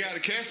market. So you gotta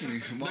catch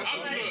me. Y'all know.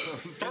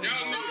 no,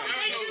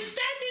 they just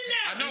standing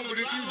there. I know, but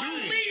if you do,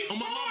 Police on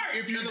my mama, hard. if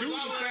if you do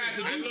decide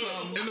to do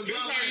something, This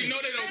how you know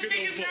they don't get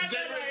no fuck.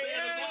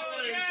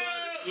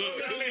 Look,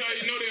 this how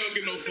you know they don't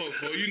get no fuck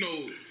for. You know,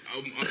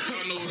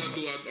 I know what I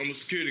do. I'm a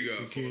security guy.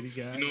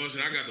 You know what I'm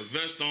saying? I got the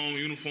vest on,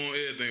 uniform,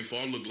 everything for.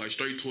 I look like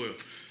straight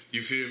 12.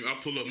 You feel me? I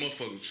pull up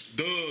motherfuckers.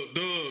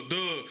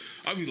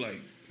 I be like,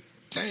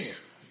 damn.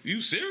 You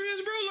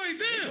serious, bro? Like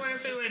That's that? why I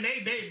say when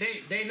they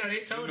know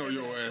they told you know them.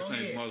 your ass Go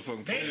ain't ahead.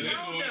 motherfucking They playing.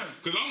 told them.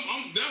 Because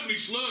I'm definitely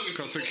slugging.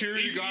 Cause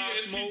security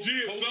guards smoke,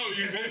 post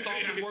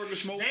office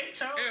workers smoke, They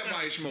told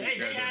everybody them. smoke.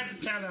 They had to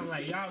tell them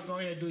like, y'all go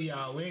ahead and do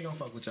y'all. We ain't gonna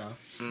fuck with y'all.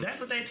 That's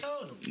what they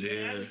told them. They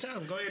had to tell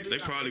them, go ahead and do They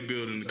y'all. probably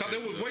building the Cause they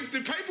was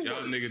wasting paperwork.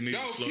 Y'all niggas need to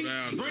Y'all slow keep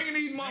down. bringing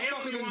these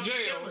motherfuckers in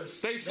jail.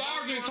 They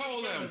sergeant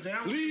told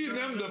them, leave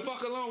them the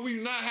fuck alone.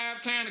 We do not have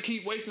time to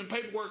keep wasting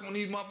paperwork on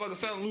these motherfuckers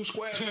selling loose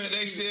squares.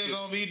 They still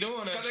gonna be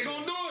doing that. Cause they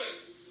gonna do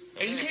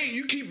it. And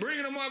you keep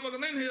bringing them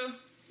motherfuckers in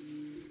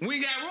here. We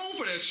ain't got room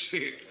for that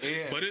shit. Yeah.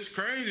 But it's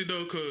crazy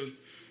though, cause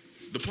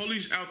the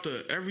police out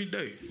there every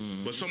day,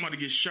 but somebody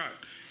gets shot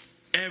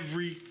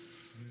every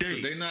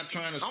day. They not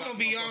trying to. I'm gonna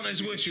be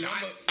honest with you.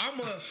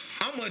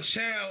 I'm a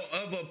child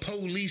of a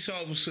police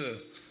officer,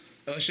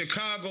 a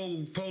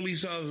Chicago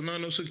police officer,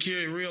 not no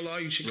security, real all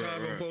you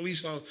Chicago Right.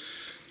 police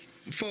officer.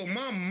 For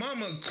my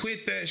mama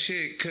quit that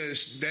shit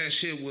because that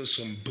shit was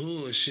some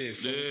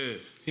bullshit. Yeah.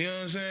 You know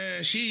what I'm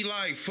saying? She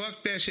like,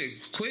 fuck that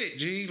shit. Quit,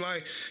 G.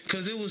 Like,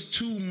 because it was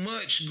too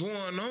much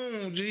going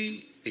on,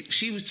 G.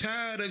 She was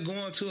tired of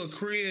going to a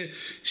crib.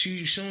 As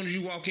soon as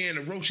you walk in,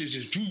 the roaches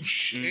just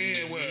whoosh.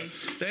 Everywhere.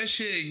 That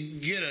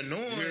shit get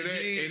annoying,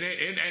 G.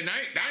 And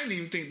I didn't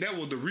even think that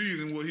was the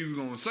reason what he was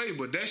gonna say,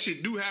 but that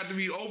shit do have to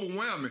be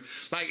overwhelming.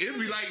 Like it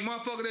be like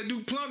motherfuckers that do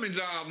plumbing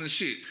jobs and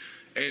shit.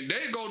 And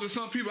they go to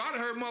some people. I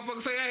done heard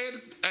motherfuckers say,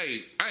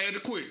 I had to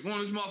quit. Going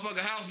to this motherfucker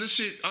house, this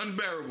shit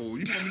unbearable.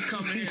 You want me to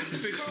come in here and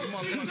fix this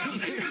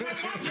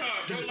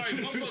motherfucker? Bro, like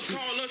motherfuckers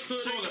call us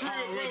to their crib,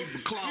 already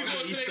bro. clogged You go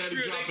up, to you their steady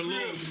crib, dropping they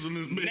crib loads in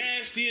this bitch.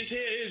 nasty as hell.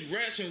 It's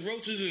rats and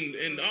roaches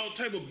and all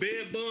type of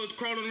bed bugs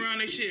crawling around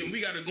that shit. And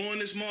we got to go in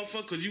this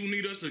motherfucker because you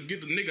need us to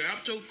get the nigga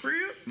out your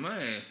crib.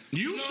 Man.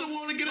 You should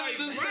want to get out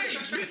this Right,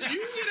 bitch. bitch,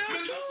 you get out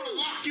Bitch, I'm gonna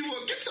lock you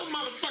up. Get your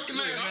motherfucking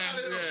ass out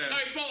of here. Yeah.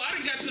 Like, folks, I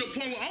done got to the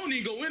point where I don't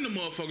even go in the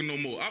motherfucker no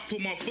more. I put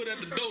my foot at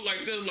the door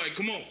like this, like,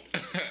 come on.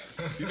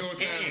 You know what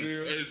time it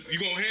is? You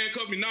gonna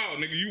handcuff me now,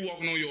 nigga? You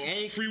walking on your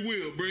own free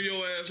will. Bring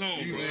your ass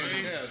home, bro.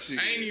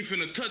 I ain't even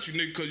finna touch you,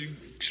 nigga, because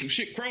some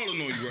shit crawling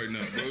on you right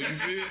now, bro. You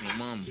feel? My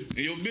mama. And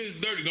your bitch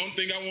dirty. Don't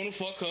think I wanna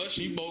fuck her.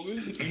 She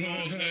bogus. You know what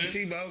I'm saying?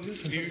 She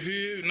bogus. You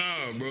feel?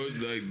 Nah, bro.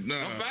 Like, nah.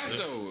 I'm fast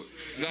though.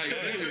 Like,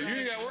 nigga, you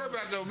ain't got to worry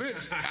about your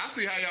bitch. I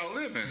see how y'all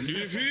living.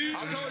 You feel?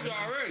 I told you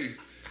already.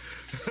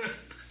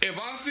 If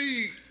I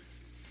see,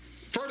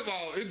 first of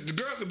all, the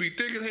girl could be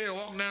thick as hell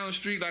walking down the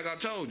street like I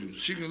told you.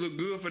 She can look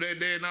good for that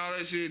day and all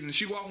that shit, and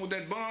she walking with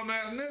that bum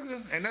ass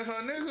nigga, and that's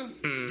her nigga.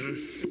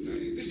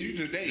 Mm-hmm. This you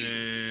just dating.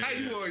 Man. How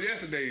you was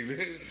yesterday,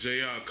 man?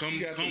 JR,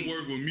 come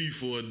work with me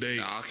for a day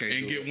Nah, I can't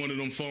and do get it. one of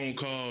them phone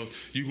calls.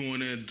 You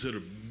going into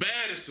the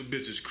baddest of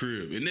bitches'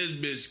 crib. In this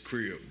bitch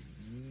crib.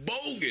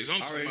 Bogus. I'm I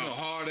talking already know about.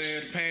 hard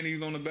ass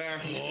panties on the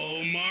bathroom.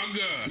 Oh my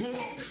God.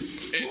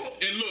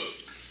 and look,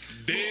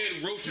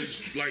 dead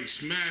roaches like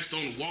smashed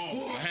on the wall.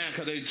 Behind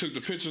because they took the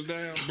pictures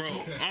down. Bro,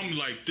 I'm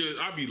like this.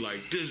 I be like,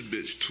 this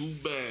bitch too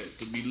bad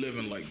to be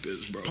living like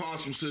this, bro.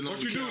 Possum sitting on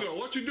What the you do couch. though?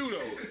 What you do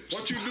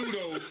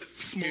though?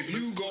 If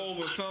you go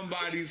over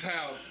somebody's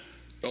house,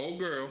 old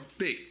girl,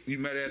 thick, you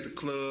met her at the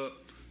club,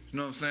 you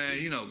know what I'm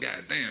saying? You know,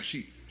 goddamn,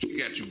 she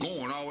got you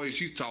going always.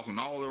 She's talking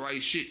all the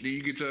right shit. Then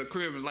you get to her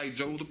crib and like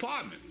Joe's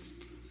apartment.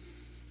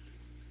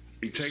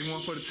 You taking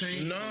one for the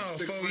team? No,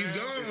 Stick before you around?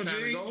 gone, It's time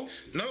to G. go?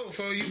 No,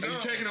 before you Are you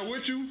gone. taking her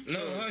with you? No,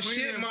 her Clean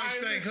shit and might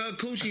violent? stink. Her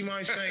coochie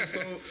might stink.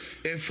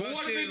 For if her What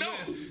if shit,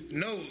 it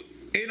no,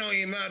 it don't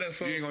even matter.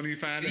 For You ain't gonna need to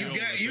find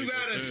out. you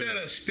gotta set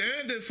a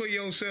standard for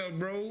yourself,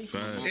 bro.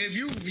 If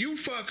you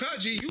fuck her,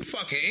 G, you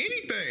fucking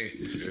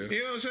anything. Yeah. You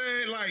know what I'm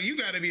saying? Like you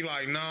gotta be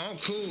like, nah, I'm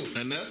cool.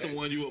 And that's the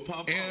one you will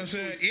pop You know what I'm off.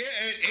 saying?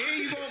 Yeah,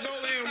 and you gonna go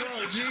in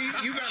wrong, G.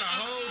 You got a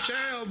whole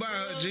child by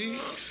her, G.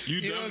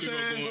 You know what I'm definitely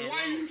saying? gonna But go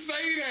why you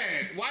say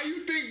that? Why you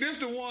think this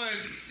the one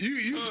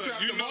you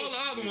strapped you up know- all the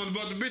other ones,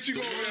 but the bitch you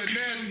go over that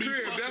nasty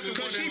crib, that's the one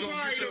Cause that's she gonna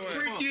probably get the your ass.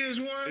 freakiest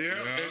one.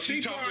 Yeah, and She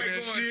she talking probably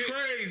that going shit.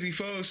 crazy,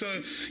 folks. So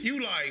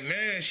you like,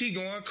 man, she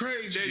going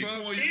crazy, Yeah, you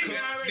folks. going- She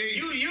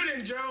already, you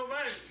done drove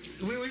up.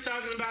 We was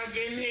talking about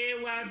getting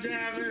here while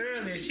driving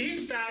earlier. She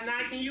started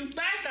knocking you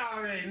back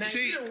already. Now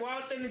See, you done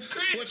walked in the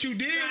crib. what you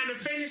did- Trying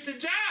to finish the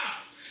job.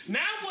 Now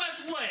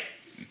what's what?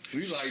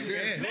 We like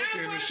this, Now looking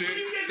and what's shit. what?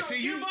 You just gonna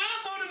See, give you-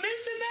 up on the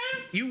missing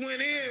now? You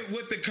went in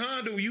with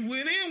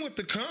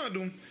the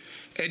condom.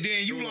 And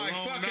then you It was a like,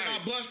 long fuck night. it,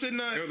 I busted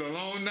nut. It was a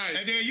long night.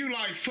 And then you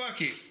like,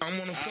 fuck it, I'm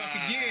gonna fuck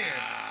again.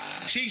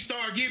 She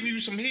start giving you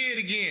some head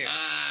again.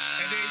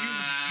 And then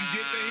you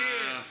get the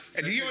head.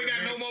 And then you ain't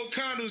got no more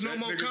condoms, no that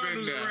more nigga been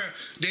condoms down. around.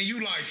 Then you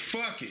like,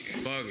 fuck it.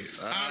 Fuck it.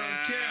 I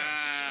don't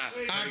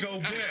care. I go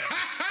back.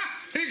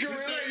 He can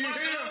relate. You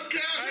hear him?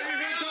 Yeah.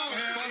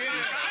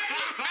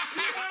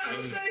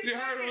 You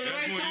heard him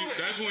relate to it.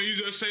 That's when you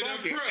just say that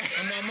Fuck it. prayer.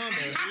 And my mama.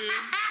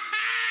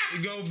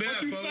 You go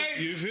back, you folks.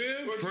 say? You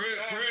feel? Prayer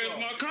is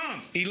my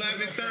comment.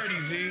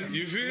 11:30, G.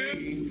 You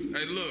feel?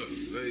 Hey, look.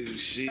 Hey,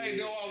 shit. Hey,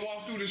 though I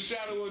walk through the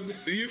shadow of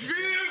death. You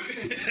feel?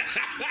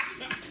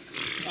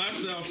 I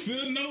shall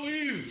feel no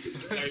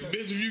evil. Like,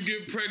 bitch, if you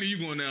get pregnant, you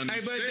going down the Hey,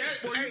 but stairs.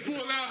 that, Boy, you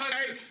pull out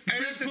her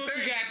that's the pussy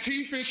thing. got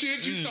teeth and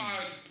shit. You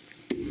start.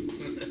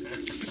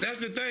 That's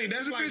the thing.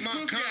 That's This like bitch my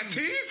pussy got comic.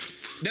 teeth.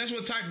 That's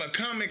what type of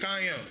comic I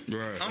am.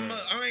 Right,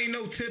 I ain't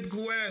no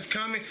typical ass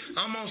comic.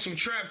 I'm on some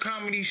trap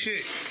comedy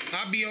shit.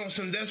 I be on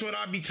some. That's what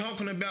I be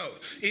talking about.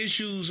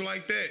 Issues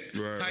like that.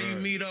 Right, How you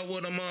right. meet up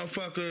with a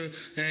motherfucker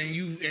and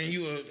you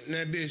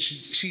that bitch.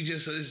 She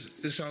just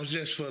this was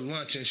just for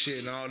lunch and shit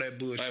and all that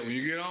bullshit. Hey, when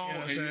you get on, You know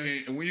what I'm and,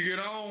 saying? and when you get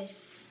on,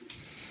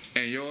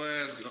 and your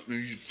ass, when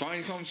you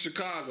finally come to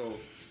Chicago,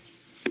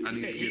 I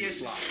need to get a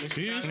slot.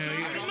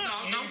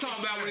 I'm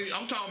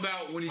talking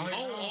about when he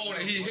on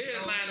and he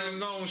headlining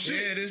his own shit.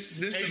 Yeah, this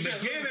the And he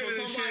just beginning looking of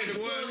for this somebody shit, to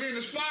plug boy. in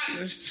the spot.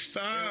 Let's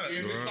start.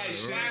 And it's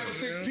like 5 or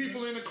 6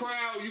 people in the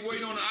crowd. You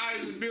waiting on the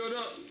eyes to build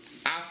up.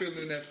 I feel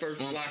in that first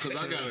block. 'cause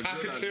I got a I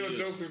good can tell idea.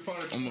 jokes in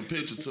front of I'm gonna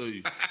pitch it to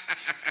you.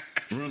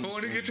 But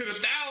when they get to the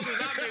thousands,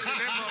 I bet you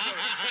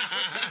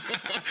that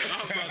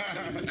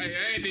Hey,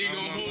 I ain't even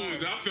gonna hold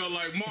it. I felt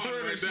like Martin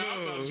right there.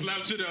 I'm about to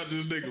slap shit out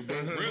this nigga, bro.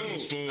 Real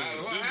spoon.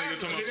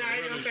 This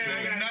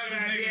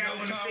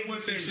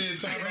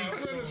nigga talking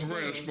about some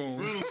real spoon.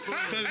 motherfucker. Spoon.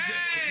 Cause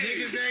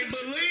niggas ain't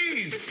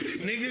believe.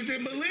 Niggas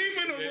didn't believe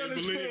in the running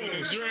believe in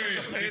the spoon. dream.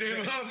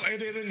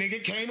 And then the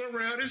nigga came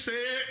around and said,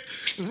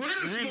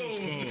 running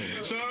spoon.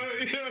 So,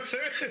 you know what I'm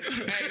saying?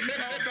 Hey, you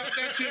talk about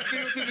that shit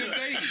still to this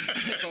day.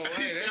 So,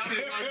 hey, that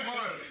shit Like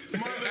Martin,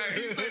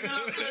 he said, "Can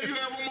I tell you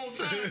that one more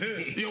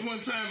time? Your one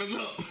time is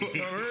up."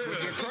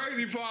 The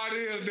crazy part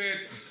is that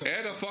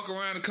that'll fuck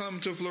around and come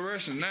to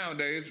flourishing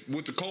nowadays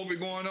with the COVID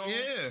going on.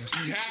 Yeah.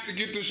 You have to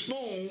get the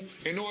spoon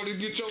in order to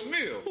get your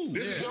meal.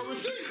 This is your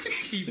receipt.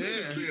 He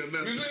didn't say You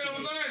nothing. see what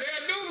I'm saying?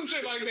 They'll do some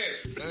shit like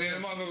that. And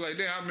then the motherfucker like,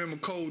 damn, I remember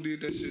Cole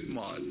did that shit to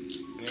Martin.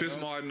 Piss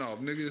Martin off,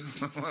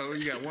 nigga.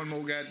 You got one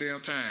more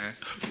goddamn time.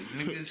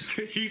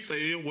 Niggas. He said,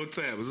 "Your one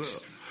time is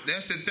up."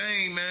 That's the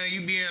thing, man.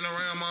 You being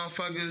around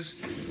motherfuckers.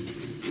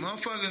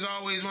 Motherfuckers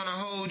always want to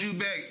hold you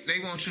back. They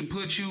want to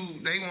put you,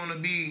 they want to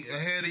be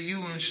ahead of you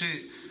and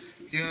shit.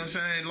 You know what I'm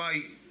saying?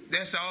 Like,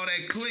 that's all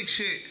that click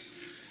shit.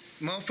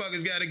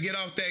 Motherfuckers got to get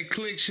off that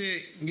click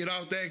shit. Get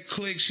off that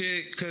click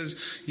shit.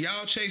 Because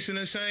y'all chasing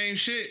the same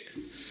shit.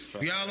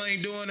 Y'all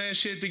ain't doing that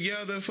shit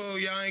together,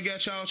 folks. Y'all ain't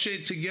got y'all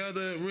shit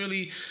together.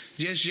 Really,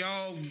 just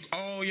y'all,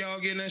 all y'all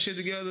getting that shit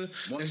together.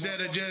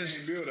 Instead of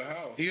just, build a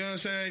house. you know what I'm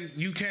saying?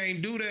 You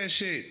can't do that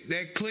shit.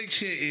 That click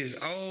shit is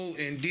old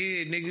and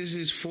dead. Niggas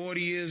is 40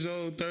 years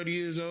old, 30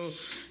 years old,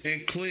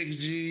 and clicks,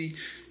 G.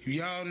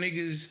 Y'all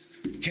niggas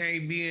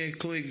can't be in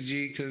clicks,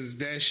 G, because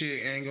that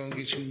shit ain't gonna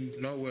get you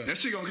nowhere. That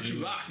shit gonna get you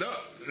locked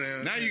up.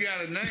 Yeah. Now you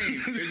got a name.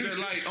 It's just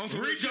like on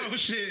some Rico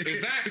shit.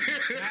 Exactly.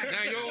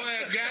 Now your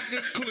ass got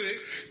this click.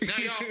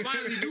 Now y'all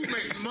finally do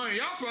make some money.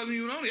 Y'all probably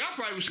even on it. Y'all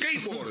probably was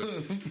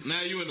skateboarders.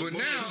 Now you in the But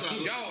now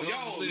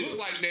y'all look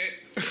like that.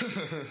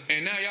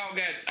 And now y'all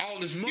got all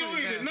this money. You don't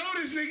even now. know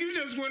this nigga. You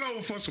just went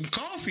over for some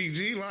coffee,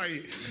 G. Like,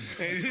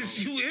 and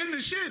you in the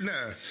shit now.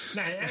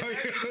 Nah, that's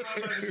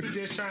motherfuckers who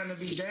just trying to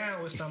be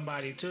down with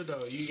somebody too,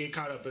 though. You get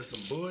caught up in some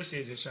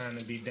bullshit just trying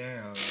to be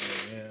down.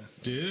 Like,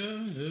 Yeah,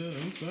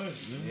 I'm fine.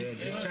 yeah,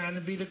 just trying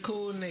to be the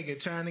cool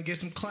nigga, trying to get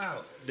some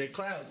clout. The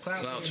clout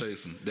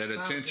chasing. That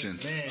attention.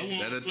 Man.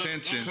 That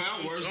attention.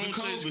 Clout worse than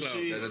COVID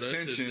shit. That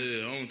attention.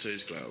 Yeah, I don't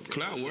taste cloud, bro.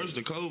 Clout worse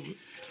than COVID.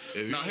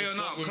 If you No, don't hell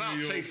fuck no. with Clout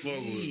me, you don't chasing.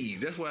 fuck with me.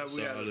 That's why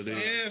we got Solid it is.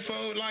 Yeah,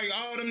 folks, like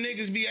all them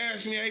niggas be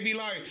asking me, they be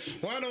like,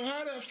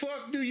 how the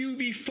fuck do you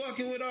be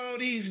fucking with all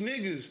these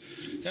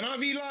niggas? And I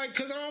be like,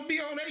 cause I don't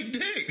be on they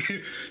dick.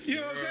 You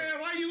know what I'm saying?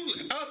 Why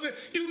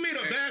you meet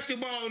a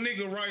basketball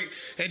nigga, right?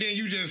 And then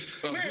you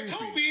just, man, goofy.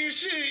 Kobe and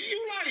shit.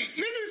 You like,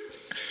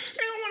 niggas,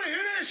 they don't want to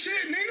hear that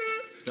shit,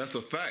 nigga. That's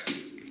a fact.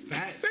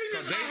 Fact. They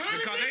just, Because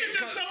 100 niggas just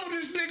because told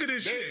this nigga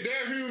this shit.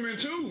 They're human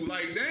too.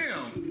 Like,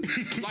 damn.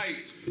 Like,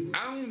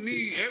 I don't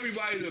need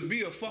everybody to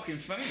be a fucking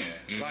fan.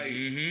 Like,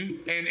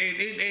 and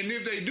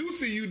if they do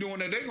see you doing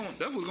that, that's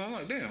what's going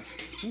like, damn.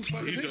 Who the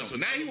fuck is just him?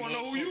 Now you want to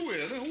know who you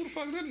is. Who the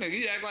fuck is that nigga?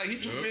 He act like he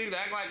too big to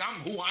act like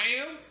I'm who I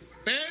am.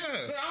 Yeah.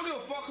 I don't give a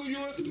fuck who you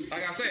is.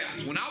 Like I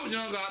said, when I was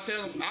younger, I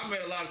tell them I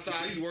met a lot of stars.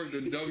 I used to work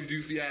at the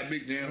WGCI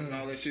Big Jams and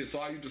all that shit. So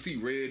I used to see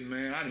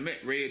Redman. I done met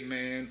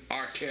Redman,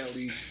 R.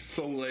 Kelly,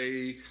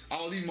 Soleil,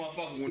 all these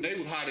motherfuckers when they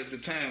was hot at the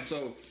time.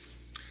 So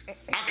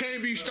I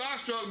can't be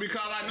starstruck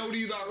because I know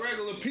these are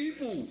regular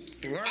people.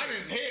 Right. I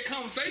done had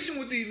conversation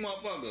with these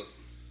motherfuckers.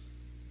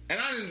 And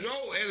I just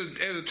drove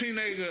as a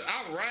teenager,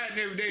 I was riding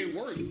every day to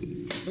work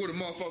with a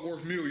motherfucker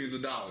worth millions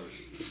of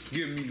dollars,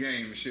 giving me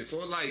game and shit. So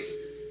it's like,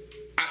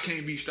 I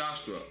can't be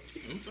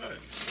starstruck. In fact,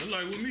 it's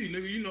like with me,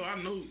 nigga. You know,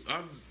 I've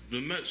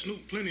done met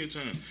Snoop plenty of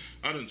times.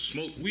 I done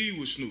smoked weed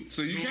with Snoop.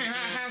 So you know can't what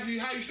I'm saying?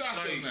 how you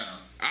starstruck Like, now?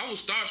 I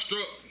was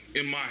starstruck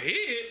in my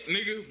head,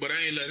 nigga, but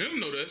I ain't let him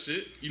know that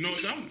shit. You know what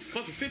I'm saying? I'm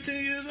fucking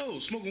 15 years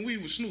old, smoking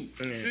weed with Snoop.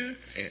 Yeah.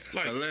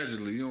 Like,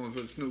 Allegedly, you don't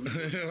put Snoop.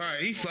 Right,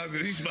 he smoking.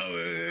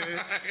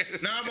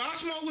 Nah, but I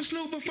smoked with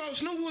Snoop before.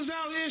 Snoop was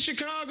out here in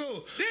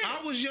Chicago. Yeah.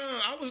 I was young.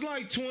 I was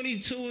like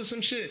 22 or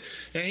some shit.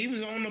 And he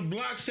was on the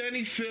block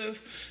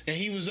 75th, and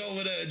he was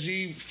over there,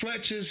 G,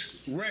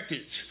 Fletcher's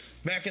Records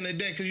back in the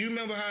day. Because you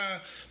remember how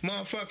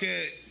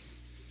motherfucking...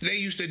 They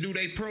used to do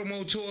their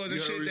promo tours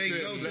and shit. They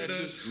go to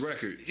the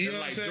record. You know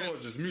That's what I'm like saying?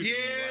 George's music.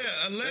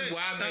 Yeah, That's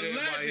why I met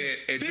everybody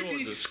at 50,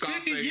 Georgia.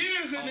 50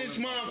 years in this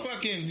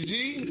motherfucking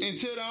G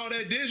until all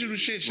that digital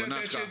shit shut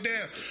that shit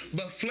down.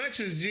 But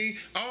Fletcher's G,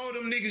 all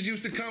them niggas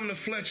used to come to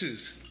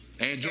Fletcher's.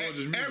 And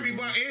George's music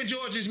everybody room. And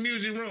George's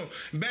music room.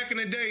 Back in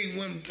the day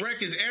when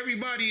records,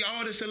 everybody,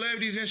 all the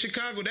celebrities in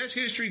Chicago, that's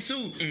history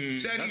too.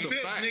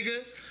 75th,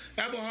 nigga.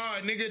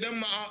 Eberhard, nigga,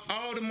 them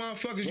all the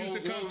motherfuckers used to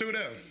come through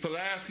there.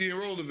 Pulaski and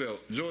Roosevelt,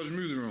 George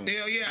Music Room.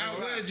 Hell yeah, out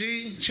west,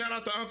 G. Shout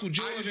out to Uncle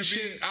George and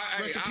shit.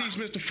 Rest in peace,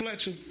 Mr.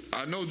 Fletcher.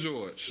 I know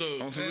George. So,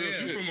 you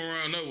from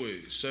around that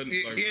way?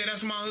 Yeah,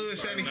 that's my hood,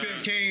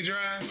 75th King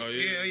Drive. Oh,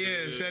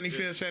 yeah,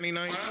 75th,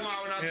 79th. That's why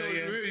when I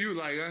told you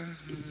like,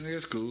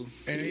 it's cool.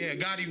 And yeah,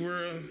 Gotti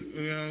World,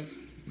 you know.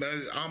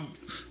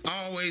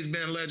 I always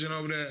been a legend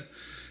over there.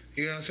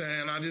 You know what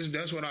I'm saying?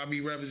 That's what I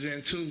be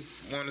representing too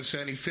on the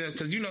 75th.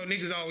 Cause you know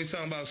niggas always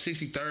talking about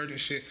 63rd and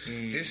shit.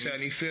 It's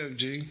 75th,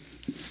 G.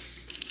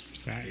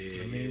 Facts.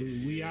 Yeah. I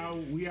mean, we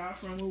all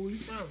from where we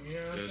from. You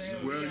know what I'm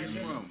saying? Where you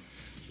from?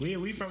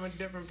 We from a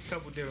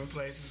couple different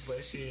places,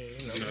 but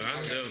shit, you know.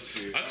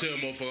 I tell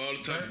motherfuckers all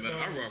the time, man. I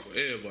rock with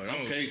everybody.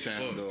 I'm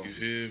K-Town though. You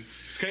feel me?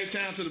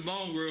 K-Town to the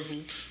bone,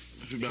 Griffle.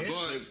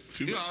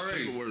 You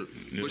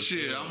already. But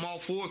shit, I'm all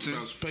fortunate.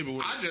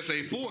 I just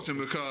say fortunate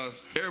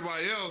because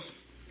everybody else,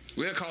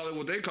 we'll call it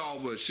what they call,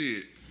 but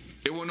shit,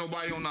 it wasn't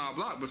nobody on our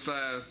block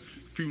besides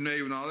a few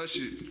neighbors and all that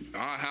shit.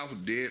 Our house was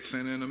dead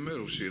center in the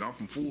middle. Shit, I'm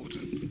from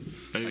Fulton.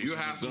 Like, you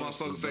have some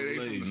motherfuckers say they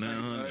from the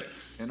same side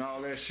and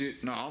all that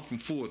shit. No, I'm from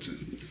Fulton.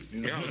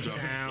 You know, yeah, I'm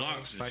dropping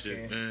blocks and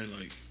shit, man.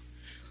 Like,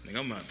 nigga,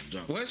 I'm out to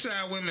drop. West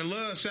side women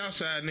love South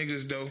side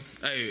niggas though.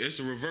 Hey, it's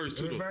the reverse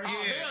too. Yeah.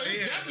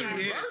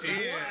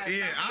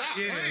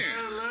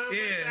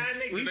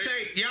 We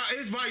take y'all.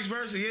 It's vice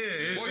versa.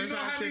 Yeah. Well, you know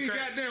how many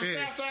goddamn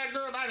South side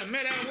girls I done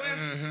met out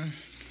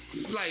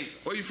west? Like,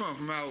 where you from?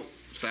 From out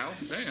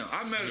south? Damn,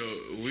 I met.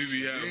 We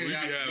be having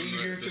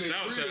the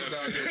South side.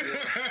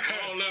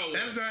 All that was.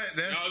 That's not.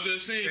 That's. I was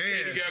just saying,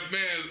 Katie got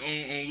bands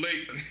on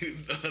Lake.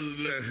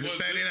 Last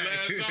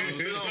summer,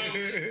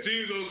 she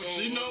was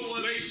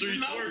on Lake Street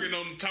twerking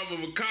on the top of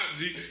a cot.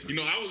 G, you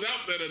know, I was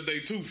out there that day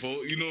too,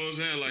 folks. You know what I'm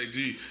saying? Like,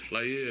 G,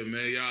 like yeah,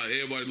 man, y'all,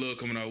 everybody love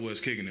coming out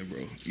west kicking it,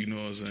 bro. You know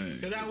what I'm saying?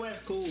 Cause out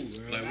west cool,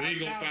 bro. Like, we ain't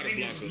gonna fight a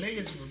block up.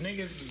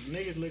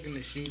 Niggas looking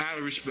to shoot. Out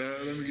of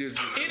respect, let me get you.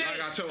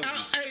 Like I told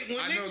you,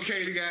 I know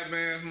Katie got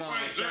bands. Mom,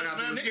 shout out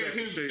to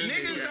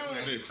niggas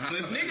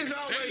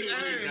always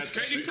ask.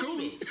 Katie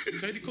cool.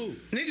 Katie cool.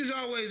 Niggas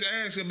always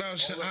ask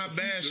about how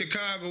bad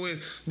Chicago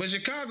is, but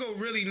Chicago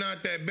really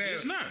not that bad.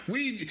 It's not.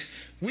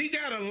 We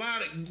got a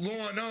lot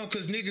going on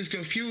because niggas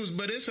confused,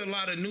 but it's a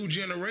lot of new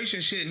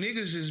generation shit.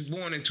 Niggas is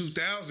born in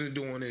 2000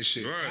 doing this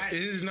shit. Right.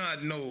 It is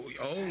not no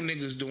old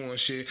niggas doing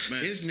shit.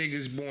 Man. It's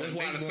niggas born. They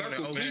born in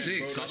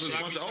 06. That's a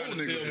bunch of old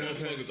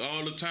niggas.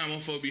 All the time,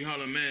 motherfuckers be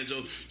hollering, man,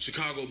 Joe,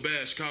 Chicago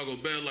bad.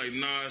 Like,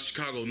 nah,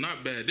 Chicago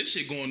not bad. This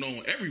shit going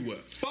on everywhere.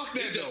 Fuck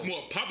that. It's just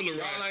more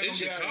popularized in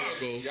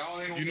Chicago.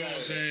 You know what I'm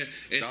saying?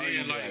 And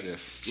then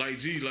like,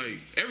 G, like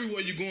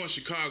everywhere you go in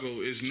Chicago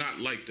is not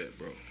like that,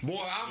 bro.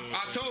 Boy,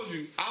 I told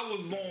you. I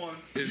was born.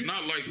 It's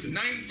not like that.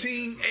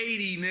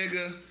 1980,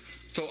 nigga.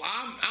 So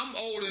I'm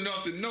old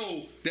enough to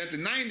know that the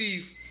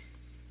 90s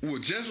were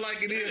just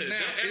like it is now.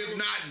 It's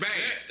not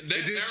bad.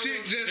 This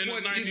shit just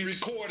wasn't getting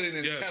recorded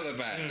and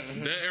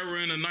televised. That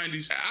era in the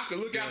 90s. I could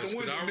look out the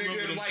window,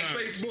 nigga, and like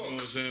Facebook. You know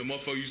what I'm saying?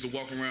 Motherfucker used to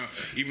walk around,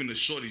 even the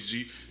shorties,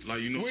 G.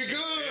 Like, you know, we good.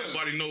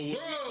 Everybody know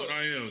what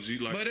I am, G.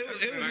 Like, but it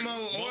was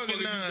more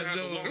organized,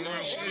 though.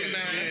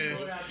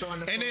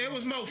 And then it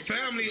was more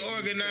family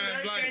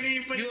organized. Like,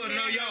 you'll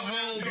know your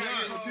whole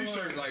block.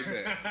 T-shirt like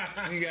that.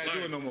 You ain't got to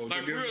do it no more.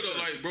 Like, for real, though,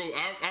 like, bro,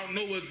 I don't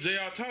know what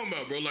JR talking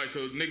about, bro. Like,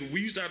 cause, nigga,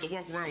 we used to have to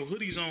walk around with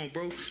hoodies on,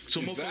 bro.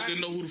 So motherfuckers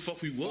didn't know who the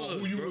fuck we was. Or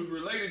who you was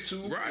related to.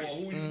 Right. Or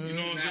who you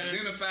know what I'm saying?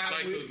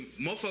 Identified with.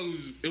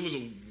 Motherfuckers, it was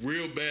a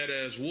real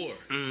badass war.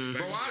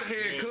 Bro, I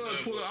had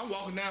cuz pull up. I'm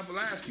walking down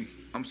Pulaski.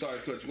 I'm sorry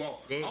to cut you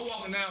off. I'm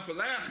walking down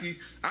Pulaski.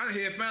 I done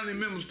had family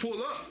members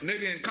pull up.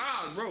 Nigga in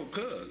cars, bro,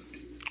 cuz.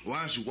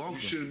 Why is you walking? You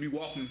shouldn't be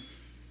walking.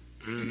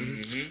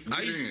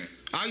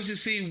 I used to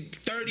see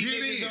 30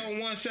 niggas on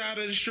one side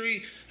of the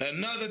street,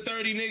 another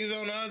 30 niggas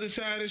on the other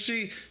side of the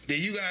street.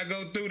 Then you gotta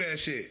go through that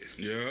shit.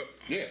 Yeah.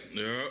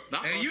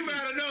 And you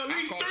gotta know at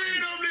least 3 of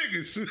them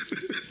niggas.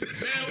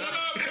 Man, what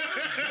up,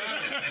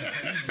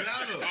 bro?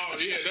 Oh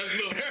yeah, that's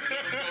little.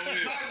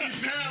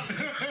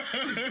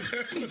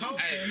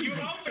 You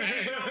hoping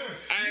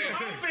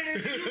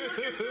it's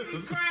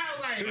you crowd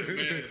like.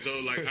 Man, so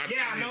like I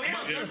know him.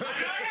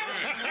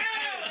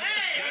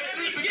 Hey,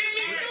 give me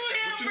to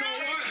him, bro.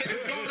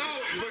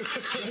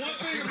 But one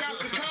thing about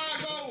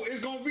Chicago is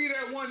gonna be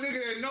that one nigga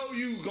that know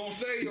you gonna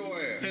say your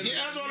ass. Yeah,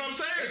 that's what I'm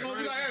saying. It's gonna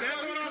be like, hey,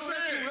 That's what I'm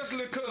saying. Let's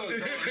let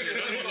cuz.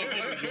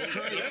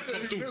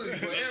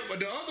 But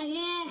the other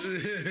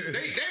wolves,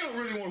 they don't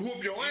really want to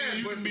whoop your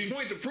ass, but it's the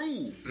point to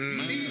prove.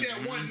 You need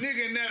that one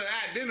nigga in there to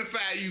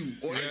identify you,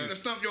 or they gonna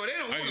stump you. They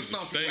don't want to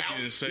stump you out.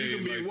 You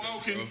can be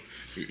walking.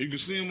 You can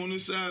see him on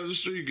this side of the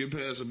street, get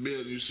past a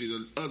building, you see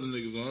the other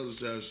niggas on the other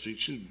side of the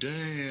street. You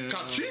damn.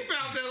 Cause Chief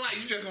out there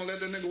like, you just gonna let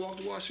that nigga walk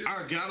the wash shit?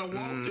 I gotta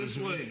walk this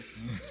way.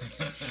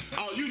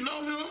 Oh, you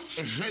know him?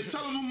 Hey,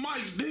 tell him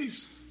Mike's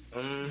decent.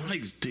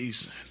 Mike's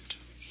decent.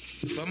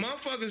 But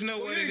motherfuckers know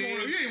what it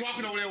is. You ain't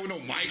walking over there with no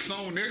mics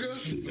on, nigga.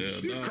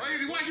 You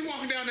crazy. Why you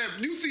walking down there?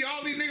 You see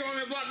all these niggas on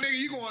that block, nigga,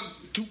 you going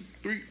 2,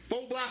 3,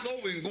 4 blocks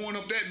over and going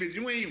up that bitch.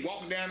 You ain't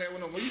walking down there with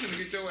no, you gonna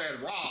get your ass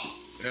robbed.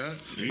 Yeah.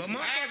 But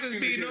motherfuckers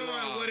be knowing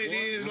what it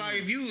is. Like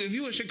if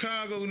you a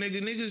Chicago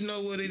nigga, niggas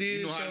know what it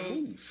is.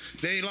 So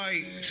they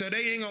like, so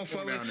they ain't gonna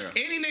fuck with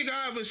any nigga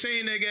I ever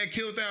seen that got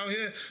killed out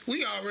here.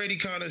 We already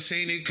kind of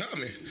seen it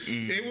coming.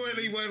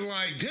 It wasn't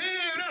like, damn,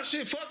 that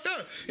shit fucked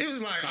up. It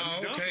was like,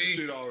 oh, okay,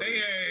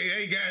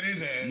 they got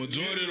his ass.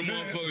 Majority of the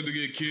motherfuckers that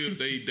get killed,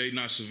 they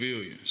not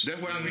civilians. That's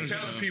what I be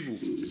telling people.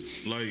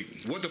 Like,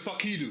 what the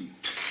fuck he do?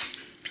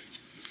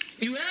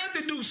 You have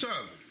to do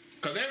something.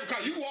 Cause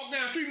you walk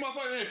down the street,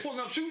 motherfucker, they pulling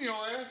up shooting your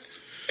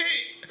ass.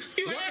 Hey,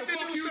 you what have the to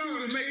fuck do you something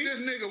do to make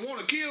this nigga want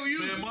to kill you?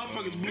 Man,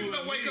 motherfuckers blew you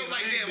up don't wake me up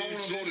like, and damn, I want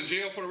to go to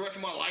jail for the rest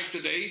of my life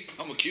today.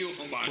 I'm gonna kill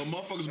somebody. But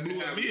motherfuckers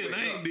blew up me and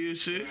they ain't did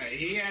shit. Right,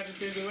 he had a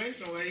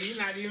situation where he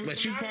not even.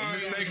 But you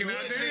probably making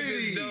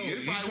identity.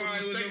 You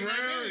probably was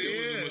around.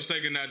 it was a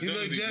mistaken identity. You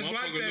look just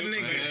like that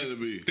nigga. Had to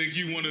be. Think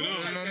you one of them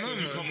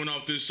because you coming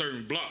off this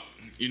certain block.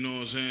 You know what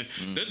I'm saying?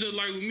 That's just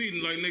like with me.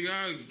 Like, nigga,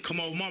 I come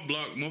off my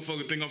block,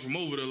 motherfucker think I'm from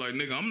over there. Like,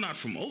 nigga, I'm not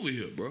from over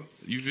here, bro.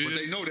 You feel? But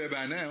they know that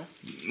by now.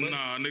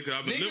 Nah, nigga,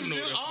 I've been living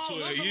over there for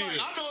 12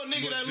 years. I know a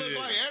nigga that look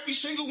like every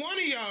single one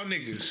of y'all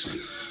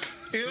niggas.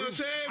 You know what I'm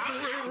saying?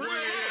 For real.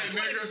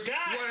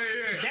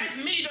 Nigga.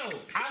 That's me though.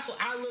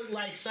 I look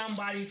like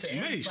somebody to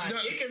everybody.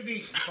 It can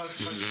be.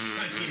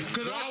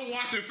 Cause I was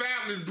watching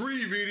Fabulous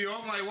Breed video.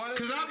 I'm like, what?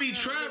 Cause I be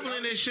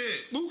traveling and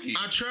shit. Spooky.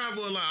 I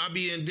travel a lot. I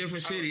be in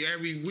different city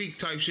every week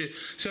type shit.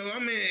 So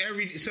I'm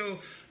in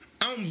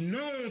I'm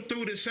known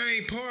through the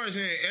same parts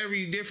in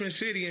every different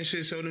city and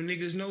shit. So the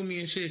niggas know me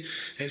and shit.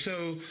 And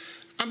so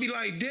I be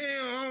like, damn,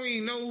 I don't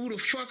even know who the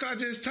fuck I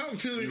just talked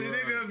to. And the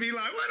nigga be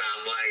like, what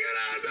up, boy? You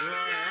know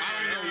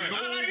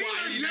what I'm saying?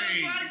 He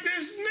just like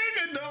this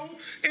nigga though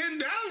in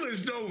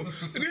Dallas though.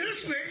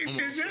 This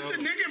nigga, is this the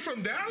nigga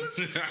from Dallas?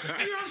 You know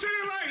what I'm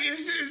saying? Like,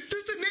 is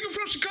this the nigga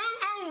from Chicago?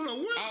 I don't know.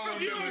 What I don't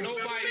remember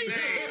nobody's name.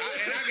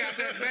 And I got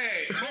that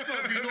bag.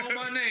 Motherfucker, you know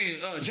my name.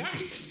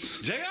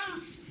 J.I.?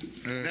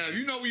 Now, if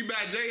you know me by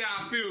J.I.,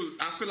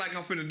 I feel like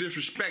I'm finna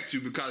disrespect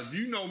you because if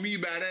you know me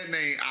by that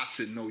name, I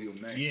should know your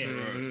name. Yeah.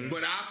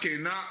 But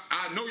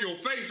I know your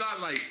face. I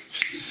like,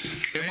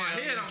 in my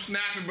head, I'm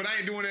snapping, but I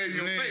ain't doing that in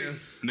your face.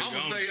 Nigga, I'm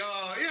gonna say,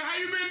 yeah, how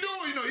you been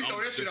doing? You know, you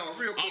throw that shit off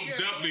real quick. I'm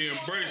definitely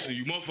embracing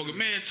you, motherfucker.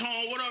 Man,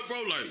 Tone, what up, bro?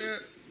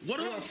 Like, what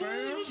up, fool?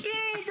 What's up,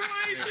 bro?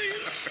 I ain't see you.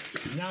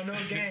 No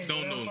gang.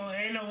 Don't know.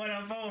 Ain't no what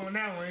up phone on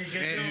that one.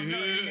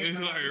 It's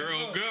like,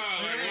 oh,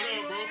 God. Like,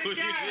 what up, bro?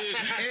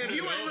 If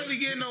you ain't really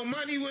getting no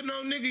money with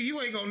no nigga,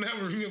 you ain't gonna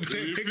never remember that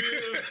nigga.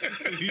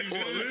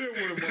 Or live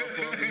with a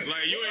motherfucker.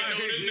 Like, you ain't know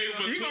this nigga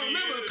for 2 years. You gonna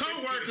remember a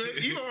coworker.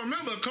 You gonna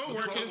remember a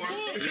coworker.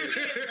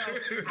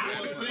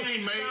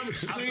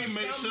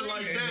 Teammate, shit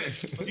like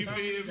that. You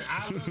feel? I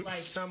look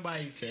like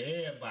somebody to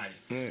everybody.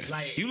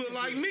 Like You look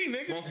like me,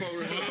 nigga. What you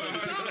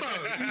talking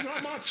about? You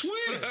talking about twin?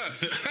 I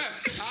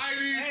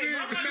didn't even see it,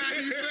 but now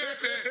you said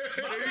that.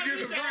 And you get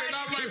some break, and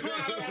I'm like, bro,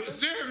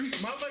 Jeremy.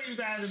 motherfuckers used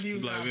to have to be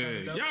Like,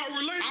 man, y'all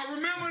relate? I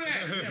remember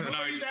that.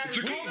 Like,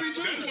 Jacoby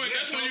too. that's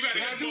when you got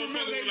to have a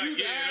motherfucker who like,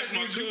 yeah, that's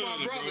my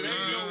cousin, brother.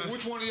 They know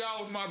which one of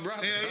y'all was my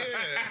brother.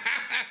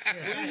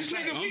 This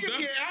nigga, we can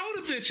get out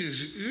of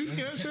bitches. You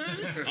know what I'm saying?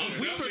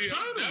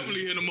 I'm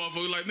definitely hitting the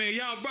motherfucker like, man,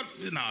 y'all brother.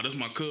 Nah, that's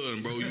my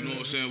cousin, bro. You know what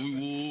I'm saying? We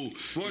woo.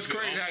 Well, it's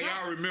crazy how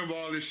y'all remember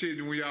all this shit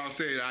and when y'all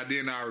said I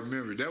did not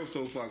remember. That was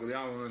so fucking,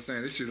 y'all don't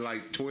understand. This shit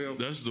like 12,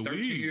 That's the 13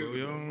 weed, years bro. ago.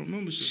 Y'all don't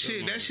remember shit.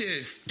 Shit, that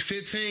shit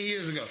 15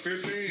 years ago.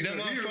 15. That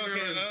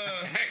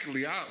motherfucking,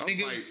 exactly. I'm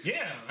nigga, like,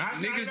 Yeah.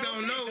 niggas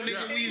don't know.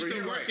 Nigga, we used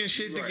to work and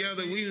shit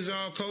together. We was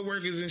all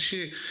co-workers and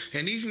shit.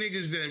 And these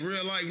niggas that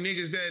real life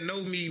niggas that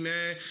know me,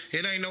 man,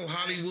 it ain't no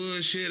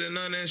Hollywood shit or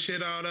none of that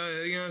shit all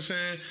that. You know what I'm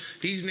saying?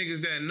 These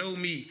niggas that know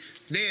me,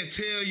 they'll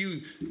tell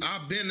you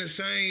I've been the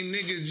same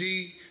nigga,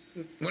 G,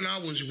 when I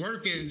was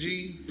working,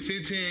 G,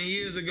 15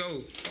 years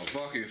ago. a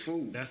fucking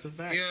fool. That's a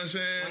fact. You know what I'm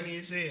saying? Funny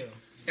as hell.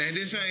 And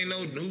this ain't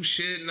no new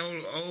shit,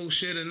 no old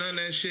shit or none of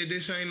that shit.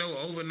 This ain't no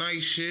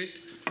overnight shit.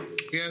 You know what I'm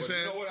But you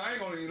saying? know what? I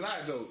ain't gonna even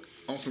lie though.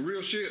 On some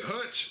real shit,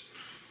 Hutch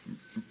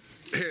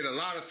had a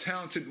lot of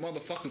talented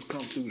motherfuckers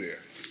come through there.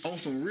 On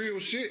some real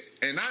shit.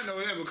 And I know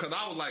that because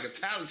I was like a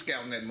talent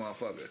scout in that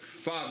motherfucker.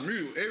 Father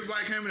Mule.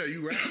 Everybody came in there,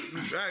 you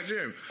right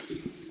there.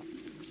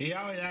 He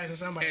always asking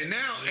somebody. And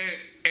now,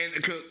 and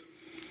because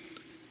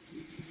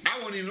I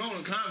wasn't even on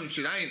the comedy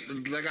shit. I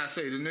ain't, like I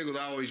say, the nigga was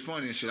always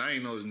funny and shit. I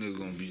ain't know the nigga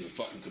gonna be a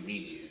fucking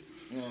comedian.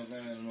 You know what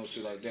I'm saying? No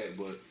shit like that.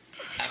 But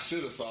I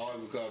should have saw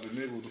it because the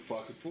nigga was a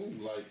fucking fool.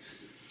 Like,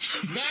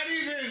 not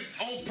even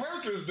on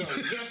purpose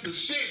though. Just the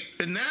shit.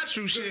 The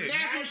natural shit. The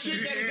natural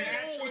shit that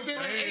go on within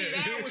that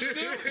 8 hours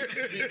still.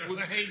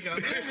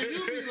 Nigga,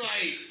 you be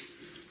like,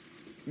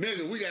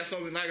 nigga, we got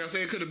something, like I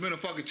said, it could have been a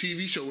fucking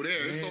TV show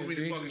there. There's so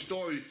many fucking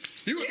stories.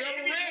 You was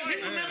never read.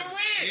 He was never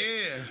read.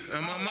 Yeah.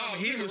 And my mama,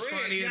 he was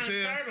funny as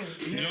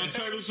hell. Young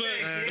Turtle sex.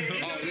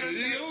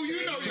 You know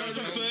Young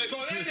Turtle sex. So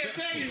they just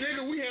tell you,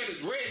 nigga,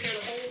 Red had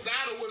a whole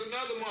battle with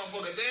another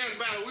motherfucker. Dance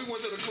battle. We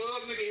went to the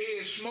club, nigga,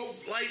 head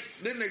smoked like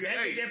this nigga. That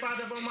Hey, shit just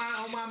popped up on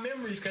my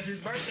memories because his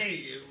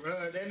birthday.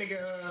 That nigga.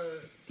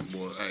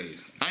 boy, hey,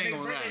 I ain't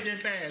gonna birthday lie.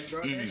 just passed,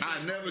 bro. That shit-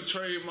 I never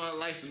traded my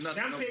life for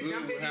nothing. Them I'm good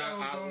with videos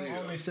how I live.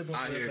 only sipping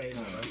I for the hear face,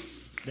 fun. bro.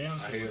 They don't I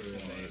sip hear for the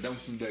fun. face. Them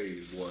some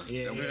days, boy.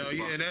 Yeah, Them Hell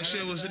yeah, that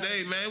shit was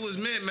today, man. It was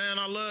meant, man.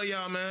 I love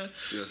y'all, man.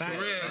 Yes, For sir.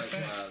 real.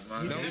 Likewise,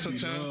 man. That was some I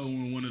time. love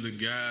when one of the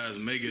guys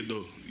make it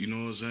though. You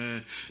know what I'm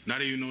saying? Not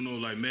even no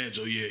like, man,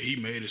 Joe, yeah, he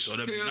made it, so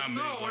that Hell not made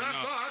no, it. when I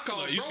saw it, I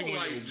called you bro see when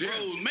like, your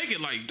bro Jeff. make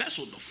it like that's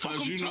what the fuck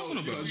I'm talking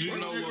about. Cause you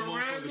know where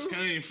motherfuckers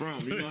came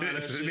from. You know how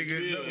that shit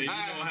feel. And you know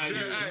how you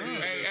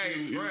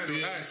Hey, Randall.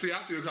 Hey, see, I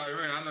still call you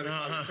Randall. I know they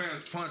call you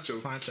Pancho.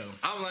 Poncho.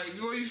 I'm like,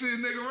 boy, you see this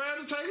nigga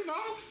Randall taking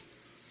off?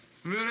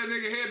 Remember that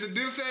nigga had the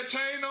Dipset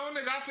chain on,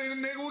 nigga? I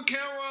seen the nigga with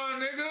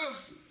Cameron,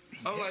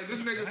 nigga. I'm like,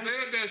 this nigga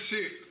said that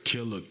shit.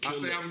 Killer. I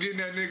say I'm getting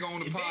that nigga on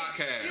the He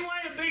podcast. one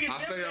of the biggest I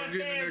say I'm Dipset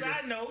getting fans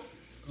nigga- I know.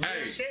 Hey,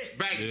 Real shit.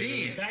 back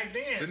then. Back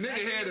then. The Back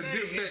nigga had a in the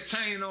day, Dipset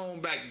chain on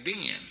back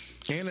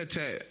then. And a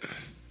tat.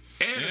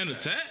 And the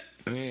tat.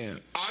 Yeah.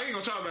 I ain't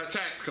gonna talk about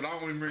tax because I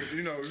don't remember,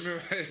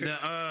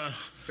 remember.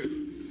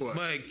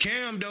 But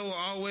Cam though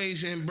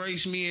always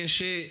embraced me and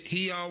shit.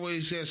 He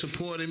always had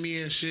supported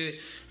me and shit.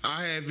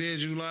 I had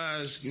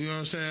visualized, you know what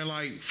I'm saying,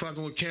 like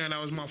fucking with Cam.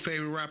 That was my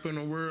favorite rapper in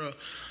the world,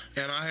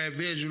 and I had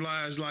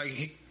visualized like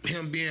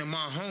him being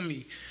my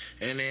homie.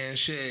 And then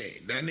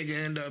shit, that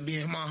nigga ended up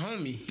being my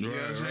homie. You know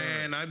what I'm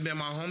saying? I've been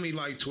my homie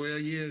like 12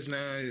 years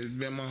now. It's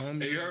been my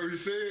homie. Hey, you heard what he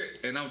said?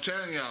 And I'm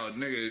telling y'all,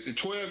 nigga, in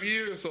 12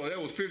 years, so that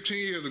was 15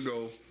 years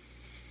ago.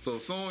 So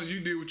as soon as you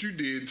did what you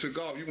did and took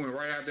off, you went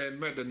right out there and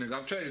met that nigga.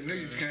 I'm telling you,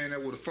 niggas came there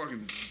with a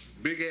fucking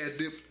big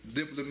ass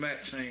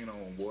diplomat chain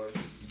on, boy.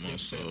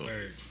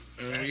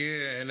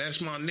 Yeah, and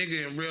that's my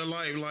nigga in real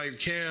life. Like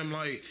Cam,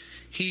 like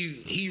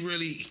he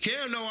really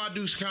Cam know I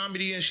do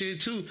comedy and shit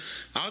too.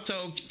 I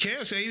told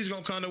Cam say he was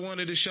gonna come to one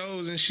of the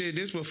shows and shit.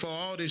 This before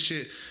all this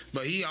shit,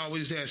 but he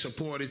always had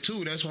supported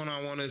too. That's when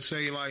I want to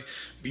say like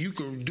you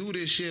could do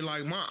this shit.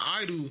 Like my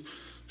idol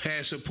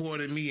had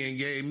supported me and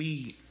gave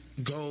me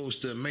goals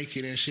to make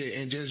it and shit,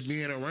 and just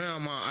being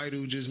around my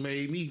idol just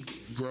made me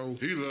grow.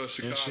 He loves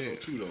and Chicago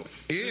shit. too, though.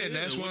 Yeah,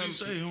 that's what what he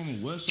say on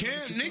the west side. Cam,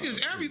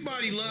 niggas,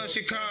 everybody loves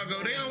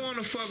Chicago. They don't want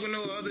to fuck with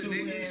no other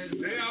niggas.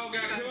 They all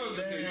got cousins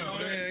here. You know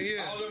that?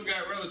 Yeah. All of them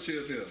got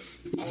relatives here.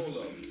 All of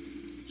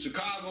them.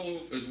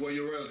 Chicago is where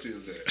your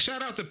relatives at.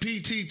 Shout out to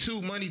PT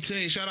too, Money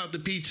Team. Shout out to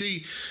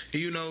PT.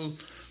 You know,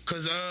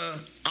 cause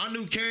I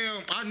knew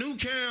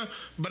Cam,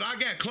 but I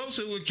got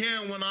closer with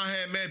Cam when I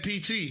had met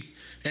PT.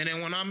 And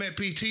then when I met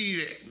PT,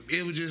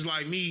 it was just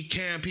like me,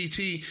 Cam,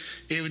 PT.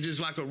 It was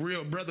just like a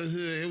real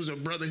brotherhood. It was a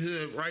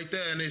brotherhood right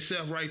there in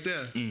itself, right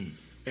there. And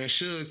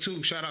Suge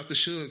too. Shout out to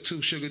Suge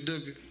too, Sugar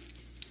Duggar.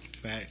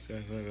 Facts.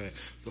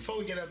 Before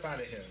we get up out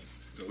of here,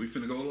 So we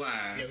finna go live.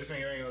 yeah, we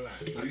think ain't gonna lie.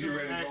 We get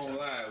ready to go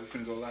live. We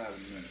finna go live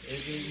in a minute.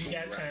 If you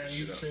got time,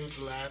 you can sing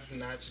for live,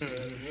 not you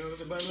know.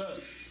 But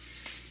look,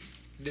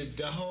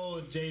 the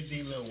whole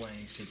Jay-Z Lil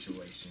Wayne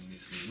situation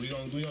this week.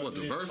 We gonna What,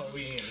 do the this verse? before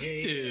we end.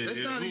 Yeah.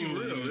 That's not even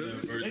real,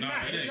 is it?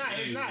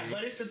 It's not.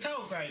 But it's the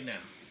talk right now.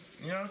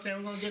 You know what I'm saying?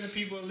 We're gonna give the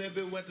people a little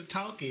bit what the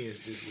talk is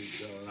this week,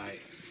 though.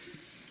 Like,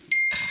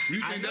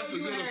 You I think know that's a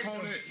you good had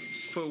opponent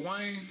for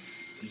Wayne?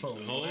 for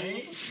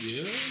Wayne,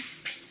 Yeah.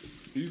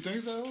 You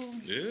think so?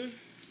 Yeah.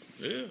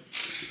 Yeah.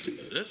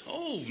 That's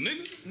Hove,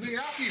 nigga. Nigga,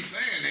 I keep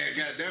saying that,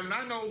 goddammit.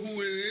 I know who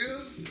it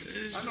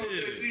is. I know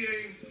that he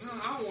ain't. No,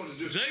 I don't want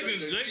to just. Jay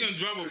can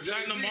drop a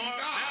platinum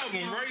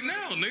album right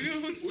now, nigga.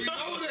 What We the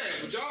know that,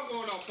 but y'all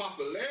going off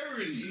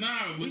popularity.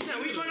 Nah, we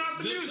going off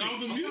the music.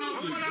 Off the We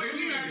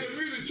music. got the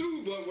music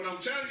too, but what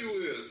I'm telling you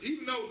is,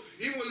 even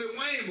with Lil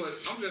Wayne, but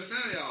I'm just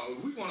saying, y'all,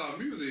 if we want our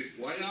music,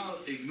 why y'all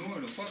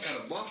ignoring the fuck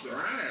out of Busta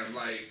Rhymes?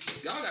 Like,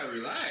 y'all gotta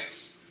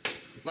relax.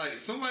 Like,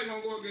 somebody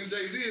gonna go against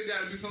Jay-Z, it's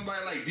gotta be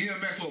somebody like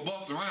DMX or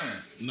Busta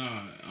Rhymes. Nah,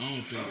 I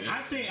don't think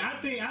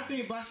that. I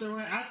think Busta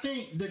Rhymes. I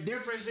think the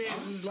difference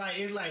is like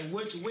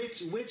which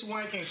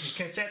one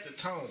can set the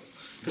tone.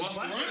 Cause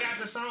Busta Busta Rhymes. got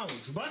the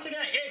songs. Busta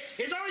got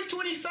it's only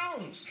 20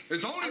 songs.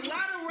 It's only a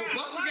lot of rap.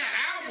 Busta got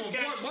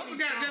albums. Busta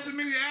got just as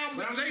many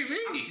albums as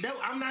Jay-Z.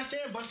 I'm not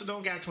saying Busta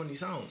don't got 20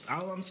 songs.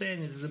 All I'm saying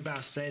is it's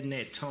about setting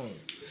that tone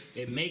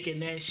and making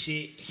that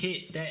shit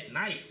hit that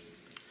night.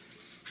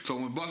 So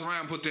when Busta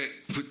Rhymes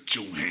put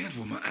your hands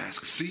where my eyes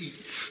can see,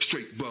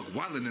 straight Buck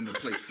Wildin' in the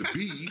place to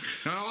be,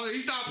 and all that, he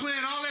started playing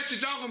all that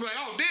shit, y'all gonna be like,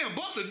 oh damn,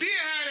 Busta did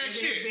have that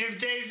shit. If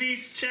Jay-Z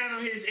channel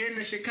his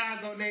inner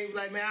Chicago name,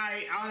 like, man,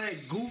 all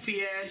that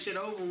goofy ass shit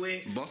over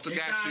with, Busta and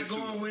got start shit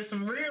going too. with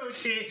some real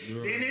shit,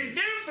 then it's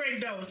different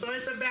though. So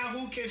it's about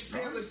who can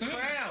steal the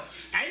crowd.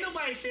 Ain't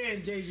nobody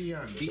saying Jay-Z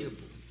unbeatable.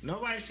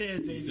 Nobody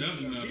said Jay-Z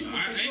Definitely not. unbeatable.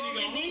 I Because you ain't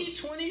only gonna need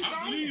 20 songs.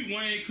 I believe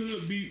Wayne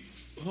could beat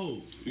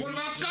Hov. What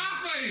about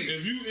Scarface?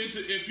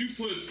 If you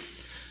put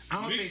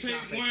I don't think mixtape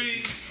Scarface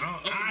Wayne I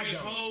up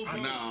against don't. Hov,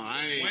 bro. No,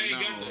 I ain't. Wayne No,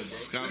 got that, bro.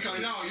 Scarface.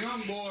 Because y'all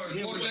young boys,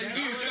 Yeah, boy, but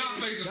Jay-Z and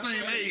Scarface the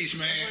same age,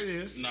 What it man.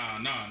 is. Nah.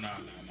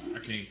 I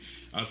can't.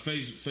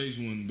 Face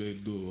wouldn't be able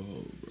to do a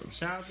Hov, bro.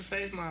 Shout out to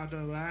Face Mob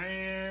though. I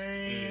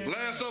ain't.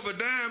 Last of a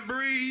Dying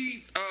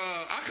Breed,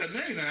 I could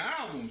name the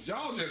albums.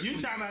 Y'all just You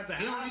talking about the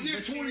You album? only did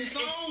but see, 20 it's-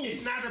 songs.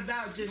 It's not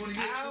about just You only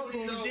did 20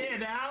 albums. though. Yeah,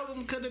 the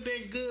album could have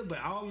been good,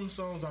 but all them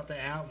songs off the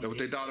album. That's what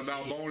they thought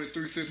about Bone and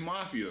 3-6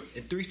 Mafia.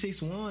 And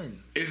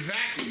 361.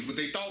 Exactly, but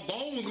they thought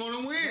Bone was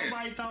gonna win.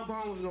 Nobody thought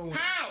Bone was gonna win.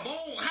 How?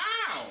 Bone?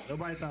 How?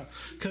 Nobody thought,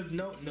 cause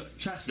no,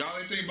 trust me. Y'all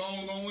didn't think Bone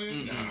was gonna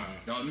win?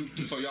 Y'all knew,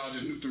 so y'all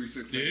just knew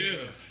 3-6.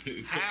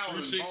 Yeah. How?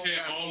 3-6 Bone had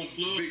got all the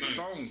club big bangers.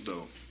 songs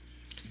though.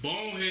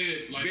 Bone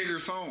had like Bigger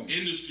songs.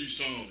 industry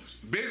songs.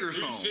 Bigger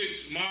songs.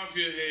 3-6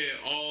 Mafia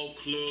had all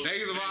club.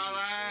 Days of Our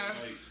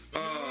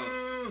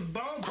Lives.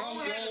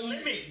 Bone had a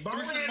limit. Bone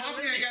 3-6 had a Mafia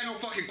limit. ain't got no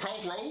fucking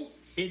crossroad.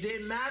 It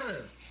didn't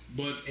matter.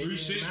 But It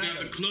 3-6 didn't got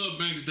matter. the club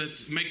bangers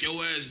that make your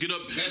ass get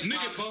up. That's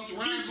Nigga, why Busta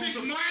Rhymes 3-6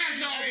 on the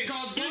Mafia, Hey,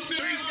 called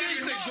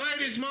 3-6 the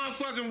greatest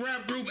motherfucking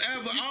rap group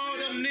ever. All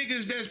them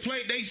niggas that's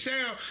played they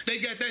sound, they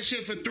got that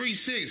shit for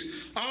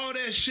 3-6. All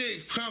that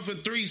shit come from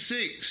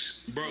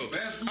 3-6. Bro, All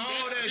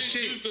that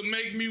shit. used to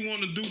make me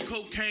want to do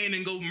cocaine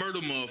and go murder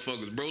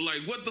motherfuckers, bro.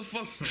 Like, what the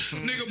fuck?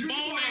 Nigga,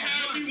 Bone ain't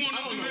had me want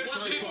to do that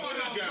shit.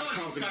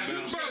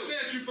 Bro,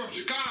 said you from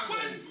Chicago,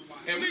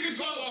 and we can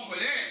go off of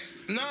that.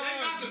 No.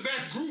 They not the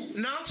best group.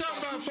 No, I'm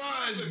talking about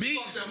far as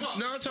beats.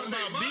 No, I'm talking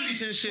about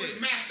beats and shit.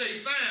 Match they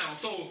sound.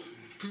 So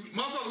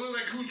motherfuckers look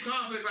at Crucial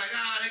Conflict like,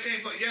 they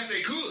can't fuck. Yes,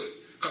 they could.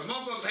 Cause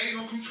motherfuckers hate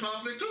on Crucial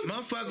Conflict too.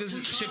 Motherfuckers,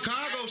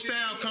 Chicago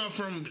style come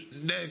from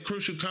that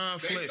Crucial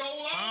Conflict. They stole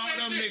all that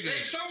them shit. They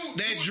niggas. stole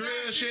That all drill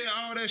that shit, shit.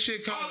 all that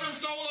shit come. All them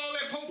stole all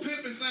that Pope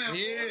Pimpin' sound.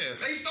 Yeah.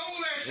 Boy. They stole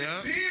that shit.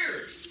 Yeah.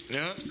 Period.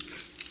 Yeah.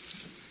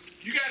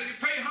 You gotta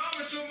pay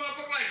homage to a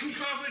motherfucker like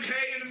Crucial Conflict,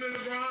 Hey in the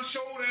Middle Ground,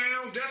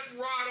 Showdown,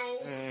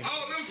 Desperado.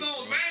 All them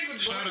songs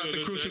bangers, bro. Shout out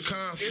to Crucial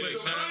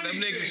Conflict, man. Them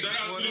niggas. Shout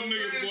out to them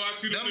niggas, boy. I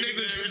see them Them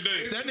niggas every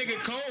day. niggas. That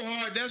nigga Cold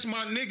Hard, that's my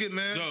nigga,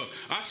 man. Yo,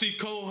 I see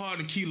Cold Hard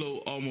and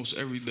Kilo almost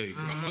every day,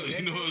 bro. You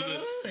know what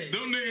I'm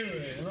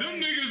saying? Them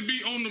niggas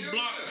be on the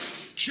block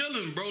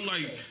chilling, bro.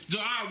 Like,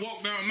 I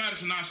walk down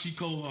Madison, I see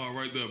Cold Hard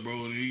right there,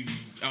 bro, and he be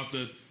out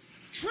there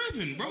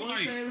tripping, bro.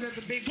 Like,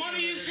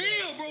 funny as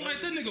hell, bro. Like,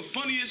 that nigga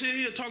funny as hell.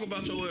 He'll talk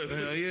about your ass.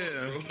 Hell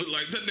yeah. Bro.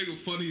 Like, that nigga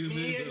funny as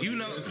hell. You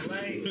know,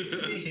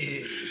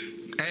 Like,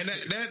 and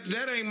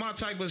that ain't my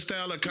type of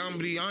style of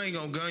comedy. I ain't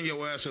gonna gun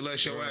your ass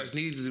unless your ass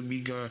needs to be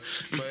gunned.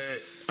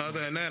 But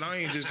other than that, I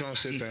ain't just gonna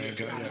sit there and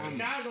gun you.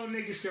 Chicago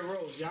niggas can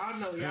roast. Y'all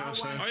know. Y'all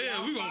watch. Oh,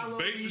 yeah, we gonna follow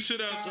bake the these,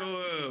 shit out your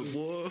ass,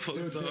 boy. Fuck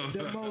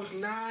The that.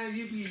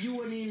 most you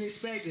wouldn't even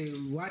expect it.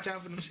 Watch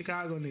out for them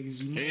Chicago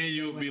niggas. And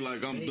you'll be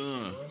like, I'm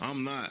done.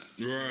 I'm not.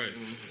 Right.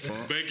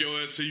 Bake your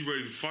ass till you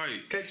ready to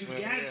fight. Cause you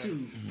got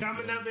to.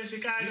 Coming up in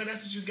Chicago,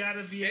 that's what you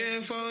gotta be. Yeah,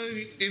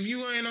 if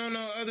you ain't on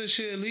no other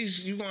shit, at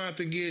least you gonna have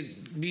to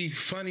be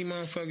funny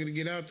motherfucker to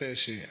get out that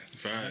shit.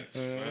 Facts.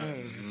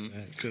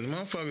 Cause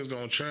motherfuckers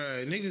gonna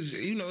try. Niggas,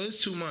 you know,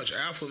 it's too much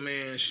alpha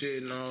man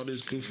shit and all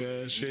this goof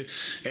ass shit.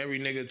 Every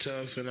nigga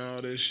tough and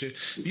all this shit.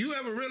 You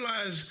ever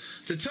realize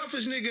the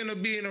toughest nigga to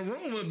be in a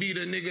room would be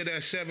the nigga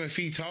that's 7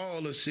 feet tall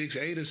or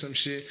 6'8" or some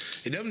shit.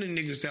 And them the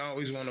niggas that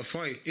always wanna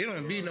fight. It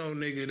don't be no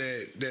nigga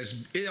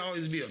it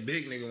always be a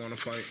big nigga wanna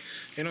fight.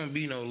 It don't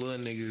be no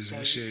little niggas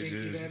and shit. think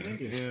you Just, that nigga.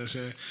 you know what I'm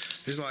saying?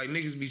 It's like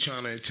niggas be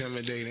trying to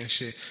intimidate and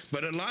shit.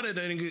 But a lot of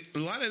them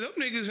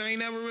niggas ain't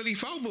never really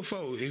fought before.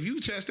 If you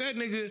test that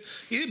nigga,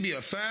 it'd be a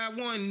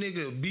 5'1"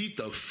 nigga beat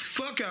the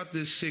fuck out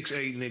this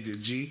 6'8"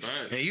 nigga, G.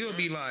 Right. And you'll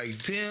be like,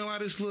 damn, why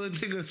this little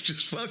nigga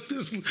just fuck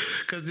this?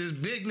 Cause this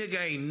big nigga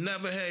ain't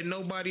never had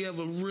nobody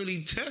ever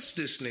really test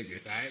this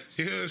nigga. Right.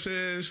 You know what I'm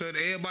saying? So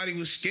everybody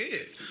was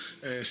scared.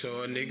 And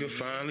so a nigga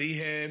finally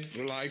had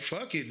like,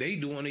 fuck it, they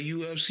doing the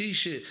UFC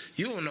shit.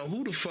 You don't know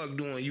who the fuck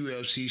doing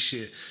UFC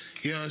shit.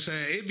 You know what I'm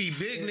saying? It be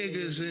big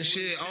niggas and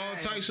shit, all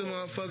types of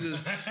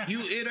motherfuckers.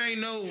 It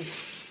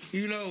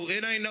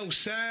ain't no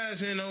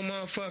size and no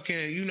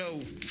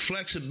motherfucking,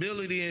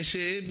 flexibility and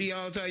shit. It be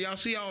all the time. Y'all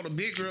see all the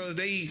big girls,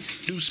 they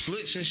do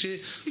splits and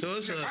shit. So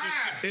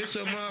it's a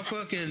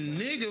motherfucking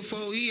nigga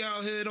before he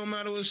out here, don't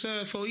matter what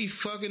size, before he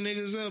fucking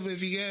niggas up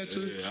if he got to.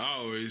 Yeah, I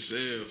always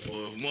said, for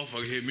a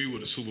motherfucker hit me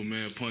with a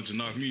Superman punch and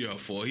knock me out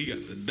for, he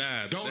got to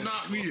die. Don't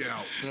knock me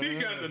out. He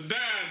got to die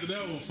to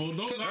that one, for.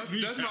 Don't knock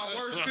me That's out. my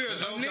worst fear,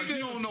 Joe. Cause you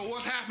don't know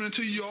what's happening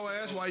to your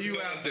ass while you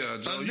out there,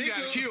 Joe. You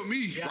gotta kill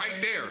me right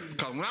there.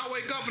 Cause when I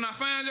wake up and I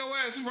find your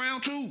ass, it's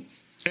round 2.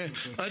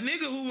 A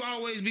nigga who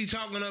always be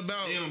talking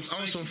about Yeah, I'm on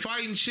saying. some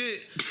fighting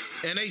shit,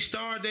 and they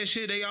start that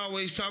shit, they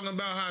always talking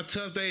about how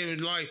tough they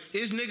like.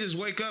 It's niggas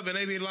wake up and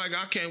they be like,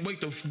 I can't wait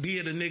to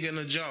beat a nigga in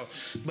the jaw.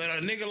 But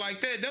a nigga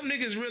like that, them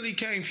niggas really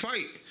can't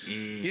fight.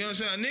 You know what I'm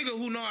saying? A nigga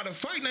who know how to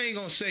fight, they ain't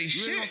gonna say You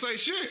shit. ain't gonna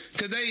say shit.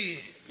 Cause they,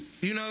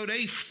 you know,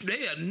 they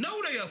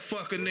know they a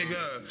fuck a nigga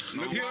up. You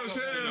know what I'm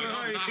saying?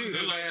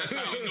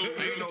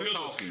 Ain't no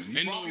talking. You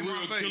Ain't no walk in my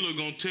real face. killer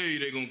gonna tell you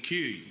they gonna kill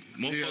you.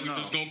 Motherfucker no.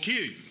 just gonna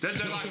kill you. That's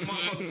just like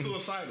motherfucking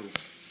suicidal.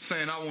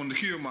 Saying I wanted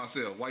to kill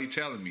myself. Why you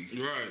telling me?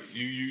 Right.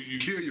 You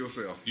Kill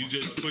yourself. you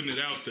just putting it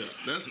out there.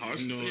 That's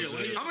harsh. You know what I'm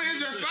saying? I mean, it's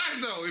just facts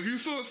though. If you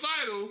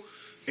suicidal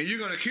and you're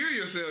gonna kill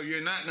yourself,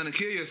 you're not gonna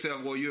kill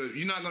yourself, or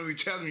you're not gonna be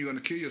telling me you're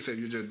gonna kill yourself.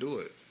 You just do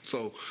it.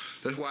 So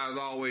that's why it's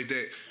always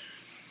that.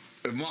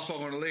 If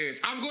motherfucker on the ledge,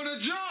 I'm gonna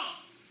jump.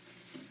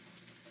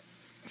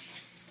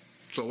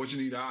 So what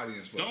you need the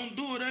audience for? Don't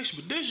do it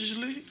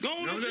expeditiously. Go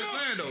on I'm and just jump.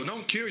 saying though,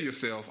 don't kill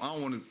yourself. I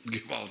don't want to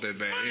give off that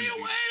bad What are you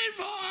energy. waiting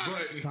for?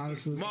 But Probably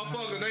suicide.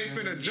 motherfuckers ain't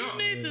finna jump.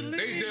 need to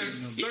They leave.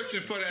 just searching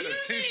for that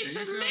attention. need You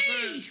see to what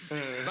I'm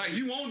saying? Like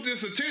you want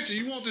this attention,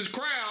 you want this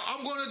crowd.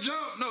 I'm gonna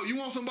jump. No, you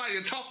want somebody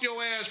to talk your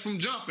ass from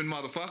jumping,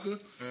 motherfucker.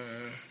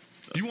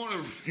 You want a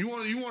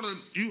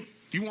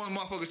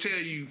motherfucker to tell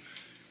you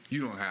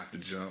you don't have to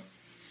jump.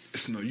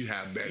 It's no, you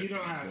have better You things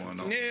don't have going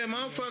to. on. Yeah,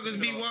 motherfuckers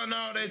be wanting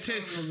all that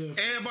shit.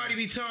 Everybody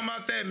be talking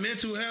about that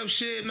mental health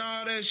shit and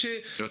all that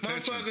shit.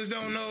 Attention. Motherfuckers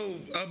don't know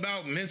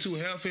about mental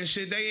health and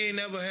shit. They ain't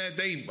never had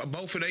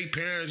both of their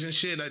parents and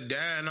shit that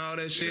died and all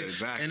that shit. Yeah,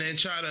 exactly. And then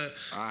try to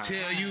Ah.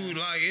 tell you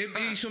like it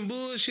be some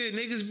bullshit.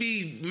 Niggas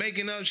be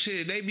making up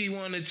shit. They be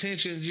wanting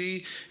attention,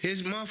 G.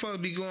 His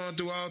motherfuckers be going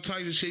through all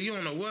types of shit. You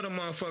don't know what a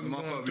motherfucker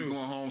going Motherfucker be through.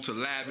 going home to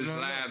lavish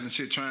lives and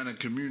shit, trying to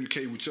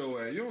communicate with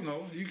your ass. You don't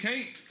know. You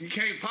can't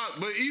pop.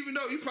 But even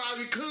though you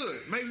probably could,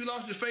 maybe you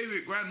lost your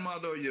favorite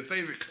grandmother or your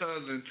favorite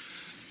cousin.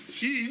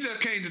 You just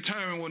can't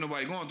determine what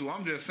nobody going through.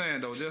 I'm just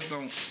saying though, just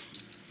don't.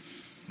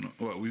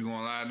 What, we going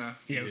live now?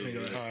 Yeah, we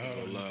finna go.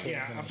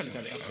 Yeah, I'm finna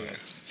cut it. Okay.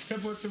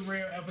 Simple with the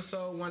Real,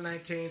 episode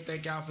 119.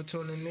 Thank y'all for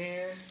tuning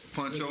in.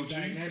 Punch We'll OG. be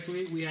back next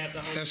week. We have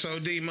the whole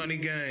SOD money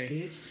game.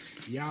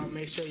 bitch. Y'all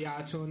make sure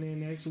y'all tune in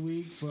next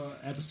week for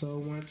episode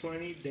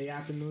 120, day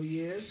after New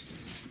Year's.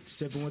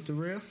 Sipping with the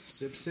Real.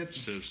 Sip. Sip,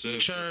 sip.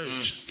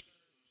 Church.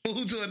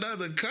 Move to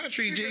another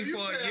country, G, for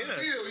a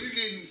year. You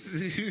getting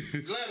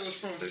letters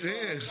from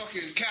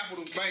fucking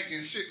Capital Bank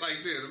and shit like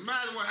this.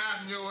 Imagine what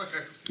happened to your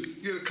ass.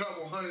 Get a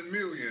couple $100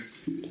 million.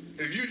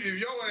 If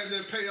your ass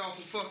just pay off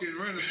a fucking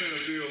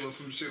rent-a-center bill or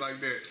some shit like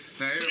that,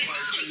 now everybody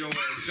pay your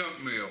ass junk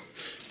mail.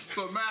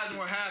 So imagine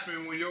what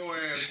happened when your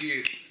ass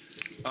get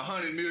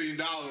 $100 million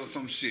or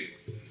some shit.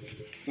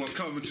 What's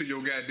coming to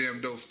your goddamn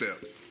doorstep?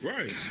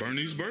 Right.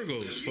 Bernice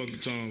Burgos. Fuck the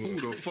tongue.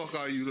 Who the fuck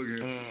are you looking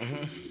at?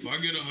 If I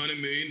get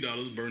 $100 million,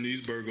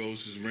 Bernice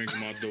Burgos is ringing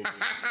my door.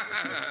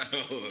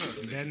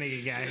 That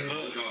nigga got hit. Her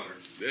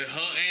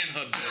and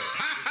her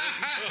daughter.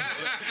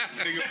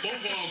 Nigga, both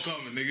of them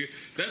coming, nigga.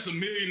 That's $1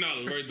 million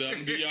right there. I'm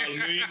gonna give y'all $1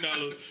 million.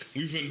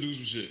 We finna do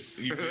some shit.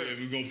 You feel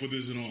me? We gonna put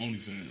this in on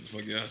OnlyFans.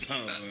 Fuck y'all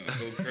talking about.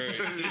 Go crazy.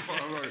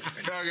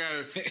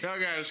 Y'all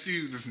gotta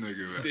excuse this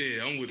nigga, man.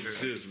 Yeah, I'm with the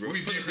shits, bro. We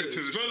deep into the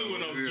Especially show. when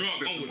I'm Yeah, drunk.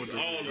 I'm sipping with with the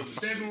all real. of the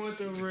Sipping with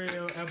the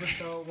Real,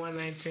 episode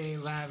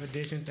 119, live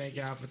edition. Thank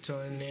y'all for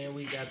tuning in.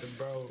 We got the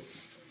bro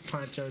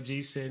Punch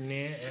OG sitting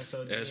there.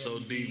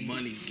 SOD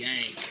money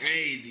gang.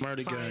 Crazy.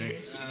 Murder gang.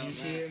 You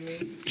feel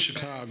me?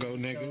 Chicago,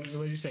 nigga. So,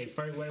 what did you say?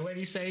 First, what did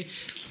you say?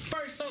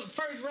 First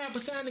rapper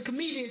signed the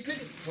comedians,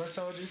 nigga. What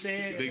Soldier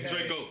said? Big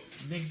Draco.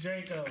 Big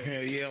Draco.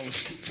 Hell yeah,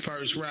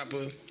 first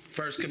rapper,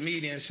 first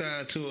comedian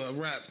signed to a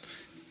rap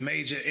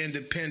major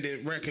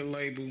independent record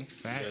label.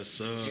 Yes,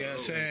 sir. You know what I'm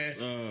saying?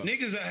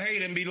 Niggas are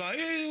hate and be like,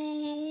 hey,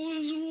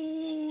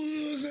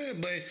 what's that?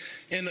 But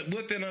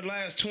within the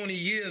last 20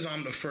 years,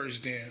 I'm the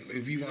first then,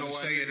 if you want know to why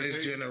say in niggas this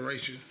hate?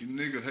 generation. You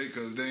niggas hate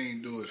because they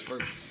ain't do it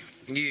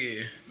first.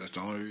 Yeah, That's the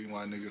only reason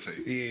why niggas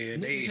hate. yeah.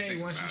 Niggas hate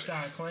They, once you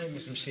start claiming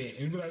some shit.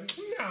 And you be like,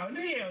 no, hell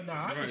no.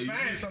 I Right, can you find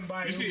see-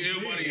 somebody You see who's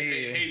everybody real.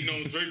 Yeah. hating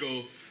on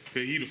Draco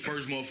because he the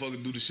first motherfucker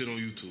to do the shit on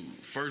YouTube.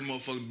 First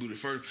motherfucker to do the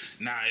first.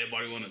 Nah,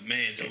 everybody want to,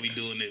 man, Joe, we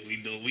doing it. We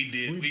been been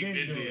doing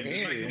doing it.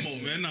 it. Like, Yeah. come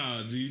on, man.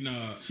 Nah, G,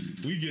 nah.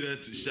 We get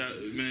that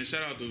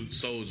shout out to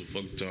Soldier.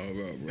 Fuck the talk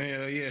about, bro.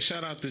 hell yeah,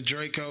 shout out to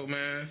Draco,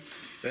 man.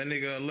 That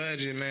nigga a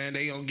legend, man.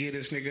 They don't get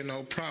this nigga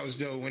no props,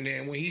 though. And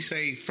then when he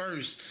say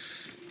first,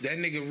 that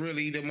nigga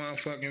really the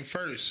motherfucking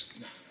first.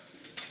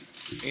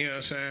 You know what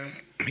I'm saying?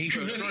 He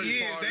really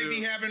is. They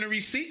be having the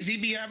receipts. He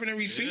be having the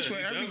receipts Yeah,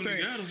 for he definitely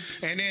everything. got 'em.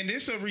 And then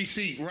this a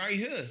receipt right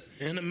here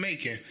in the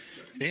making.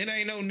 It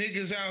ain't no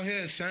niggas out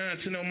here signed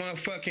to no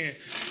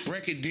motherfucking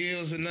record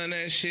deals or none of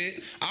that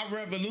shit. I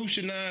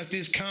revolutionized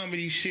this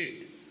comedy shit.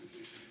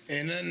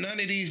 And none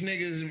of these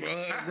niggas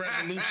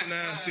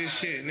revolutionized this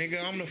shit. Nigga,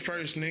 I'm the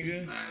first,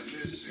 nigga.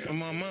 I'm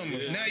my mama.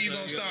 Yeah, now you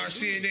gonna start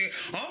seeing that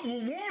I'm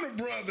with Warner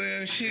Brother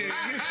and shit.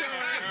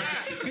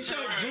 Get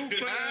your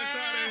goof ass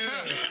out of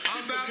here.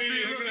 I'm about to be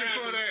looking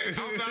for that.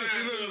 I'm about to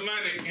be looking.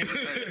 And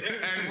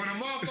when a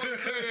motherfucker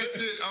say that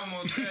shit, I'm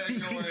gonna tag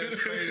your ass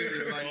straight in.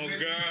 Like, Oh, nigga,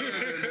 God.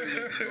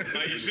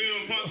 see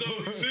him, Poncho?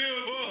 You see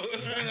him, boy?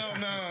 Hell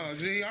no,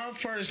 G. Our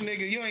first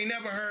nigga, you ain't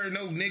never heard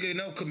no nigga,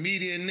 no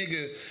comedian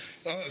nigga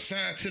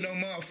signed to no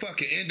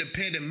motherfucking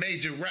independent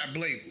major rap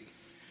label.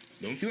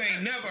 You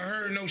ain't never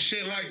heard no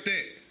shit like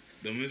that.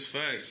 Them is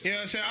facts. You know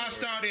what I'm saying? I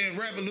started and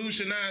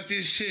revolutionized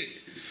this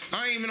shit.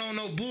 I ain't even on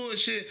no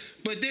bullshit,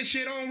 but this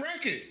shit on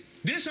record.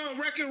 This on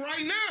record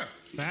right now.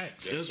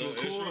 Facts. It's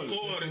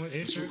recorded.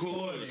 It's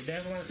recorded.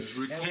 That's what. It's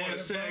recorded.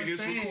 Hashtag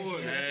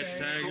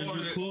is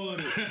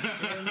recorded.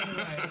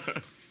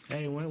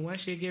 Hey,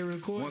 once you get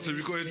recorded, Once it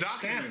recorded,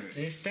 documented.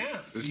 It's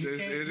stamped. It You is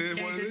can't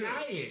what it is.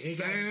 deny it. It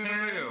got Same in the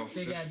times, mail.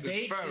 it got It's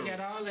dates, federal. it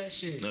got all that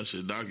shit. That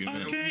shit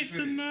documented. Can't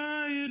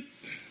deny it.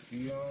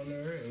 You on the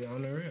real,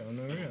 on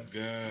the real. God.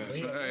 But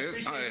yeah, Hey,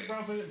 appreciate hey, you, bro,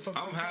 for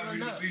I'm happy pulling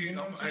to up, see. you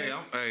know what I'm saying?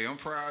 I'm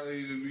proud of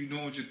you to be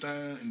doing your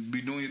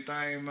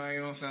thing, man. You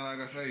know what I'm saying? Like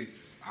I say,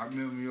 I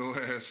remember your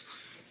ass.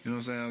 You know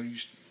what I'm saying?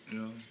 You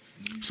know.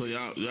 So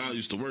y'all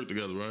used to work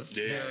together, right?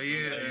 Hell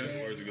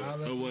yeah. All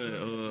that Oh, what?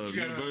 You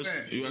gotta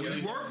understand. When USC?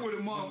 you work with a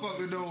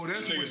motherfucker, though,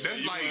 that's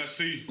like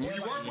USC. when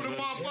you work with a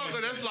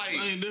motherfucker, that's like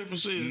Same different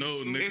shit.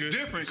 No, nigga. it's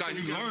different. Cause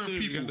you learn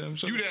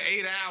people. You there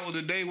 8 hours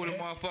a day with a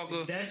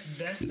motherfucker. That's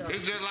the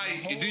It's just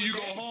like then you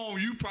go home,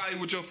 you probably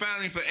with your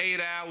family for 8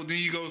 hours, then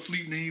you go to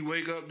sleep, then you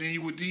wake up, then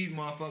you with these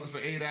motherfuckers for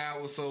 8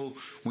 hours. So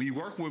when you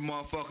work with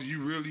motherfuckers,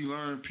 you really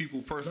learn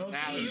people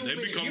personalities. They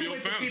become your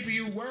with family. The people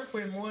you work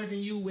with more than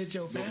you with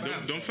your family.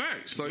 Them facts.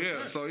 So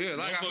yeah,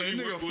 like I Motherfucker said,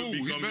 you nigga work with fool.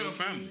 He become better your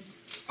family.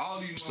 all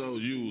these. So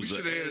you was we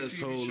an shoulda had a TV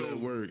asshole show. at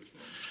work,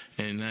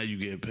 and now you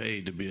get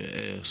paid to be an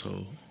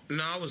asshole.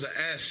 No, I was an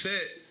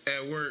asset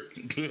at work,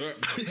 and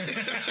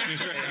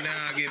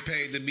now I get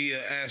paid to be an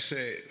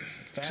asset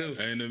too.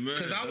 Ain't it, man?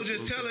 Cause I was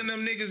just telling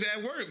them niggas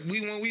at work,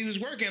 when we was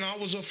working, I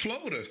was a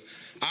floater.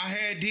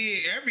 I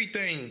did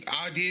everything.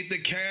 I did the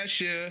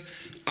cashier.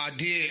 I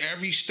did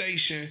every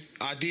station.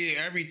 I did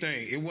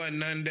everything. It wasn't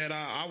nothing that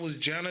I was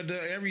janitor,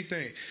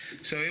 everything.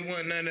 So it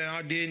wasn't nothing that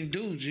I didn't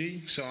do, G.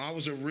 So I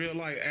was a real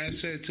like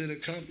asset to the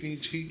company,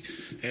 G.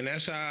 And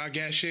that's how I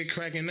got shit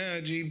cracking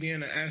now, G,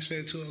 being an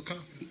asset to a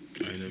company.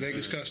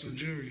 Vegas Custom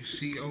Jewelry,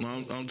 CO.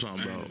 No, I'm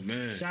talking about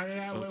Man. Shout it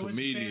out A with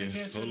comedian.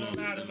 Hold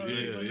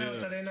on.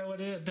 so they know what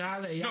it is.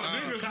 Dollar, y'all.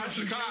 niggas from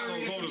Chicago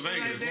go to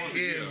Vegas.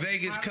 Yeah,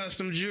 Vegas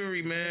Custom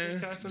Jewelry,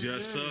 man. Yes, sir.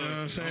 You know what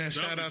I'm saying?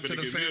 Shout out to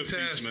the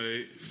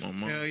fantastic. my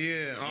mom. Hell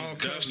yeah, all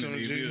custom,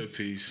 Need me a G.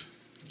 piece.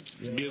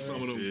 Get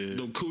some of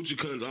them coochie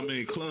cuts. I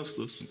mean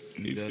clusters.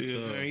 You Yes,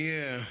 feel? sir.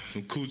 Yeah.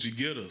 Them coochie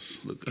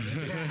getters. Look.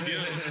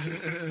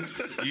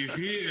 You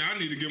feel? I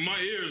need to get my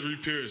ears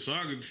repaired so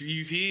I can see.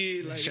 You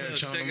feel? Like,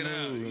 Church on check the it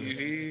out. move. You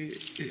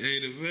feel?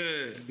 Ain't it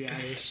bad? Yeah,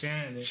 it's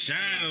shining. Shine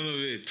a little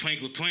bit.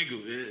 Twinkle, twinkle.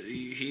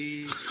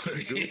 You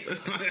feel?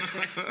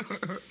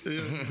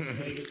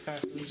 Vegas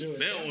Custom Jewelry.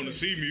 They don't want to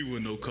see me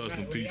with no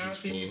custom When y'all pieces.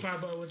 see me For.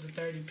 pop up with the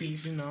 30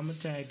 piece, you know, I'm gonna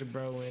tag the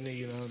bro in it,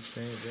 you know what I'm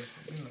saying?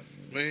 Just, you know.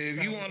 Man,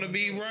 if you want to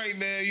be right,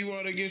 man, you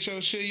want to get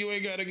your shit, you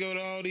ain't got to go to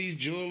all these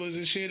jewelers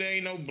and shit. There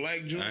ain't no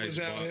black jewelers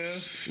out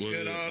Icebox. here. What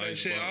And is all that Icebox?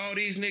 shit. All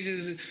these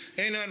niggas,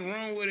 ain't nothing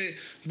wrong with it,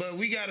 but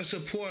we got to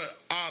support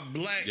our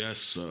black Yes,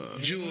 sir.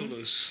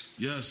 jewelers.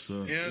 Yes, sir. You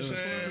know what I'm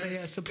saying?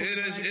 Yeah, support It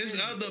is, black it's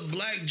business. other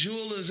black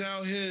jewelers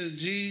out here,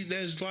 G,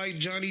 that's like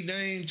Johnny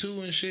Dame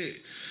too and shit.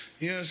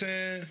 You know what I'm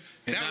saying?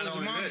 And That not was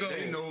only my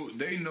that, goal.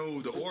 they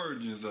know the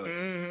origins of it.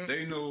 Mhm.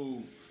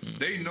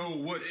 They know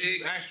what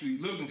you actually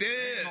looking for. Yeah.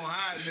 They ain't gonna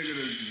hire a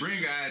nigga to bring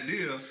an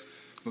idea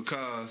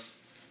because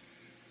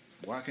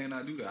why can't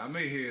I do that? I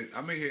may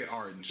had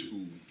art in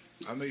school.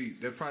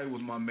 That probably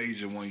was my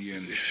major one year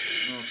in, you know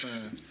what I'm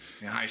saying,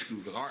 in high school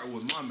because art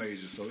was my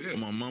major. So yeah.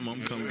 My mama,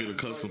 I'm coming to get a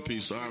custom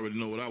piece, so I already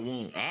know what I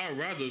want. I'd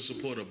rather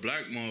support a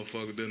black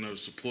motherfucker than to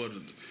support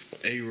an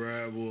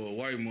Arab or a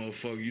white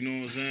motherfucker. You know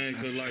what I'm saying?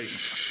 Because, like,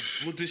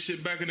 put this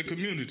shit back in the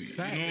community.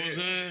 Fact. You know what I'm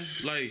saying?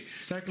 Like,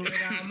 Circulate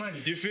our money.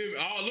 you feel me?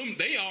 All them,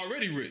 they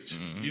already rich.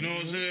 You know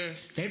what I'm saying?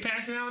 They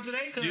passing it on to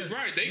their cousins. Yeah,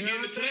 right, they you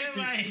know getting what it to I'm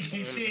their saying?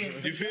 Like,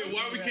 shit. You feel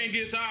why we can't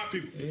get to our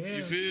people? Yeah.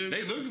 You feel me?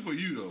 They looking for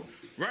you though.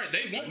 Right,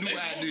 they want New they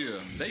want- idea.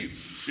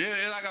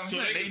 Like I'm So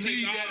saying, they they can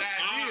need take our that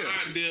idea.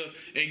 idea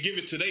and give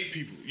it to their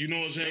people. You know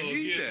what I'm saying? They Or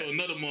need give it that. to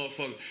another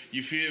motherfucker.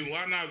 You feel me?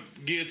 Why not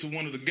give it to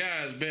one of the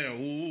guys? Bam,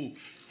 ooh,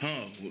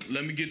 well,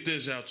 let me get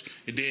this out.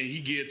 And then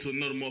he give it to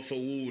another motherfucker.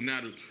 Ooh, now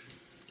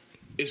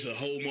it's a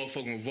whole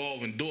motherfucking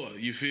revolving door.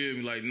 You feel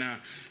me? Like now,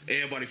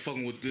 everybody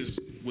fucking with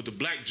the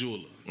black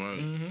jeweler.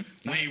 Right.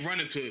 We ain't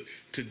running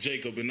to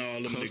Jacob and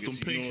all them Custom niggas.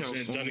 You Pink know what I'm House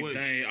saying? on Johnny way.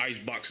 Dane,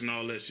 Icebox, and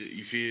all that shit.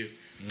 You feel?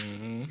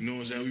 You know what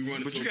I'm saying? We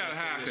running But to you a gotta motherfucker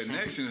have that's from-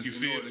 connections You in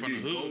feel order from to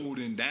the get hood. gold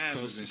and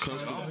diamonds and shit.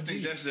 I don't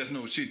think that's just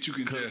no shit you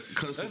can just.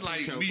 Custom That's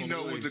like Pink me House on the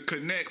knowing way. to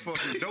connect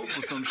fucking dope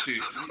or some shit.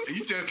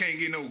 You just can't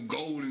get no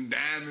gold and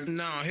diamonds.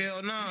 No,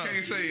 hell no. You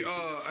can't say,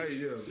 hey,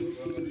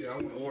 yeah, I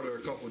want to order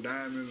a couple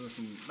diamonds and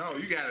some. No,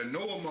 you gotta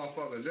know a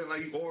motherfucker. Just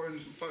like you ordering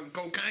some fucking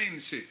cocaine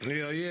and shit.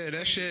 Hell yeah,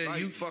 that shit, Like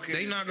you fucking-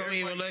 they not gonna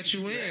even everybody let you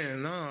do that.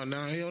 in. No,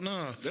 hell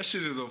no. That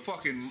shit is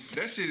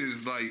that shit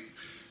is like,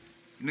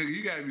 nigga,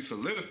 you gotta be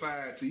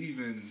solidified to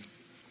even.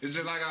 It's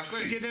just like I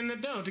To get say, in the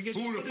door. To get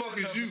Who your the foot fuck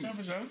in is door, you?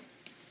 for sure.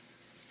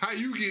 how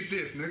you get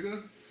this,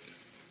 nigga?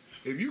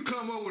 if you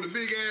come up with a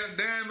big ass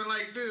diamond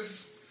like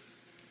this,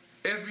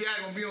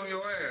 FBI gonna be on your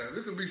ass.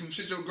 There could be some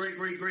shit your great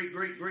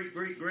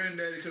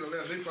granddaddy could have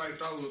left. They probably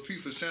thought it was a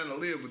piece of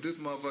chandelier, but this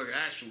motherfucker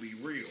actually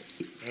real.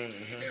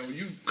 And when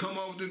you come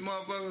up with this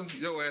motherfucker,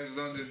 your ass is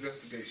under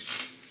investigation.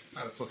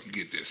 How the fuck you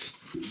get this?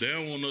 They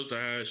don't want us to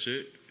hide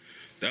shit.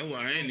 That's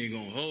why I ain't even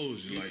gonna hold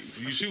you. Like,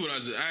 you see what I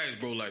just asked,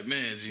 bro? Like,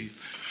 man, G,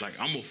 like,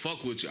 I'm gonna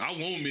fuck with you. I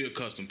want me a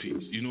custom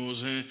piece. You know what I'm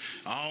saying?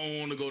 I don't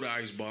want to go to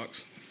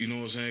Icebox. You know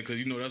what I'm saying? Because,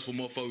 you know, that's what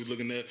motherfuckers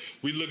looking at.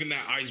 We looking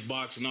at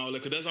Icebox and all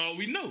that, because that's all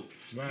we know.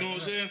 Right, you know what I'm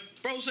saying?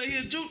 Bro, say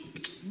here, Juke,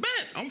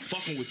 bet. I'm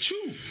fucking with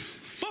you.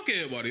 Fuck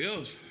everybody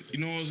else. You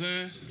know what I'm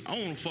saying? I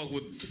want to fuck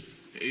with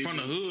from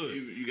the hood.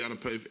 You got to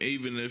pay,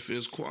 even if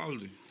it's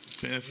quality.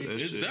 Paying for that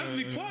it's shit.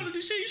 Definitely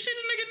quality shit. You see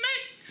the nigga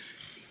neck?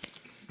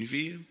 You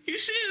feel? You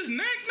see his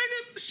neck,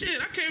 nigga? Shit,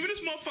 I came in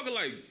this motherfucker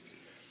like...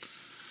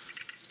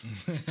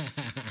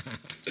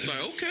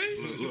 like, okay.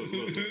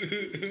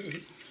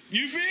 Look.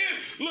 You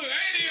feel? Look,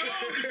 I ain't even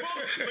home before.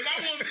 Look, I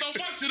want to throw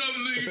my shit up.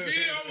 You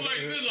feel? I was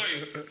like, this, like...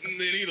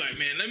 And then he like,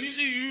 man, let me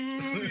see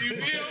you. You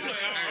feel? I'm like,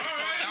 all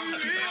right. I'm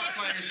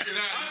playing shit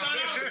out. I thought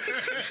I was...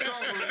 You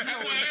know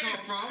where you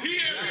come from.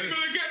 He had me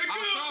feeling kind of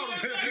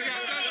good. He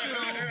got that shit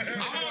on.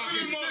 I'm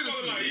rocking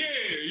Citizen. Like,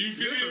 yeah, you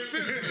feel? This is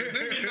Citizen.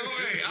 Niggas know,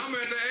 hey, I'm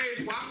at the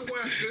age where I can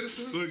wear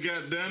Citizen. Look,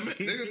 goddammit.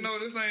 Niggas know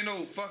this ain't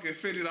no fucking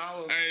 $50.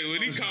 Hey,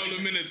 when he called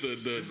him in at the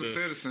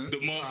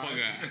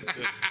motherfucker,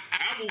 the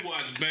Apple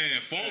Watch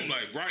band phone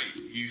like right.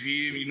 You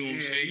feel me? You know what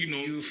I'm saying? You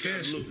know, look,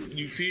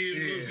 you feel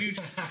me? Look, you.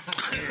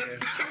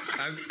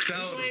 I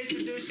told him.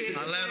 I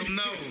let him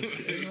know.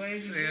 You know what I'm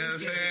saying?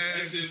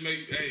 That shit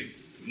make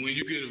when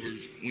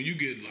you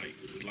get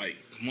like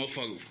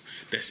motherfucker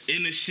that's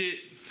in the shit.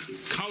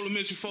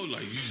 Compliment your folks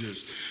like you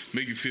just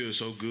make you feel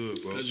so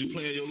good, bro. Cause you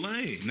playing your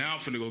lane. Now I'm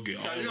finna go get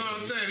all. You know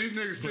what I'm saying? These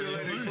niggas still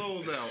let their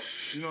clothes out.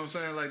 You know what I'm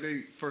saying? Like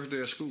they first day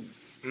of school.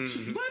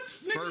 What?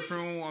 Nigga?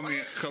 Perfume, I mean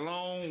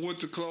cologne,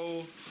 with the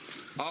clothes,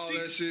 all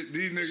that shit.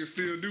 These niggas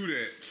still do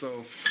that.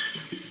 So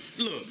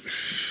look,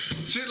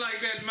 shit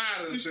like that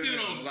matters. You still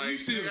don't. Like, You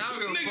still, I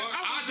don't give a nigga, fuck.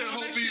 I just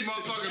hope these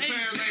motherfucking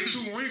pants ain't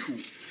too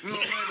wrinkled. You know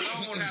what I'm saying? I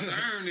don't want to have to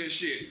earn this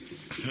shit.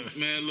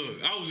 Man,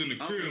 look, I was in the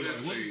crib like,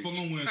 what the fuck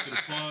I'm wearing to the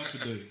pod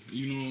today?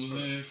 You know what I'm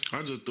saying?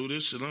 I just threw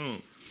this shit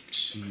on.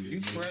 Shit.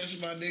 You fresh,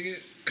 my nigga?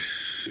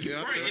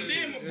 Yeah, right, and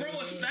then my bro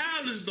a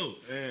stylist though.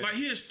 Yeah. Like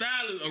he a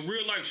stylist, a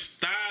real life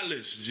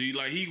stylist, G.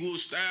 Like he will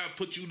style,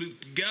 put you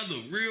together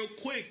real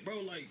quick,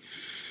 bro. Like,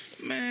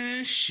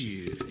 man,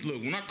 shit.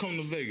 Look, when I come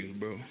to Vegas,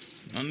 bro,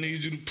 I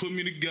need you to put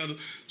me together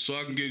so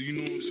I can get, you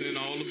know what I'm saying,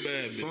 all the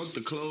bad bitches. Fuck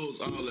the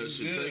clothes, all that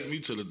shit. Yeah. Take me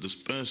to the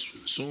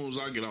dispensary as soon as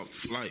I get off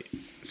the flight.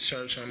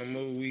 Church on the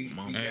move, we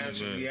got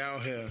you. We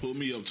out here. Pull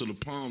me up to the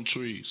palm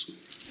trees.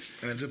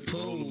 And the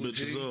Roll pool, the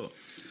bitches G. up.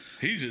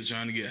 He's just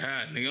trying to get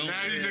high, nigga. Now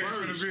these niggas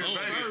finna be in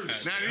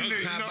Vegas. Now these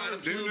niggas, How you know,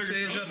 about these the pool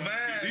niggas, just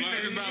bad? these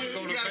niggas about to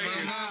go to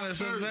Vegas.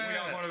 So We bad.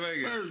 all going to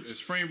Vegas. It's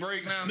spring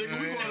break now. Nigga,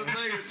 we going to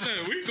Vegas.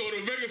 Man, we go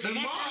to Vegas for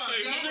In my Mars,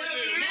 birthday. My goddamn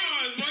birthday in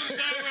Mars. Fucking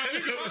time around.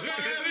 We go to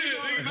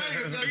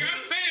Vegas. Nigga,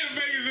 I stay in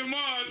Vegas in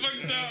Mars.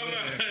 Fucking time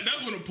around.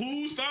 That's when the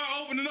pool start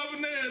opening up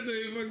and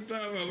everything. Fucking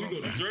time around. We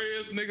go to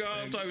Dre's, nigga,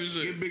 all type of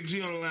shit. Get Big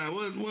G on the line.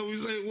 What we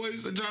say? What you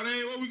say,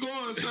 Johnny? Where we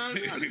going, son?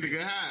 I need to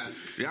get high.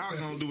 Y'all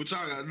gonna do what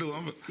y'all gotta do.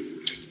 I'm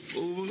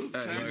Uber.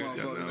 Taxi,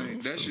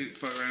 That shit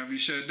fuck around be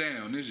shut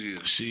down this year.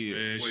 shit.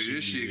 Man, Wait,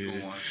 this shit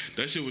going.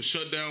 That shit was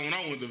shut down when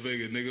I went to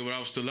Vegas, nigga, but I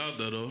was still out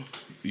there, though.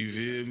 You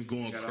feel me?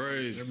 Going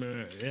crazy.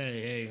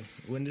 Hey,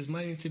 when there's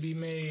money to be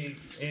made,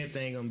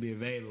 everything gonna be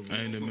available.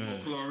 Ain't it, Put more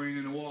man? chlorine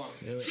in the water.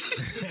 Hell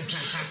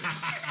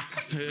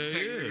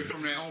yeah.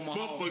 From that Omaha.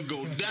 Motherfucker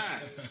go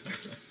die.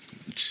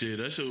 Shit,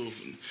 that shit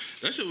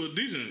was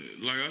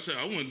decent. Like I said,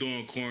 I wasn't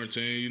doing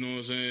quarantine, you know what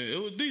I'm saying?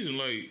 It was decent,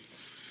 like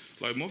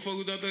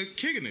motherfuckers out there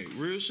kicking it,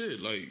 real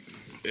shit. Like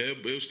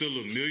it was still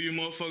a million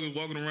motherfuckers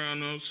walking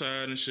around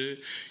outside and shit.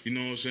 You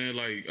know what I'm saying?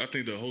 Like I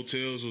think the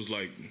hotels was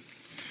like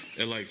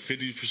at like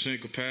 50%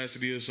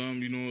 capacity or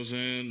something. You know what I'm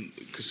saying?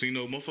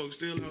 Casino motherfuckers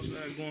still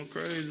outside going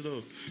crazy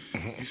though.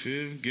 You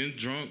feel me? Getting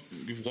drunk,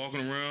 you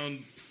walking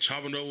around,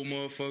 chopping up with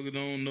motherfuckers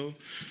don't know.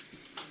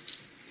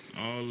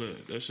 All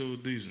that shit was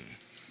decent.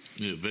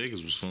 Yeah,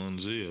 Vegas was fun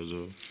as hell,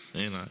 though.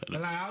 And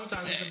But like I was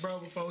talking to bro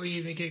before we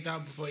even kicked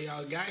off, before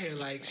y'all got here,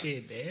 like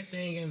shit,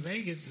 everything in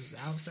Vegas is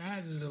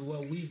outside of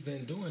what we've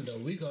been doing though.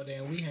 We go there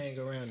and we hang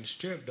around the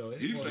strip though.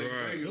 It's You more say to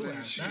Vegas do ain't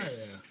outside shit.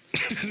 there.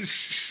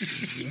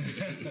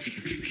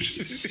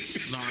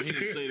 nah, he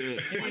didn't say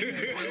that.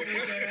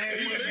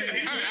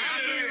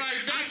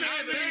 I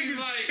said Vegas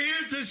like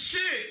Here's the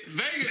shit.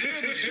 Vegas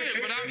is the shit,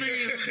 but I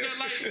mean it's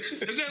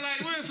just like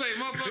we'll say,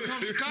 motherfucker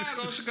from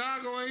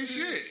Chicago ain't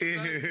shit. Like, you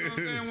know what I'm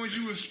saying? When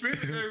you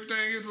experience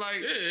everything, it's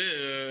like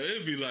Yeah,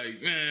 it'd be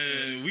like,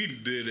 man, we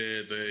did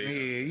everything.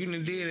 Yeah, you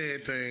done did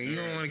everything. You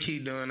don't want to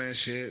keep doing that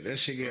shit. That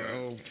shit get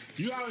old.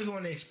 You always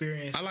want to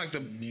experience. I like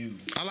the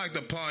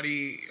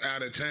party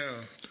out of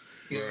town.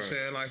 You know what I'm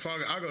saying? Like,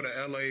 fuck, I go to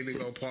LA to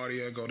go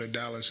party, I go to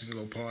Dallas and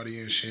go party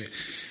and shit.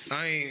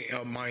 I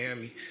ain't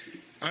Miami.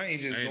 I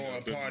ain't just I ain't going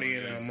never been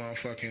partying there. in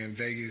motherfucking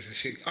Vegas and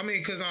shit. I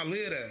mean, cause I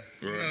live there.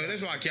 You know,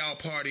 it's like y'all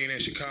partying in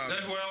Chicago.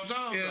 That's what I'm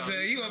talking You know what I'm about.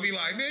 saying? You gonna be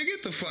like, man,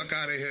 get the fuck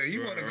out of here.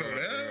 You wanna go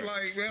there?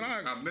 Like, man,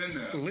 I've been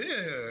there. live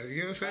here.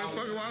 You know what I'm saying?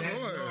 Fuck why That's go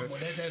normal.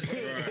 there? That's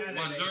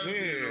My jersey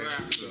is a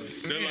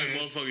rapper. They're like,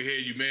 motherfucker, hear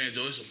you, man,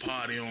 Joe, it's a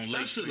party on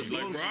Lake That shit Street. a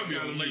Like, bro, I be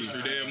on Lake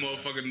Street every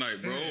motherfucking night,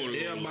 bro.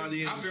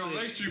 Everybody in I the be on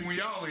Lake city. Street when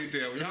y'all ain't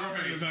there. When y'all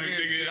Right, ain't like,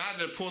 there, nigga, I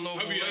just pull over.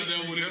 I be on out Lake there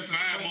Street with just to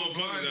five smoke a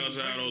motherfuckers blunt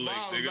outside on and Lake,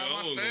 bottle nigga. by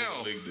I was myself.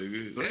 on Lake,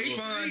 nigga. It's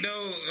fun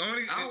though.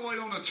 Only, I don't wait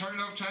on the turn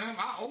up time.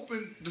 I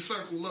open the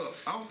circle up.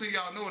 I don't think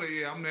y'all know that.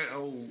 Yeah, I'm that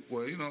old.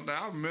 Well, you know,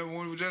 I remember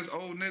when we was just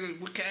old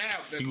niggas with cab.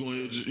 You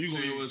going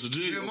here as a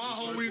G? Yeah, my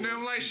homie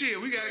them like shit.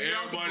 We gotta get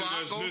out the Everybody block,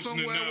 that's go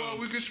listening somewhere now,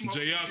 where we can smoke.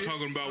 JR shit.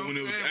 talking about when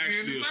it was You know what I'm saying?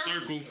 actually Be a in the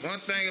circle. one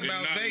thing And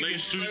about not Lake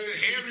Vegas. Street.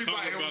 Everybody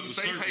Talking about on the the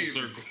safe haven.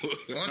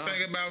 circle. One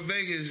thing about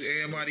Vegas,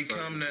 everybody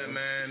come there,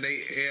 man.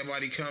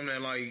 Everybody come there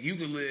like you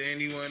could live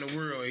anywhere in the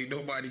world. Ain't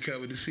nobody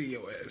coming to see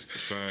your ass.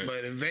 Right.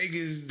 But in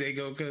Vegas, they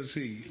go come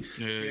see you.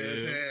 Yeah, You know what I'm yeah.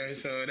 saying?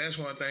 So that's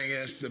one thing.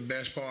 That's the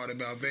best part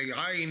about Vegas.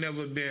 I ain't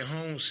never been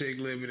homesick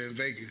living in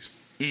Vegas.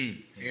 Mm. You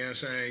know what I'm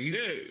saying? You,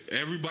 Yeah,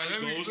 everybody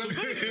goes to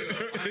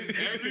Vegas.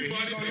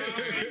 Everybody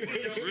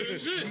goes. Real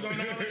shit. You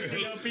gonna always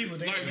see your people.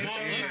 They Like gonna my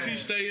hit your auntie line.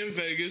 stay in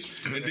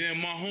Vegas, and then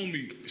my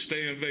homie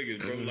stay in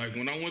Vegas, bro. Like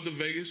when I went to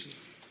Vegas,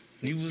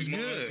 you was my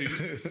good.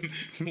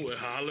 auntie, well,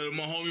 holler at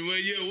my homie. Well,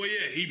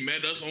 yeah. He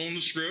met us on the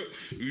strip.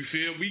 You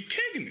feel? We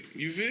kicking it.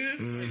 You feel?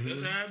 Like,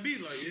 that's how it be.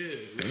 Like,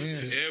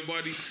 yeah.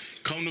 Everybody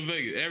come to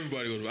Vegas.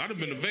 Everybody goes. I've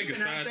been to Vegas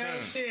Been out 5 there,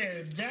 times.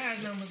 Shit,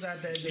 Jazz numbers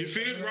out there. You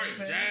feel? know what Right.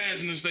 I'm saying?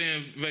 Jazz and stay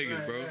in Vegas,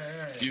 Right, bro.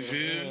 right. You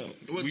feel?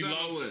 What We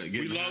y'all lost, at? we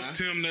Getting lost high?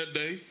 Tim that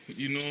day.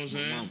 You know what I'm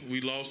saying? mama.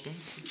 We lost him.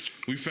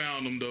 We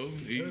found him, though.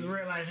 It was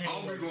real life. I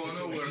don't be handwork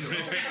going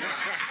situation.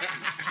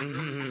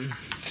 nowhere.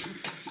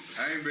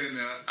 I ain't been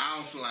there. I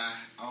don't fly.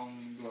 I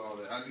don't do all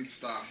that. I need to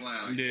start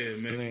flying. Yeah,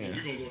 man. Man.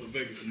 We gonna go to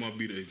Vegas for my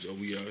B-Day, Joe.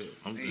 We out here.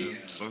 I'm good. Yeah.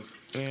 Fuck.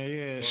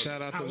 Yeah.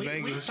 Shout out to We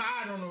Vegas.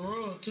 partied on the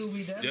road too.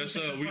 We definitely Yes,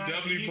 sir. took a We part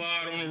definitely in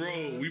partied on the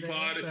road. We Houston.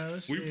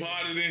 partied. So, We shit.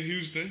 partied in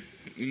Houston.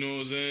 You know what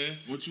I'm saying?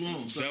 What you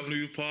want? son?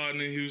 Definitely was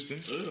partying in Houston.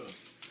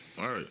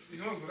 All right. You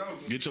know what I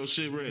was Get your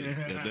shit ready.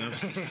 Goddamn.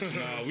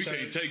 Nah, we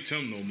can't take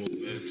Tim no more,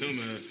 man. Tim,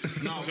 man.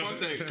 No, fuck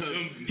that. 'Cause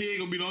he ain't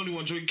gonna be the only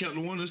one drinking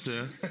Capital One this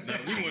time. Nah,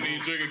 we wasn't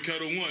even drinking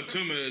Kettle One.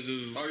 Tim is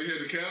just Oh, you hear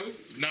the cattle?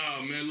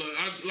 nah, man. Look,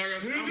 I said,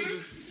 I was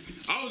just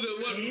who I was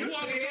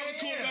talking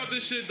to about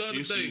this shit the other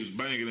He day. was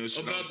banging that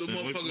shit. About the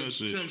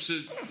motherfucking Tim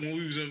shit when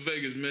we was in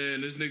Vegas,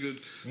 man. This nigga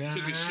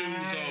took his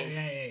shoes off.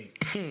 Hey,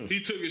 He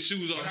took his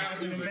shoes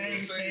off. in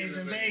Vegas stays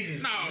in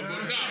Vegas. No, but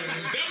no,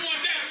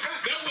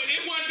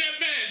 it wasn't that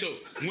bad though.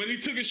 When he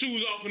took his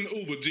shoes off in the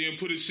Uber, G, and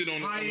put his shit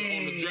on the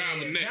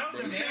driver neck, That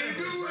bro. was Can't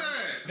the do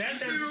that. That's You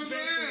see the what I'm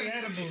dispensary saying?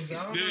 edibles.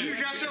 I don't Yeah. know. You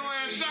got your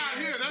ass shot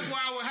here. That's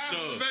why what happened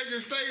Duh. in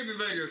Vegas stays in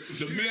Vegas.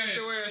 The You man, got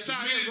your ass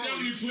shot the here, man bro.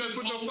 You definitely just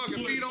put your whole fucking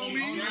foot feet on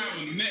me. the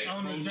driver's neck,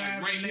 On bro, the like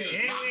driver's right neck.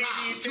 here.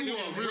 Two of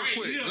them real Right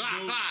quick. here, Blah,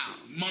 bro. blah.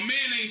 My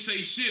man ain't say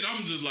shit.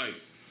 I'm just like,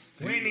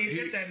 We ain't even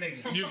hit that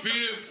nigga. you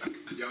feel?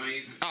 Y'all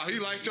ain't. Oh, he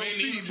liked your Man,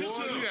 feet, he boy. took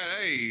You him. got,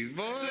 hey,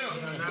 boy. What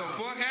the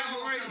fuck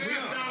happened right So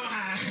there?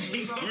 high. We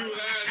was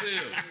high as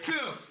hell.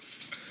 Tim,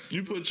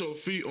 You put your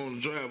feet on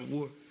the driver,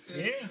 boy.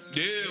 Yeah.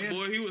 Yeah,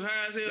 boy, he was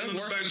high as hell that's in the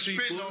worse back than seat,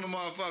 spitting boy. on the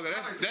motherfucker.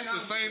 That's the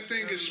same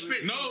thing as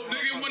spitting. No,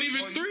 nigga, it wasn't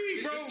even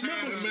 3, bro.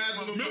 Remember,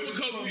 Imagine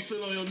couple- sit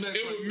on your neck.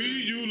 it was me,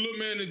 you, Lil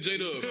Man, and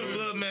J-Dub. bro.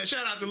 Lil Man.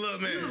 Shout out to Lil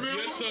Man.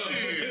 Yes, sir.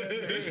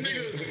 This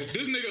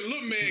nigga,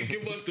 Lil Man,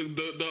 give us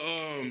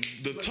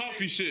the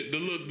toffee shit,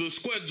 the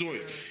square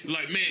joint.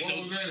 Like, man, What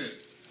Joe, was in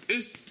it?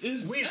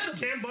 it's We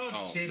Tim bought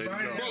Oh, shit, there bro.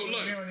 you go. bro.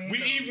 Look, we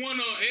eat one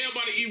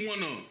everybody eat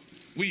one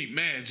We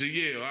man, G,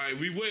 yeah, all right,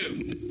 we will.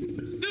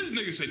 This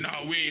nigga said,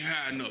 nah, we ain't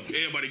high enough.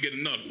 Everybody get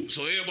another.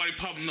 So everybody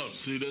pop another.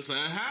 See, that's how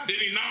it happened. Then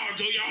he, nah,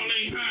 Joe, y'all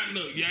ain't high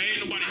enough. Y'all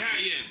ain't nobody high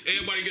yet.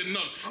 Everybody get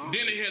another.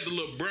 Then they had the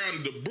little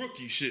brown, the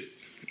brookie shit.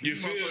 You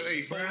feel? Motherfucker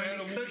ate 4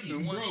 animals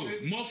in one Bro,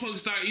 shit. motherfuckers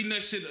start eating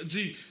that shit.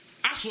 Gee,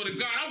 I swear to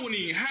God, I wasn't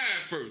even high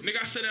at first.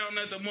 Nigga, I sat down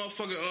at the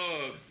motherfucker,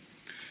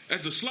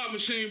 at the slot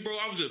machine, bro.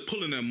 I was just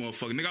pulling that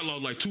motherfucker. Nigga, I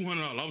lost like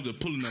 $200. I was just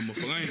pulling that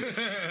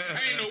motherfucker.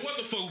 I ain't know what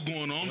the fuck was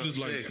going on. I'm just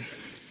like,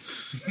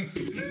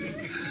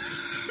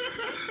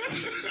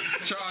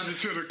 Charge it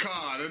to the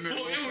car. That nigga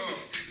oh,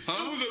 woke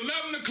up. it was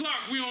 11 o'clock.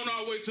 We on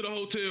our way to the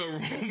hotel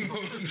room,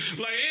 bro.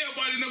 Like,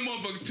 everybody in that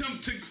motherfucker,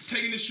 Tim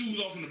taking his shoes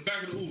off in the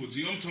back of the Uber.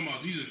 G, I'm talking about,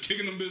 he's just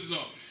kicking them bitches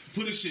off.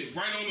 Put his shit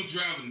right on the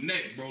driver's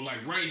neck, bro, like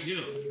right here.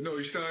 No,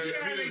 he started.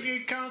 Trying to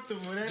get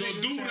comfortable. That So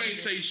nigga dude trying ain't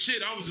to say shit.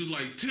 I was just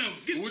like, Tim,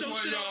 get Which your one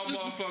of shit y'all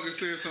off. motherfuckers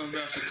said something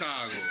about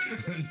Chicago?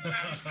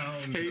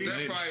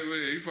 That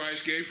probably he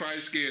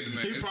probably scared the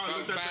man. He probably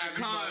looked at that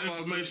car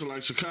information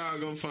like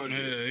Chicago. Fuck Yeah,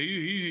 it.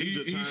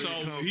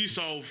 he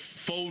saw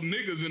 4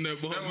 niggas in that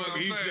That's what motherfucker.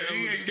 I'm saying.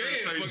 He was ain't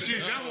scared. gonna fucking say shit.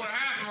 time. That's what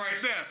happened right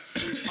there.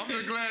 I'm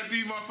just glad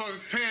these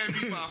motherfuckers paying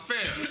me my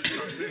fare.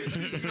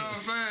 You know what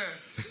I'm saying?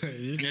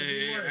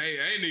 Yeah, hey,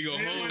 ain't nigga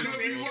gonna hold Could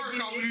it. be worse.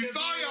 Cause when he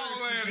saw y'all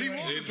ass, he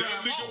wanted It to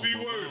drive definitely could off. be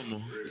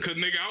worse. Cause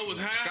nigga, I was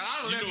high.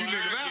 I done left you how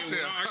niggas out I get,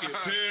 there. when I get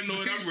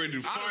paranoid, I'm ready to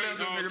I fight left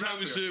them all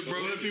and shit, bro.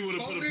 What if he would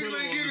have put a Niggas pillow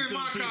ain't on getting the in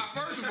my 10 feet? car,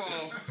 first of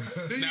all.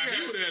 Then Nah, he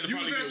would have had to you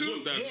probably was get there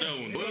whooped out that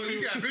one. Well, you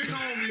got big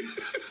homie.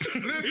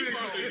 Little He big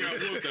probably got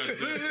homie. whooped out that.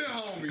 Little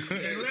homie.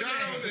 And Lil'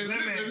 Giles- and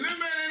Man. Lil'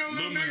 Man ain't no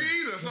little nigga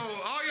either. So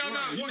all y'all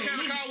know what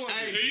kind of car was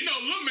it? Hey, you know,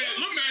 Lil Man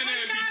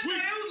had to be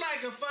tweaked. It was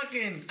like a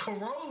fucking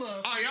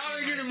Corolla. Oh, y'all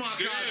ain't getting in my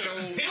car, Yeah.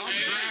 though. I'm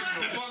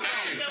driving the fuck out.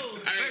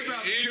 They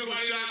about to kill a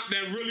Anybody shot.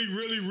 that really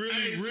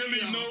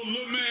know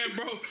Lil Man,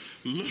 bro.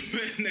 Lil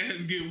Man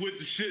has get with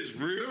the shits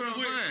real You know what I'm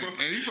quick, saying?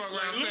 bro. And he fuck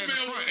around Lil sat in the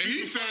Man front, would and he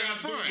beat the sat fuck in out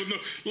front. dude with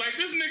no- Like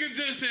this nigga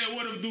just said,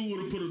 what if dude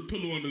would have put a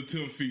pillow under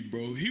 10 feet,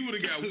 bro? He would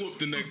have got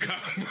whooped in that car,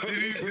 bro.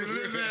 Did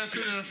Lil' Man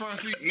sit in the front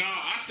seat? Nah,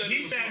 I sat He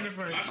in the sat front. in the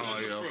front. I sat Oh,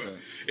 in the yeah, front.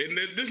 okay. And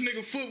this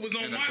nigga foot was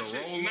on And my that's a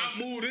shit, roller? not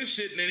move this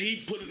shit, and then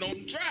he put it on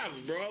the driver,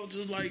 bro. I was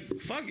just like,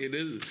 fuck it.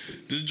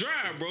 Just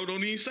drive, bro. Don't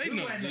even say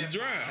nothing. Just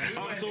drive.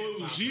 Oh, so it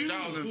was you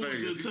Y'all in who was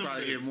Vegas. the You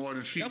probably hit more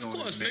than feet Of on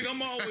course, this nigga.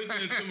 I'm always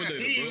He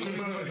intimidated, was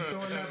bro.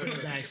 throwing up in the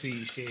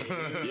backseat shit.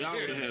 Y'all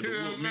would have had to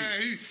Yeah, whoop me.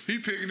 man, he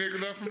picking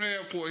niggas up from the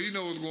airport. He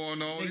know what's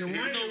going on. Nigga,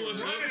 know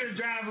what's one up. of the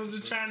drivers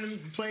was trying to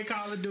play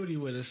Call of Duty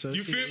with us. So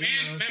You shit, feel me?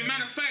 know what I'm And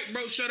matter of fact,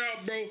 bro, shout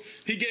out, bro.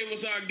 He gave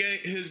us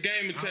his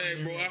gamer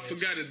tag, bro. I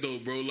forgot it though,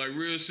 bro. Like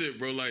real shit,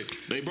 bro. Like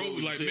They bro,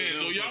 bogus like shit. man, They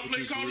so don't y'all fuck with play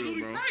you for Call of real,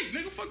 Duty, bro. right?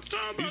 Nigga, fuck the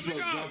time You about supposed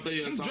to nigga. drop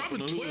their ass I'm off in dropping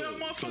the 12 hood.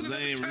 Cause motherfuckers.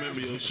 they ain't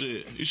remember your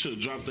shit. You should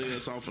have dropped their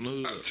ass off in the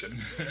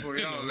hood. Boy,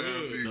 y'all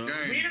have these No.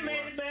 games. We done boy.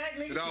 made it back,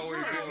 nigga. It always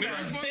Right. feels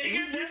Nigga, like-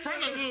 we from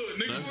the hood,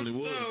 nigga. Definitely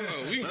What was. the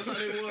hell? We- That's how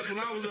they was when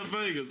I was in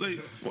Vegas.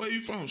 Where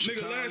you from? Nigga,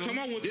 Chicago?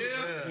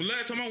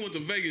 last time I went to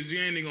Vegas, G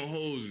ain't gonna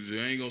hold you. G.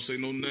 I ain't gonna say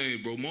no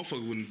names, bro.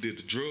 Motherfucker wouldn't did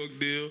the drug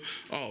deal,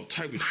 all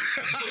type of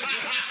shit.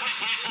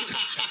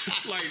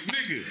 Like,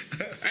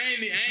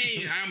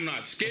 nigga, I'm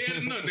not scared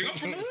of nothing. I'm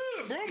from the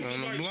hood, bro. I'm just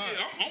the like, block. shit,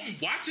 I'm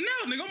watching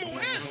out, nigga. I'm on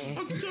ass.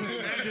 Fuck you talking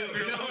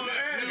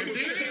about?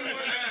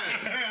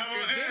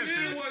 This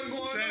shit wasn't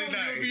going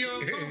on, you'll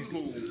be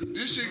uncomfortable.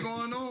 This shit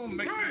going on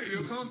make Right. you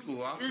feel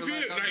comfortable. I You feel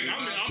feel like like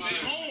I'm at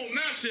home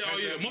now. Shit, oh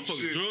yeah,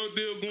 motherfucker, Shit. drug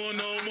deal going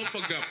on.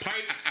 Motherfucker got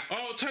pipe,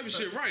 all type of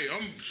shit. Right,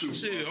 I'm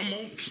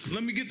on.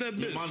 Let me get that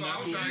bitch. My I'm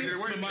natural, trying to get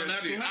away from my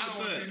that shit. natural I don't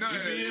want to habitat. see none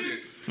of that You feel me?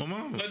 shit. My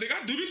mama. Like,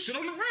 nigga, I do this shit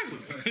on the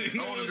regular. You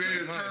know I what want I'm to be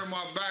saying? able to turn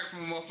my back from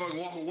a motherfucker,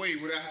 walk away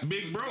without.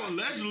 Big bro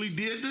allegedly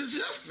did this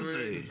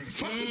yesterday.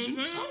 Fuck is you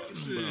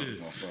talking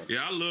about?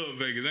 Yeah, I love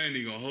Vegas. I ain't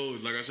even gonna hold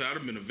you. Like I said,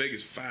 I've been to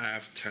Vegas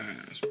 5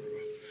 times, bro.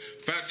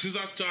 In fact, since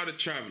I started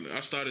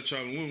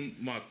traveling when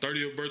my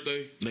 30th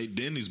birthday. They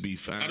Denny's be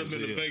fine. I'd have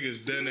been to Vegas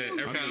done that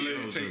every I gotta let year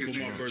you take it for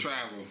my to birthday.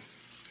 travel.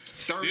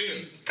 30, Yeah.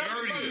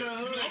 30.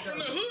 I'm from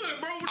the hood,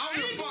 bro. I'm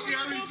the fuck you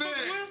already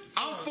said.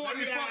 I'm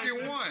 40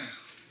 fucking one.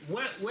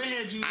 Where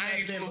had you I had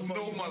ain't been from before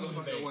no you moved to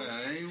motherfucking Vegas? way.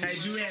 I ain't.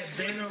 Had you had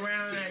been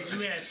around? Had you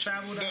had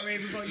traveled already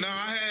before you? No,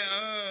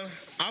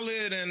 I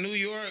lived in New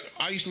York.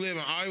 I used to live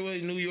in Iowa,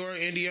 New York,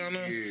 Indiana.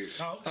 Yeah.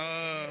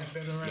 Oh,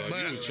 been around.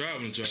 Like, you was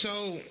traveling.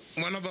 So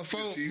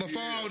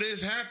before all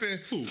this happened,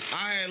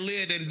 I had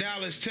lived in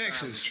Dallas,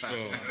 Texas. You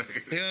know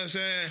what I'm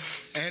saying?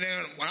 And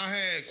then I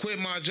had quit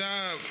my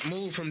job,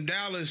 moved from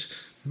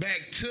Dallas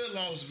back to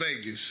Las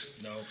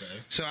Vegas. Okay.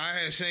 So I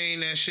had seen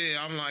that shit.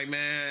 I'm like,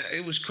 man,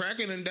 it was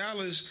cracking in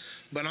Dallas,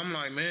 but I'm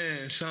like,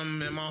 man,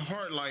 something in my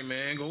heart, like,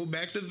 man, go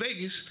back to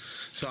Vegas.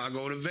 So I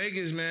go to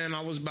Vegas, man.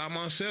 I was by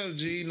myself,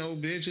 G. No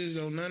bitches,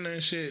 no none of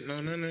that shit.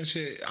 No none of that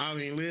shit. I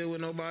ain't live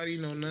with nobody,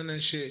 no none of that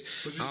shit.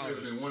 But you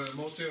lived in one of the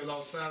motels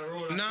outside the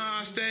road? Nah,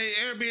 I stayed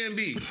Airbnb.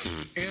 You know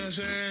what I'm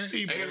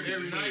saying?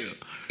 Every night?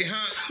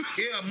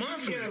 Yeah,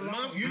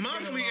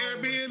 monthly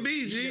Airbnb,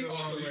 G.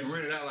 Also, you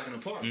rent it out like an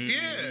apartment.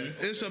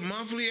 Yeah, it's a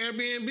monthly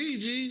Airbnb,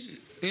 G.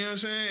 You know what I'm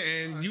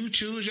saying? And you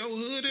choose your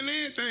hood and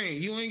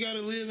everything. You ain't got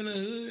to live in the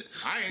hood.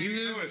 I ain't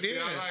even know it.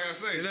 Yeah. Like I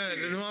say, That,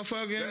 shit.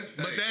 motherfucking,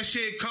 but that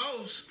shit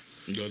costs.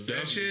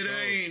 That shit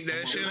ain't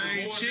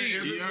cheap.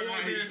 Is it more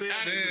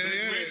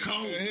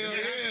than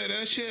Yeah,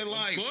 that shit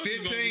like Of course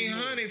it's gonna be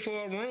more. $1,500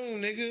 for a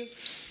room,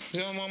 nigga.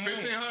 Tell my mom.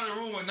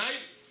 1,500 room a night?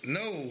 No,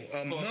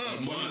 a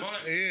month.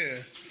 month?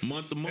 Yeah.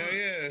 Month to month.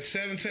 Yeah,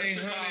 1,700.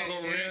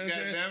 Chicago rent,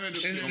 goddamn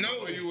it. No,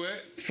 Where you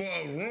at? for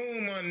a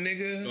room, my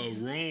nigga. A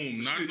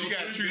room, not You no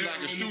got to treat it like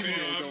a bedroom,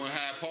 studio bro. though in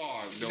Hyde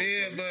Park. Though.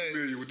 Yeah, So you but-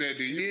 familiar with that,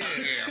 then you Yeah.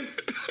 damn.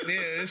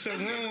 Yeah, it's a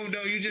room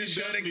though. You just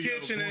share the definitely got a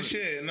kitchen and point.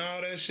 shit and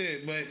all that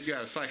shit. But You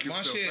gotta psych my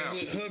yourself shit out.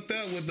 hooked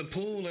up with the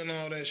pool and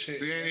all that shit.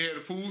 They ain't had a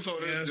pool, so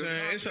You know what I'm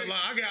saying? It's a lot.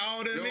 I got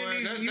all the Yo,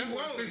 amenities that- you that's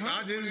what want. 600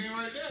 I just ain't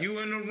like that. you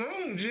in the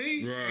room,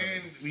 G, Right.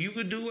 and you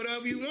could do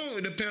whatever you want.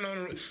 It depend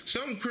on the,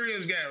 some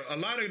cribs got a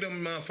lot of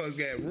them motherfuckers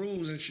got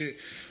rules and shit.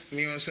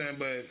 You know what I'm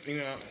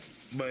saying?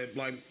 But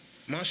like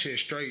my shit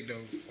straight though.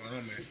 Where I'm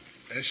at,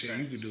 that shit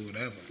you could do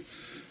whatever.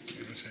 You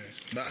know what I'm saying?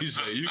 But You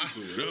say you could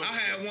do whatever. I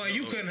had one.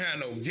 You couldn't have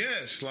no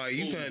guests. Like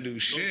you couldn't do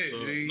shit.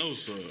 sir. G. No,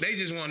 sir. They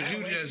just wanted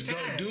you to just go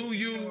do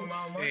you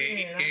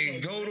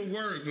and go to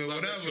work or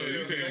whatever.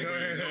 you can't Go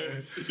bring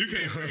ahead. You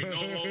can't bring no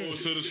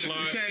hoes to the slide.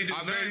 You can't do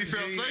I bet he nothing,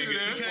 felt G. safe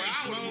there. You can't Well,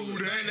 I would've smoke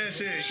moved none of that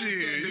shit.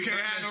 Shit, you can't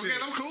do have no none of that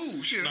gas. I'm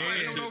cool. Shit, Nah, I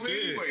ain't that no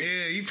shit anyway.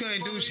 Yeah, you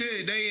can't do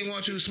shit. They didn't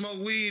want you to smoke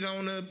weed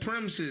on the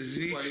premises.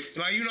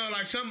 Like, you know,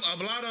 like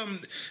a lot of them,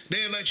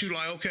 they'll let you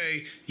like,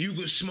 okay, you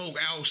could smoke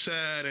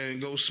outside and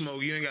go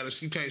smoke. You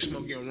can't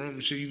smoke in your room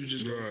and shit. You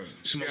just go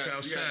smoke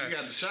outside. You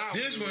got the shower.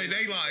 This way,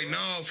 they like,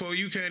 no, for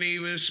you can't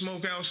even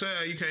smoke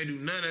outside. You can't do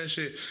none of that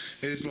shit.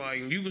 It's like,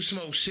 you can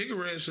smoke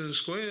cigarettes or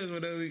squares,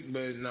 whatever,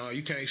 but no,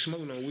 you can't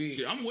smoke no weed.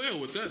 Yeah, I'm well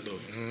with that though.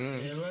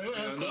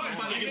 Yeah, of course.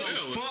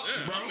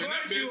 Fuck, bro. I'm in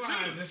that Of course you bitch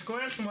are. too. The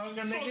square smoker,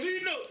 Bro, do nigga.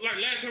 you know,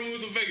 like last time we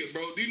went to Vegas,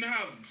 bro, do you know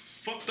how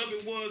fucked up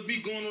it was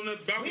be going on that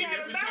We balcony had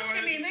a every time I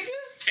balcony, had nigga.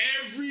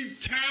 every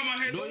time I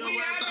had Doing to your We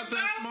ass had out the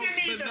there smoking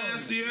balcony, the though.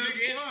 nasty ass Nigga,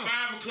 it's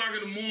squad. 5 o'clock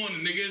in the morning,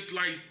 nigga. It's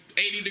like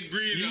 80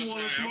 degrees You outside.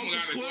 wanna smoke I'm the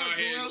gotta go squad, out go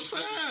here and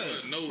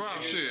outside. No, Bro,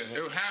 nigga. shit.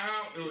 It was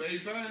how? It was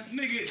 85?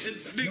 Nigga,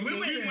 We when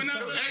we went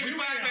out there.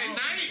 85 that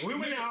night? We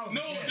went out.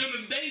 No, in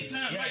the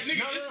daytime. Like, nigga,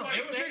 No, it's no, like.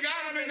 it was- Nigga, I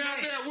done been out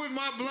there with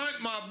my blunt,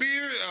 my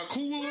beer, a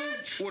cooler,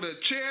 with a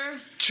chair,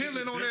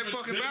 chilling on that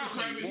fucking Different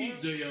type of balcony.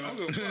 heat, J.R. I'm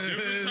gonna fuck.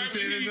 Different type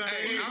of heat.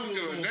 Hey, I don't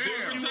give a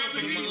Different damn. type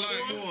of heat,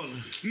 boy.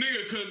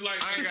 Nigga, cause like.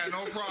 I ain't got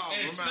no problem.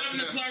 At I'm 7 out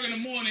there. o'clock in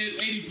the morning, it's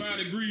 85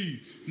 degrees.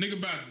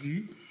 Nigga,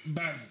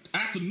 by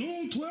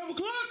afternoon, 12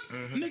 o'clock,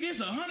 nigga, it's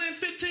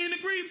 115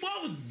 degrees. Boy,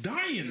 I was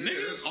dying, Yeah,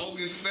 nigga. it's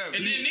August 7th.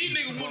 And then these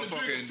niggas want to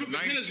drink a Motherfucking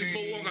flip Hennessy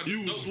before we walk out the You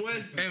door. was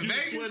sweating? In You was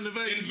Vegas? sweating in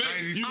Vegas? In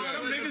Vegas. You Oh, was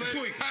Some sweating in niggas Vegas?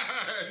 tweak.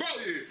 Bro,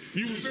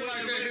 you was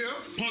like that here?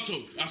 Ponto,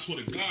 I swear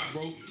to God,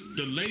 bro,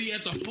 the lady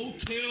at the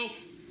hotel,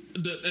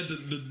 at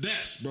the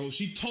desk, bro,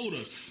 she told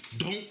us,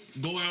 don't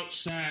go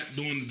outside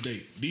during the day.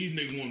 These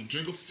niggas want to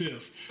drink a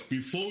fifth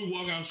before we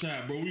walk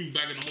outside, bro. We was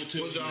back in the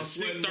hotel Was y'all at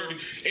sweating,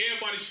 6:30.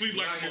 Everybody sleep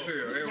like Black a as hell.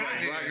 motherfucker.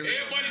 Everybody black as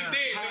hell. Everybody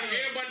dead, nigga.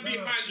 Everybody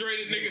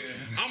dehydrated, nigga.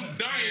 I'm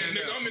dying,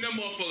 nigga. I'm in that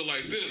motherfucker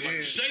like this,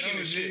 like shaking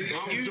and shit.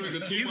 I was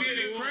drinking too You much get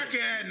it water.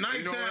 cracking at You know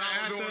nighttime what I was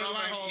after doing? I'm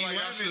like at home like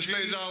I 11. should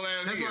stay y'all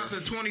ass That's why it's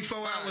a here.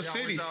 24-hour Y'all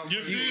city.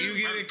 was You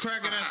get it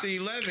cracking after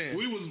 11.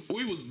 We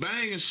was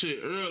banging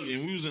shit early,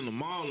 and we was in the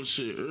mall and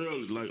shit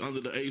early, like under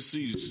the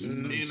ACs,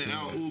 in and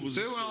out Ubers.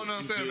 See and what I don't shit. You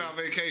understand feel? about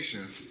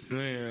vacations.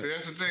 Yeah. See,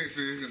 that's the thing.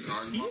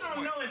 See, You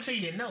don't know until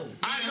you know.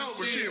 I know,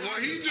 but shit,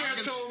 what he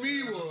just told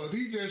me was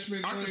he just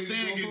spent I can money to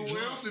stand go getting somewhere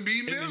drunk else and be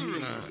in the heat.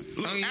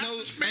 miserable. Ain't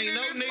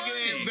no nigga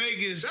in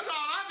Vegas That's all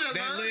I just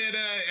that heard. live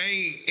there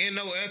ain't in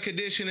no air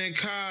conditioning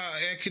car,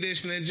 air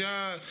conditioning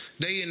job.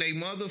 They in they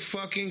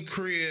motherfucking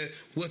crib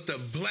with the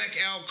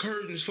blackout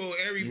curtains for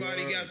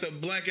everybody got the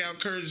blackout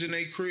curtains in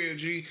their crib,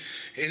 G.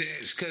 And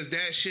it's cause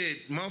that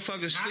shit,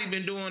 motherfuckers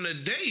sleeping during the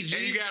day, G.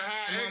 And you got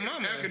high My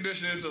mama. air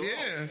conditioning is the law.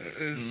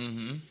 Yeah.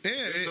 Yeah.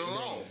 It's the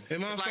law. It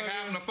It's like motherfucker-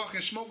 having a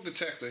fucking smoke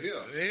detector here.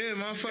 Yeah, You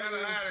gotta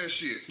motherfucker. have that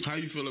shit. How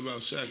you feel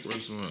about Shaq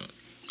restaurant?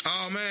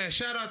 Oh man,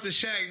 shout out to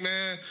Shaq,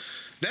 man.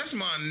 That's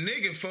my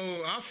nigga, for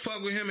I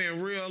fuck with him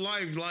in real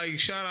life. Like,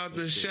 shout out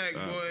to Shaq,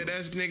 boy.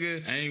 That's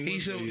nigga. I ain't He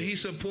with that yet. he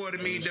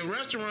supported me. The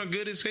restaurant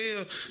good as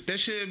hell. That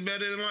shit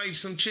better than like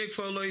some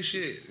Chick-fil-A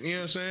shit. You know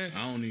what I'm saying?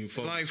 I don't even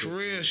fuck Like for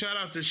real. Shout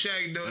out to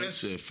Shaq though. That That's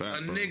shit fat,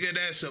 a bro. nigga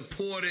that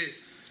supported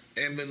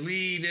and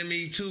believed in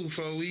me too.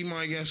 For we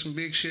might got some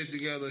big shit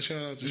together.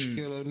 Shout out to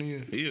Shaquille O'Neal.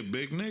 He a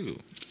big nigga.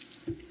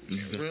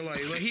 Real life,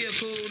 but he a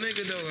cool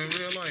nigga though in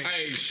real life.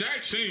 Hey,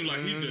 Shaq seems like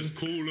he just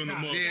cool in the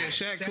motherfucker. Yeah,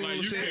 Shaq cool Like,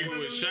 as you hell. kick it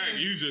with Shaq,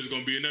 you just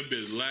gonna be in that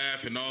bitch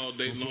laughing all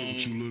day fuck long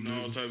with you, little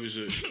and all nigga. type of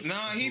shit.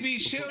 Nah, he be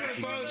chilling,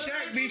 folks.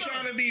 Shaq be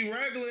trying to be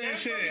regular and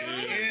shit.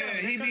 Yeah,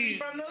 he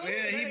be.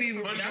 Yeah, he be.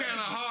 But it's kind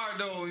of hard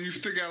though when you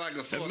stick out like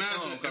a sore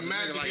thumb. 'Cause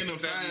Imagine nigga getting a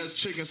seven- fast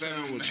chicken seven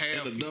and a sandwich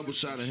half. and a double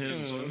shot of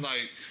Henderson. So it's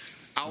like,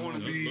 I want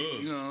to be,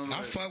 Look. you know, I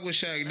like, fuck with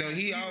Shaq though.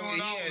 He Even always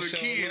when I had was a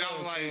show kid, I love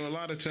was like, for a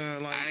lot of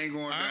time. Like I ain't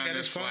going down got that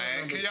his phone slide.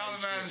 number Can y'all type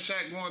imagine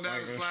Shaq going down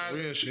the Like, slide?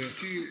 real shit.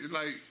 Kid,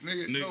 like,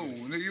 nigga, no,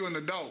 nigga, you an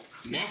adult.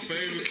 My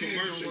favorite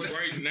commercial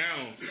right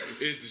now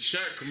is the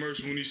Shaq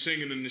commercial when he's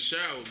singing in the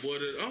shower. Boy,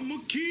 that I'ma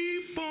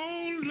keep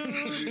on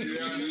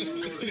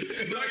loving.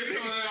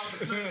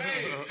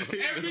 Hey,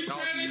 every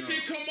time that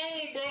shit come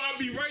on, bro, I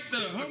be right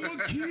there.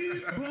 I'ma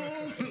keep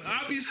on.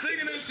 I be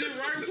singing that shit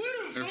right with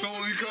him. As soon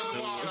as he cut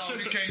the water off,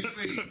 he can't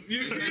see.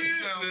 You feel me?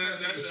 sound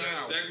best in That's the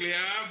shower. exactly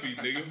how I be,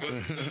 nigga.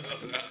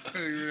 But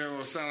You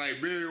know, sound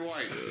like Barry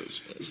White.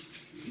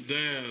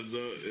 damn,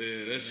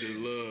 yeah, that shit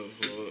love.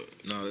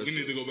 No, that We need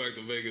shit. to go back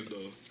to Vegas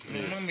though.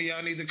 Remember,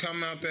 y'all need to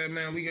come out there,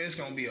 man. It's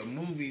gonna be a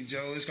movie,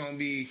 Joe. It's gonna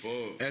be Fuck.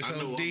 I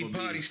know SOD I'ma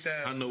party be,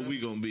 style. I know we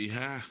gonna be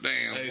high.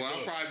 Damn, Hey, well, I'll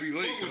look. probably be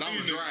late because I'm Fuck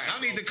with these driving.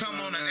 I need to come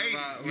on the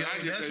 8th. When I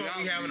get That's there, when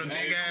we y'all having a be-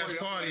 big ass Hey,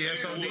 party, hey,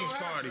 SOD's well,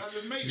 party, I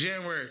just make it.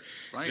 January.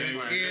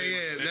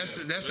 Yeah. That's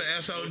the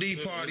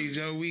SOD party,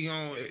 Joe. We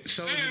gon'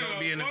 Soldier gonna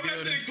be in the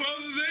building.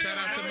 Shout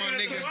out to my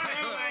nigga.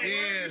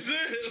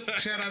 Yeah.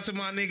 Shout out to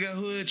my nigga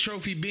Hood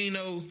Trophy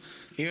Bino.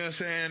 You know what I'm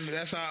saying?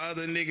 That's our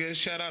other nigga.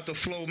 Shout out to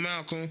Flo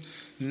Malcolm,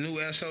 the new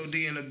SOD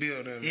in the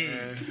building,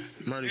 man.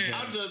 Murder I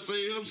Gang. just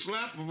see him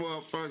slap a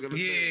motherfucker.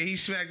 Yeah, he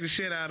smacked the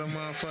shit out of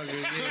motherfucker.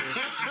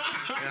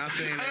 Yeah, I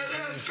seen Hey, that.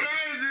 that's crazy.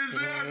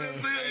 See, I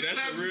just see him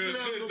that's a real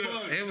shit,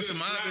 though. It was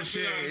some other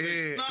shit,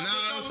 yeah. Nah,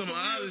 No, it was some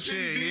other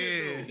shit,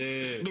 yeah.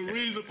 yeah. The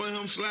reason for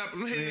him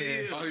slapping him,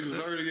 Yeah. Oh, he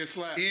deserved to get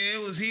slapped. Yeah,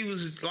 he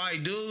was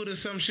like, dude, or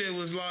some shit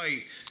was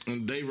like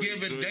and they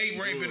giving date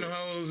raping the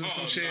hoes or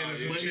some shit or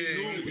some But shit.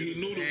 he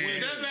knew the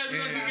win. That baby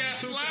look, he got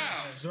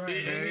slapped. That's right.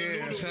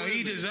 Yeah, so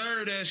he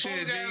deserved that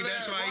shit, G.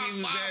 That's why he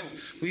was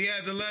that. We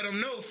had to let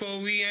him know for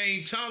we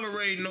ain't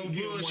tolerating no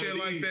bullshit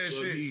like that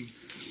shit.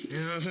 You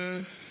know what I'm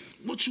saying?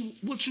 What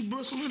you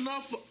bristling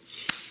up for?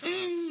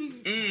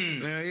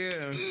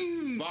 Yeah.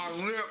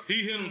 Bottom lip.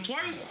 He hit him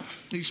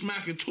twice. He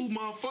smacking two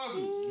motherfuckers.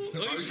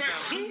 Oh, he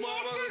smacked two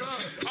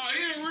motherfuckers. Oh,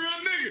 he a real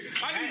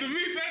nigga. I need to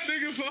meet that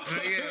nigga for.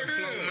 Yeah,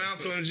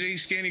 Flo Malcolm G,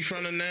 skinny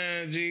from the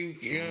 9 G.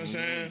 You know what I'm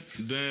saying?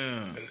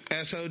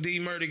 Damn. SOD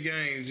murder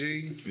gang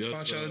G. Yes,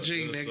 Punch sir. OG,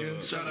 Yes,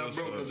 nigga. sir. Shout out,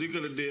 bro, because he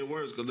could have did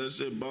worse because that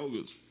shit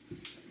bogus.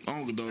 I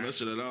don't condone that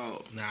shit at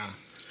all. Nah.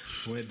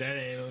 With that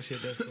ain't no shit,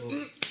 that's cool.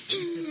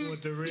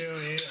 With the real,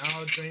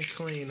 all drinks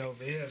clean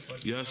over here.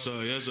 Fuck Yes,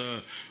 sir. Yes, sir.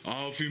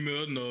 All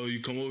female, no.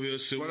 You come over here,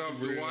 sit What with up,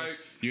 the real. Dwight?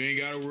 You ain't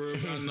got to worry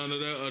about none of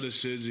that other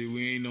shit, G.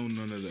 We ain't know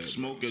none of that.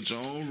 Smoke at your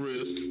own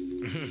risk.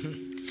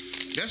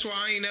 That's why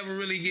I ain't never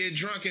really get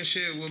drunk and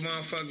shit with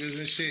motherfuckers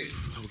and shit.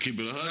 I'll keep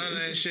it 100. None of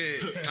that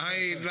shit. I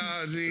ain't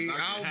nah, G.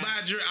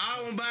 I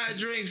don't buy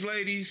drinks,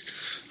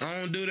 ladies. I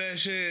don't do that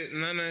shit.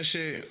 None of that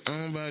shit. I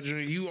don't buy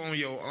drinks. You on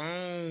your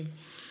own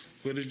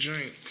with a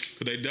drink.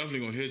 Cause they definitely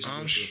gonna hit you.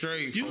 I'm with the-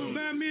 straight. You fool.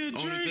 buy me a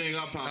drink. Only thing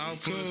I pop I'm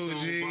is cool, Flintstone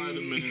G.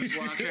 vitamins. That's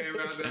why I came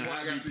out there. Why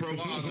I got these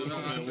bottles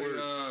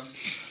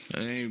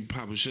and I ain't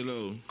popping shit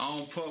out. I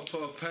don't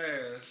puff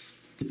pass.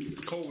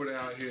 COVID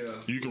out here.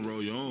 You can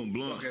roll your own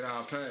blunt. Fuck it,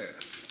 I'll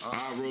pass.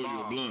 I'll roll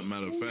you a blunt,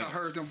 matter of Ooh, I fact.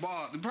 heard them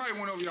bars. They probably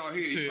went over y'all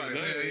head. Shit, Probably-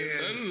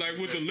 that's like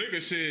with the liquor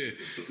shit.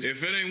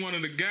 If it ain't one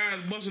of the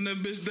guys busting that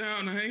bitch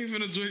down, I ain't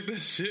finna drink that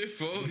shit,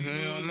 folks. You know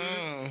Hell what I'm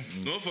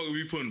saying? no. Motherfucker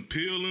be putting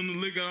pill in the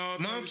liquor all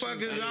the time.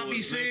 Motherfuckers, I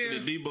be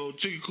seeing. The Debo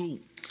chicken coop.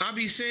 I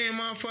be seeing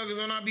motherfuckers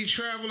when I be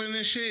traveling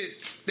and shit.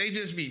 They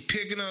just be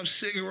picking up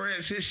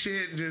cigarettes and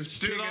shit, just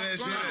Still picking off that the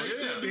shit ground,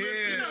 up. yeah.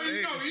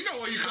 Yeah, You know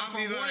where you come I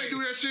from. be Boy, like- they do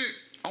that shit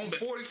on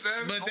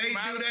 47. but on they do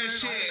that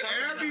Madison, shit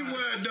on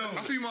everywhere though.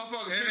 I see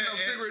motherfuckers And- picking up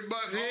and- cigarette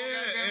butts all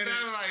yeah, goddamn and-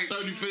 time. Like,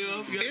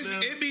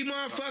 35. It be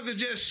motherfuckers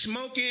just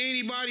smoking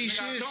anybody nigga,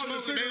 I shit, told you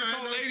the smoking. They cigarette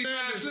don't cost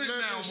 85 cents understand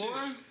now, this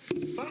boy.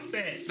 Fuck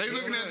that. They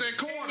looking at that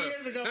quarter. 10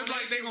 years ago, That's that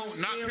like they shit gonna was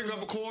not still pick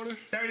up a quarter.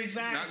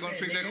 35 Not gonna cent,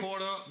 pick that nigga.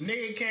 quarter up.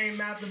 Nigga came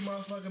out the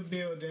motherfucking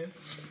building.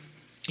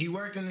 He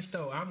worked in the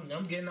store.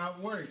 I'm getting off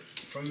work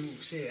from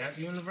shit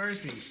after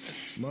university.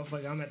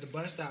 Motherfucker, I'm at the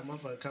bus stop.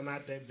 Motherfucker come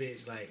out that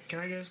bitch like, can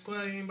I get a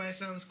square? Anybody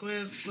selling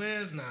squares?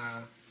 Squares? Nah.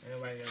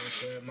 Anybody got a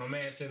square? My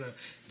man said,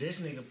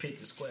 this nigga picked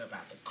the square up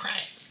out the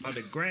crack on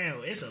the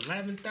ground. It's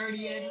 11:30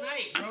 at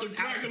night, bro. Out the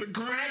crack of the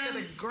crack of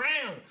the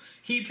ground.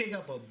 He pick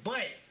up a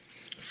butt.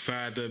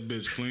 Fired that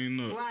bitch clean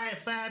up. Why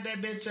fired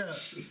that bitch up?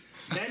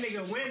 That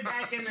nigga went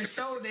back in the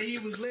store that he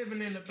was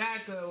living in the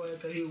back of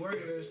because he was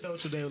working in the store,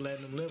 so they were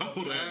letting him live. I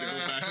would have to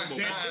go back. I'm a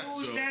That boss,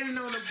 dude so. standing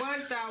on the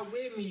bus stop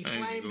with me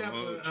flamed gonna up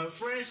hold a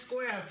fresh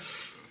square.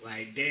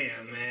 Like,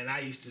 damn, man,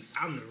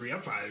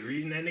 I'm probably the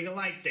reason that nigga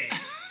like that.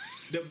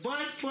 The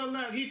bus pulled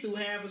up, he threw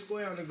half a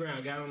square on the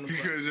ground, got on the bus.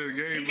 Because just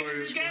He gave buddy.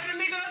 just gave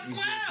the nigga a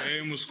square.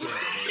 Game was square.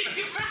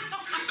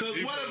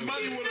 Because what if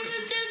buddy would have...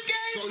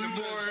 So you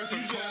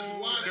just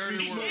watch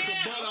me smoke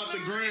the butt off the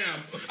gram.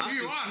 I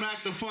should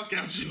smack the fuck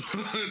out you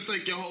and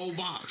take your whole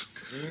box.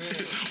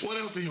 What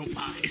else in your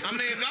pocket? I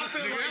mean, I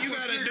feel like you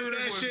gotta do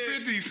that shit.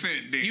 50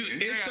 cent then.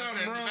 It's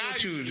something wrong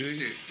with you, G.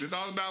 It's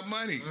all about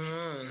money.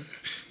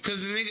 Cause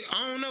the nigga,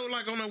 I don't know,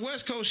 like on the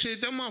West Coast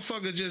shit, that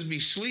motherfucker just be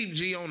sleep,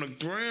 G, on the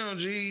ground,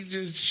 G,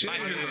 just chilling.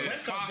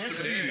 West Coast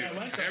definitely,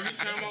 West Coast. Every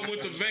time I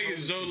went to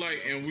Vegas, though,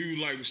 like, and we would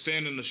like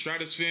stand in the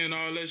stratosphere and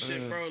all that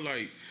shit, bro,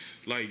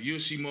 like you'll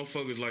see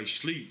motherfuckers like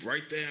sleep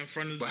right there in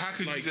front of. But how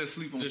could you like, just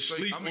sleep on just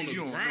straight- sleep I mean, on the you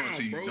don't know ground,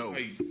 until you bro? know.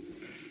 Like,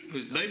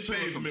 They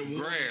pay for me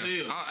warm as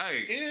hell.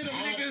 Hey, Yeah, them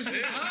niggas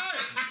is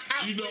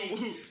hot. You know,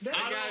 they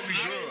gotta be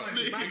drugs.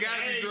 They gotta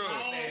be drugs.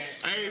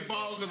 I ain't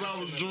fall because I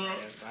was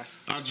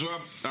drunk.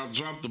 I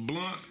dropped the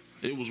blunt.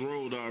 It was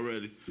rolled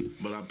already,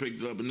 but I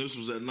picked it up, and this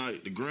was at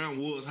night. The ground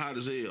was hot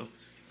as hell.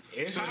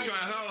 It's So hot.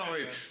 hold on,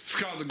 wait.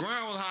 Because the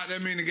ground was hot,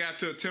 that means it got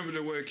to a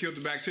temperature where it killed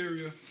the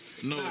bacteria.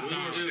 No, it shit.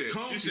 was you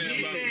comfy. saying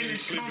about saying being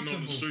it's sleeping on the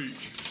comfortable.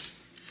 street?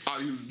 Oh,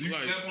 you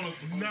Like- step on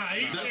a... Nah,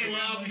 he's That's saying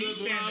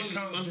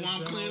why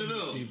I'm cleaning it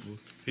up.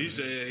 He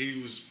said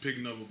he was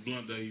picking up a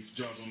blunt that he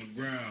dropped on the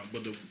ground,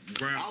 but the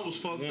ground. I was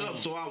fucked warm. up,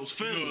 so I was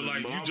You feeling know,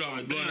 like it, but you I'm drop a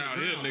like, blunt damn, out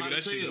here, ground nigga. hot That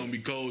as shit hell. gonna be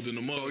cold in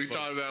the motherfucker. So you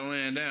thought about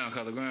laying down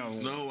because the ground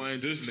was... No,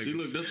 ain't this nigga. See,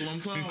 look, that's what I'm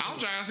talking I'm about.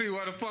 trying to see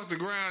what the fuck the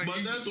ground...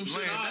 But that's some shit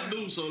laying I down.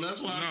 do, so that's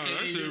why No, I can't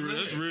that's even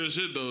that's real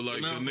shit though. Like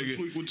Now the I'm nigga,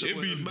 tweak with your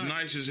it be ass back.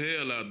 nice as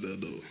hell out there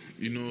though.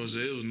 You know what I'm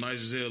saying? It was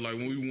nice as hell. Like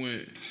when we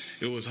went,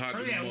 it was hot. Oh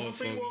to the yeah, once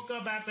we motherfucker. woke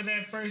up after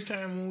that first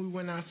time when we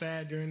went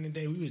outside during the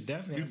day, we was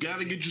definitely You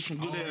gotta get you some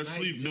good all ass night,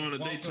 sleep just during the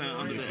walking daytime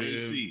under the around.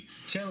 AC.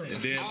 chilling. And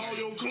then, All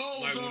your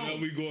clothes like on.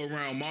 whenever we go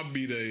around my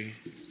B-Day,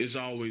 it's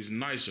always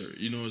nicer.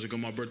 You know, it's like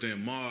on my birthday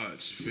in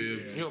March. You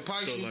feel me? Yo,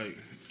 Pisces. So like,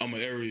 I'm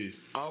an Aries.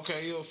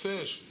 Okay, you a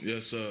fish.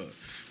 Yes, sir.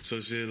 So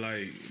shit,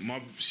 like my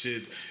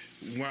shit.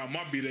 Around my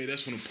B-Day,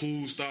 that's when the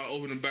pool start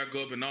opening back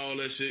up and all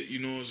that shit. You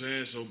know what I'm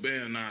saying? So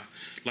bam, now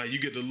like you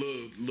get the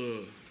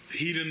little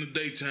heat in the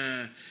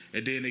daytime,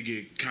 and then they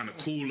get kind of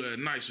cooler at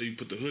night. So you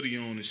put the hoodie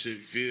on and shit.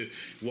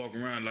 Walk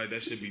around like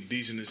that shit be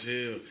decent as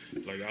hell.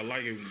 Like I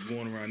like it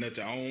going around that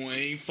time. I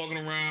ain't fucking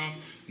around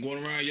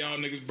going around y'all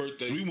niggas'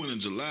 birthday. We went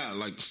in July,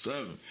 like the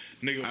 7th.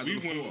 Nigga, After the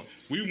 4th.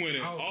 we went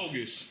in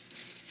August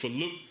for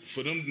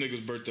them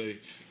niggas' birthday.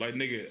 Like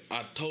nigga,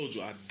 I told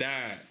you I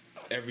died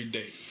every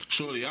day.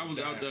 Shorty, I was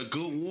out there,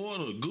 good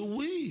water, good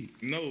weed.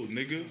 No,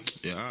 nigga.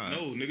 Yeah, all right. No,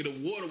 nigga,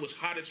 the water was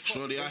hot as fuck.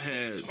 Shorty, I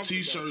had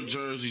t-shirt,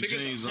 jersey, Nigga,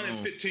 jeans on.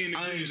 115 I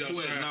ain't degrees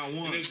sweating outside, not and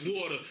once. it's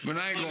water. But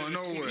I ain't going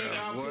nowhere.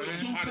 I Boy. put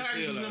 2 Hot as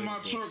packages hell in my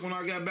out truck when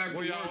I got back to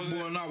Where y'all work, was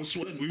boy, and I was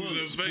sweating We was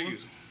bullets, in boy.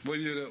 Vegas. What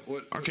year?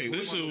 What? Okay,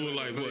 This shit was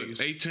like, what,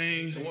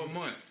 18? What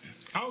month?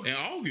 In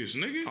August,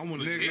 nigga. I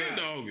wanna End nigga,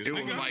 of August. It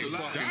was nigga. like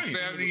fucking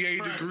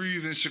 78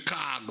 degrees in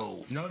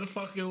Chicago. No, the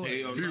fuck it was.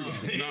 Hell no.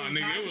 Nah,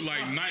 nigga, it was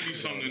like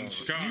 90-something in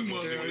Chicago. You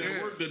must have been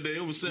at work that day.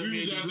 It was We 78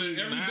 was out there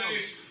degrees in the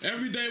house.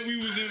 every day we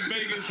was in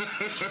Vegas.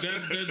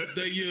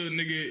 that year,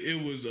 nigga,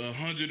 it was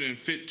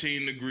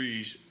 115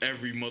 degrees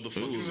every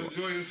motherfucker. You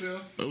enjoy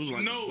yourself? It was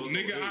like No,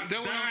 nigga, I That's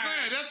what I'm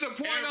saying. That's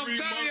the point I'm every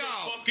telling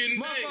y'all. motherfucking day,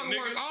 Motherfucker nigga.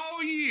 work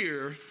all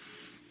year.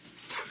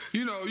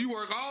 You know, you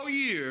work all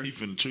year. He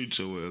finna treat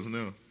your ass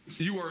now.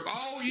 You work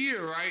all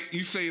year, right?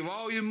 You save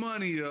all your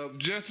money up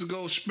just to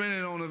go spend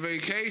it on a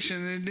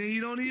vacation, and then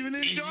you don't even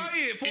enjoy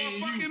it for a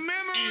fucking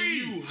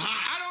memory.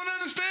 I don't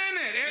understand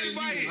that.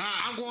 Everybody,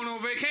 I'm going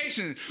on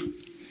vacation.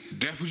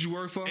 That's what you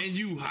work for? And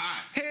you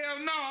hot.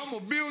 Hell no, I'm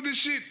gonna build this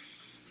shit.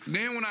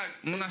 Then when I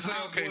say,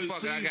 hot okay, boy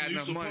fuck it, I season. got You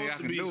enough money, I supposed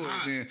to can be do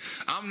hot. it. Then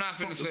I'm not finna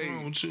Fuck is say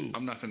wrong with you?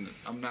 I'm not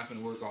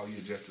finna work all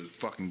year just to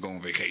fucking go on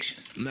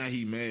vacation. Now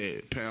he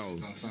mad, pal.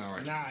 Don't sound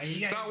right. Nah,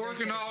 he got Stop his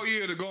working vacation. all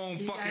year to go on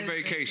He got fucking his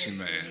vacation,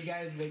 man. He got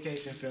his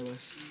vacation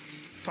feelings.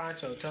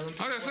 Poncho, tell him.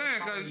 I'm just saying,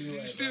 cause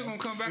you still gonna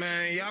come back.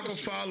 Man, y'all can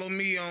follow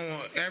me on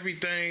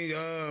everything.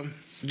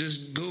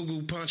 Just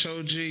Google Punch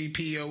OG,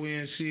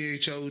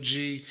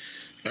 PONCHOG.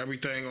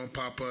 Everything gonna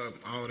pop up.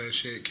 All that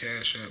shit,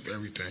 Cash App,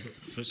 everything.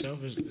 For sure,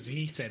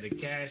 he said the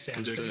cash out.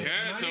 The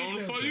cash on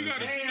the phone, you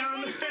gotta Hey,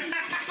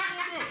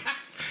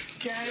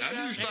 cash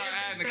I need to start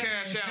adding the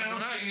cash out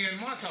when I end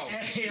my talk.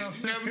 Hey, You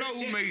never know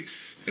who may.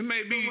 It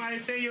may be Somebody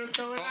say you'll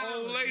throw it an out.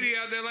 old lady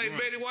out there like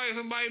Betty White.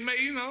 Somebody may,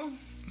 you know.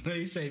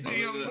 You say,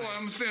 Hey, young boy,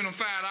 I'm gonna send him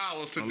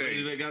 $5 A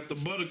lady today. that got the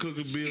butter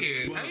cooker bill.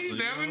 Yeah, sponsor, you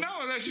never know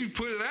unless you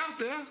put it out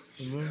there.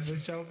 for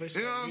sure, for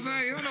sure. You know what I'm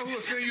saying? You don't know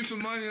who'll send you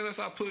some money unless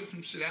I put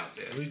some shit out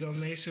there. We gonna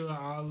make sure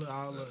all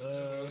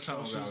the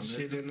social about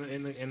shit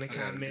in the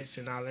comments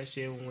and all that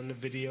shit when the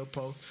video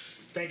post.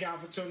 Thank y'all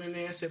for tuning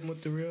in. Sipping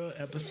with the Real,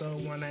 episode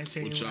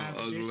 119. With y'all live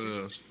ugly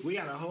edition. ass. We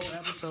got a whole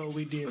episode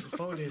we did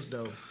before this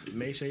though.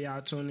 Make sure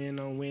y'all tune in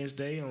on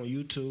Wednesday on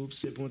YouTube,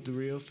 Sipping with the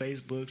Real,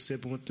 Facebook,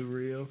 Sipping with the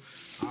Real,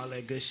 all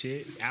that good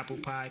shit. Apple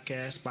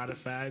Podcasts,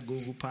 Spotify,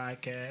 Google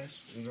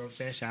Podcasts. You know what I'm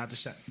saying? Shout out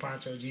to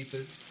Poncho G for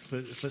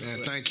Man,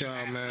 thank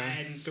y'all, man.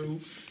 adding through.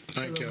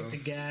 Thank chilling y'all.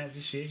 with the guys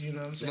and shit. You know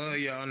what I'm saying? Love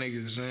y'all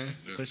niggas, man.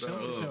 For sure,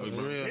 for sure.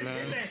 For real,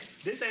 man.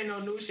 This ain't no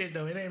new shit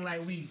though. It ain't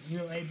like we,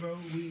 hey bro,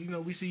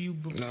 we see you.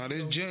 Nah,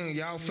 this June,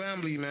 y'all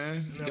family,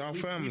 man. Y'all We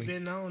family.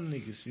 been on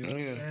niggas, you know what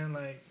I'm Yeah. saying?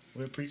 Like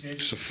we appreciate you.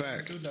 It's a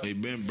fact. They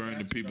been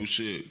burning people's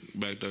shit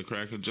back there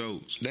cracking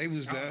jokes. They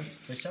was there.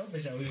 For sure. We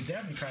was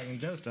definitely cracking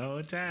jokes the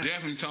whole time.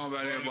 Definitely talking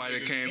about everybody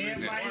that came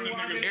in there. Everybody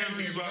walking in.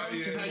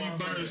 Everybody. How you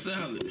burn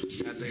salad?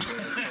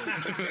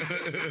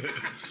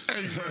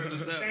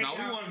 No,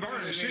 we wasn't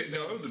burning shit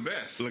though. It was the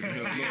best. Look at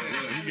him. Look,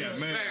 he got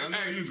mad. I know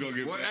he was gonna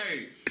get well, mad.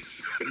 hey,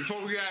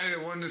 before we got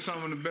here, wasn't it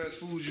some of the best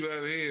foods you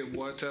ever had,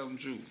 boy? Tell them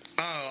the truth.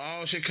 Oh,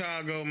 all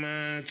Chicago,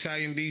 man.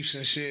 Italian beefs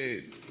and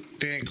shit.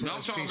 Thin No, I'm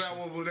crust talking pizza. about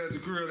what was at the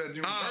grill at the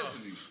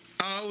university.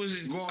 Oh, it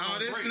was, Going on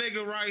this break.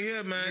 nigga right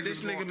here, man.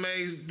 This nigga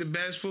made the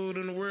best food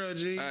in the world,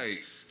 G. Hey,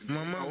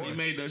 My mama. He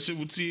made that shit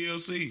with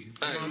TLC.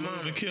 My mama.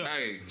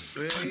 hey.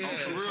 Yeah, yeah. On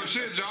some real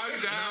shit, y'all. You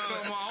used to have some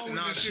of my homies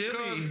Nah, and shit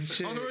chili, come.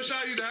 shit. On the real shit,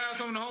 you used to have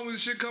some of the homies and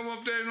shit come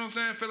up there, you know what I'm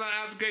saying? Fill out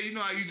application. You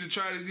know, I used to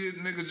try to get a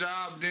nigga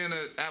job, then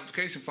the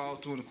application fall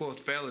through, and of course,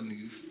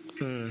 felonies.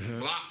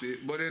 Blocked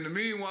it. But in the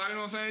meanwhile, you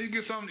know what I'm saying? You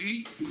get something to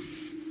eat.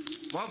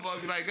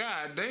 Motherfucker be like,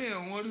 God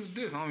damn, what is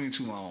this? I don't even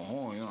toot my own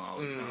horn, you know.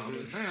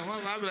 Damn,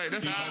 I be like,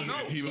 that's how I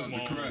know. He about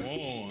to crack.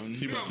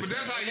 You know, but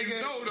that's how you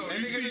know though.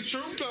 You see, the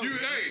truth, though.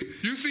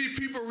 you see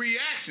people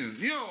reactions.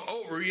 You don't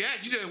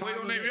overreact. You just wait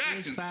on their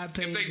reaction. If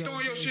they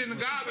throwing your shit in the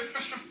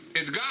garbage,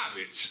 it's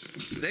garbage.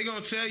 They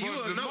gonna tell you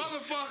But or the no.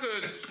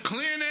 motherfucker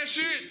clearing that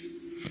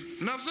shit.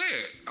 Enough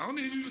said. I don't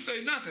need you to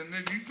say nothing.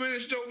 If you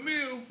finished your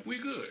meal, we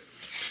good.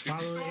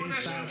 Follow Throwing that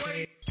shit Insta away.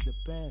 page.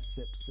 Sippin',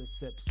 sip, sip,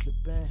 sip,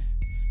 sippin'.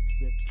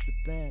 Sip,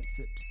 sippin',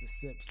 sip, sip,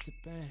 sip,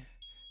 sippin'.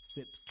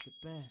 Sip,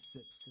 sippin',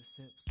 sip, sip,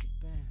 sip,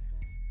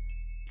 sippin'.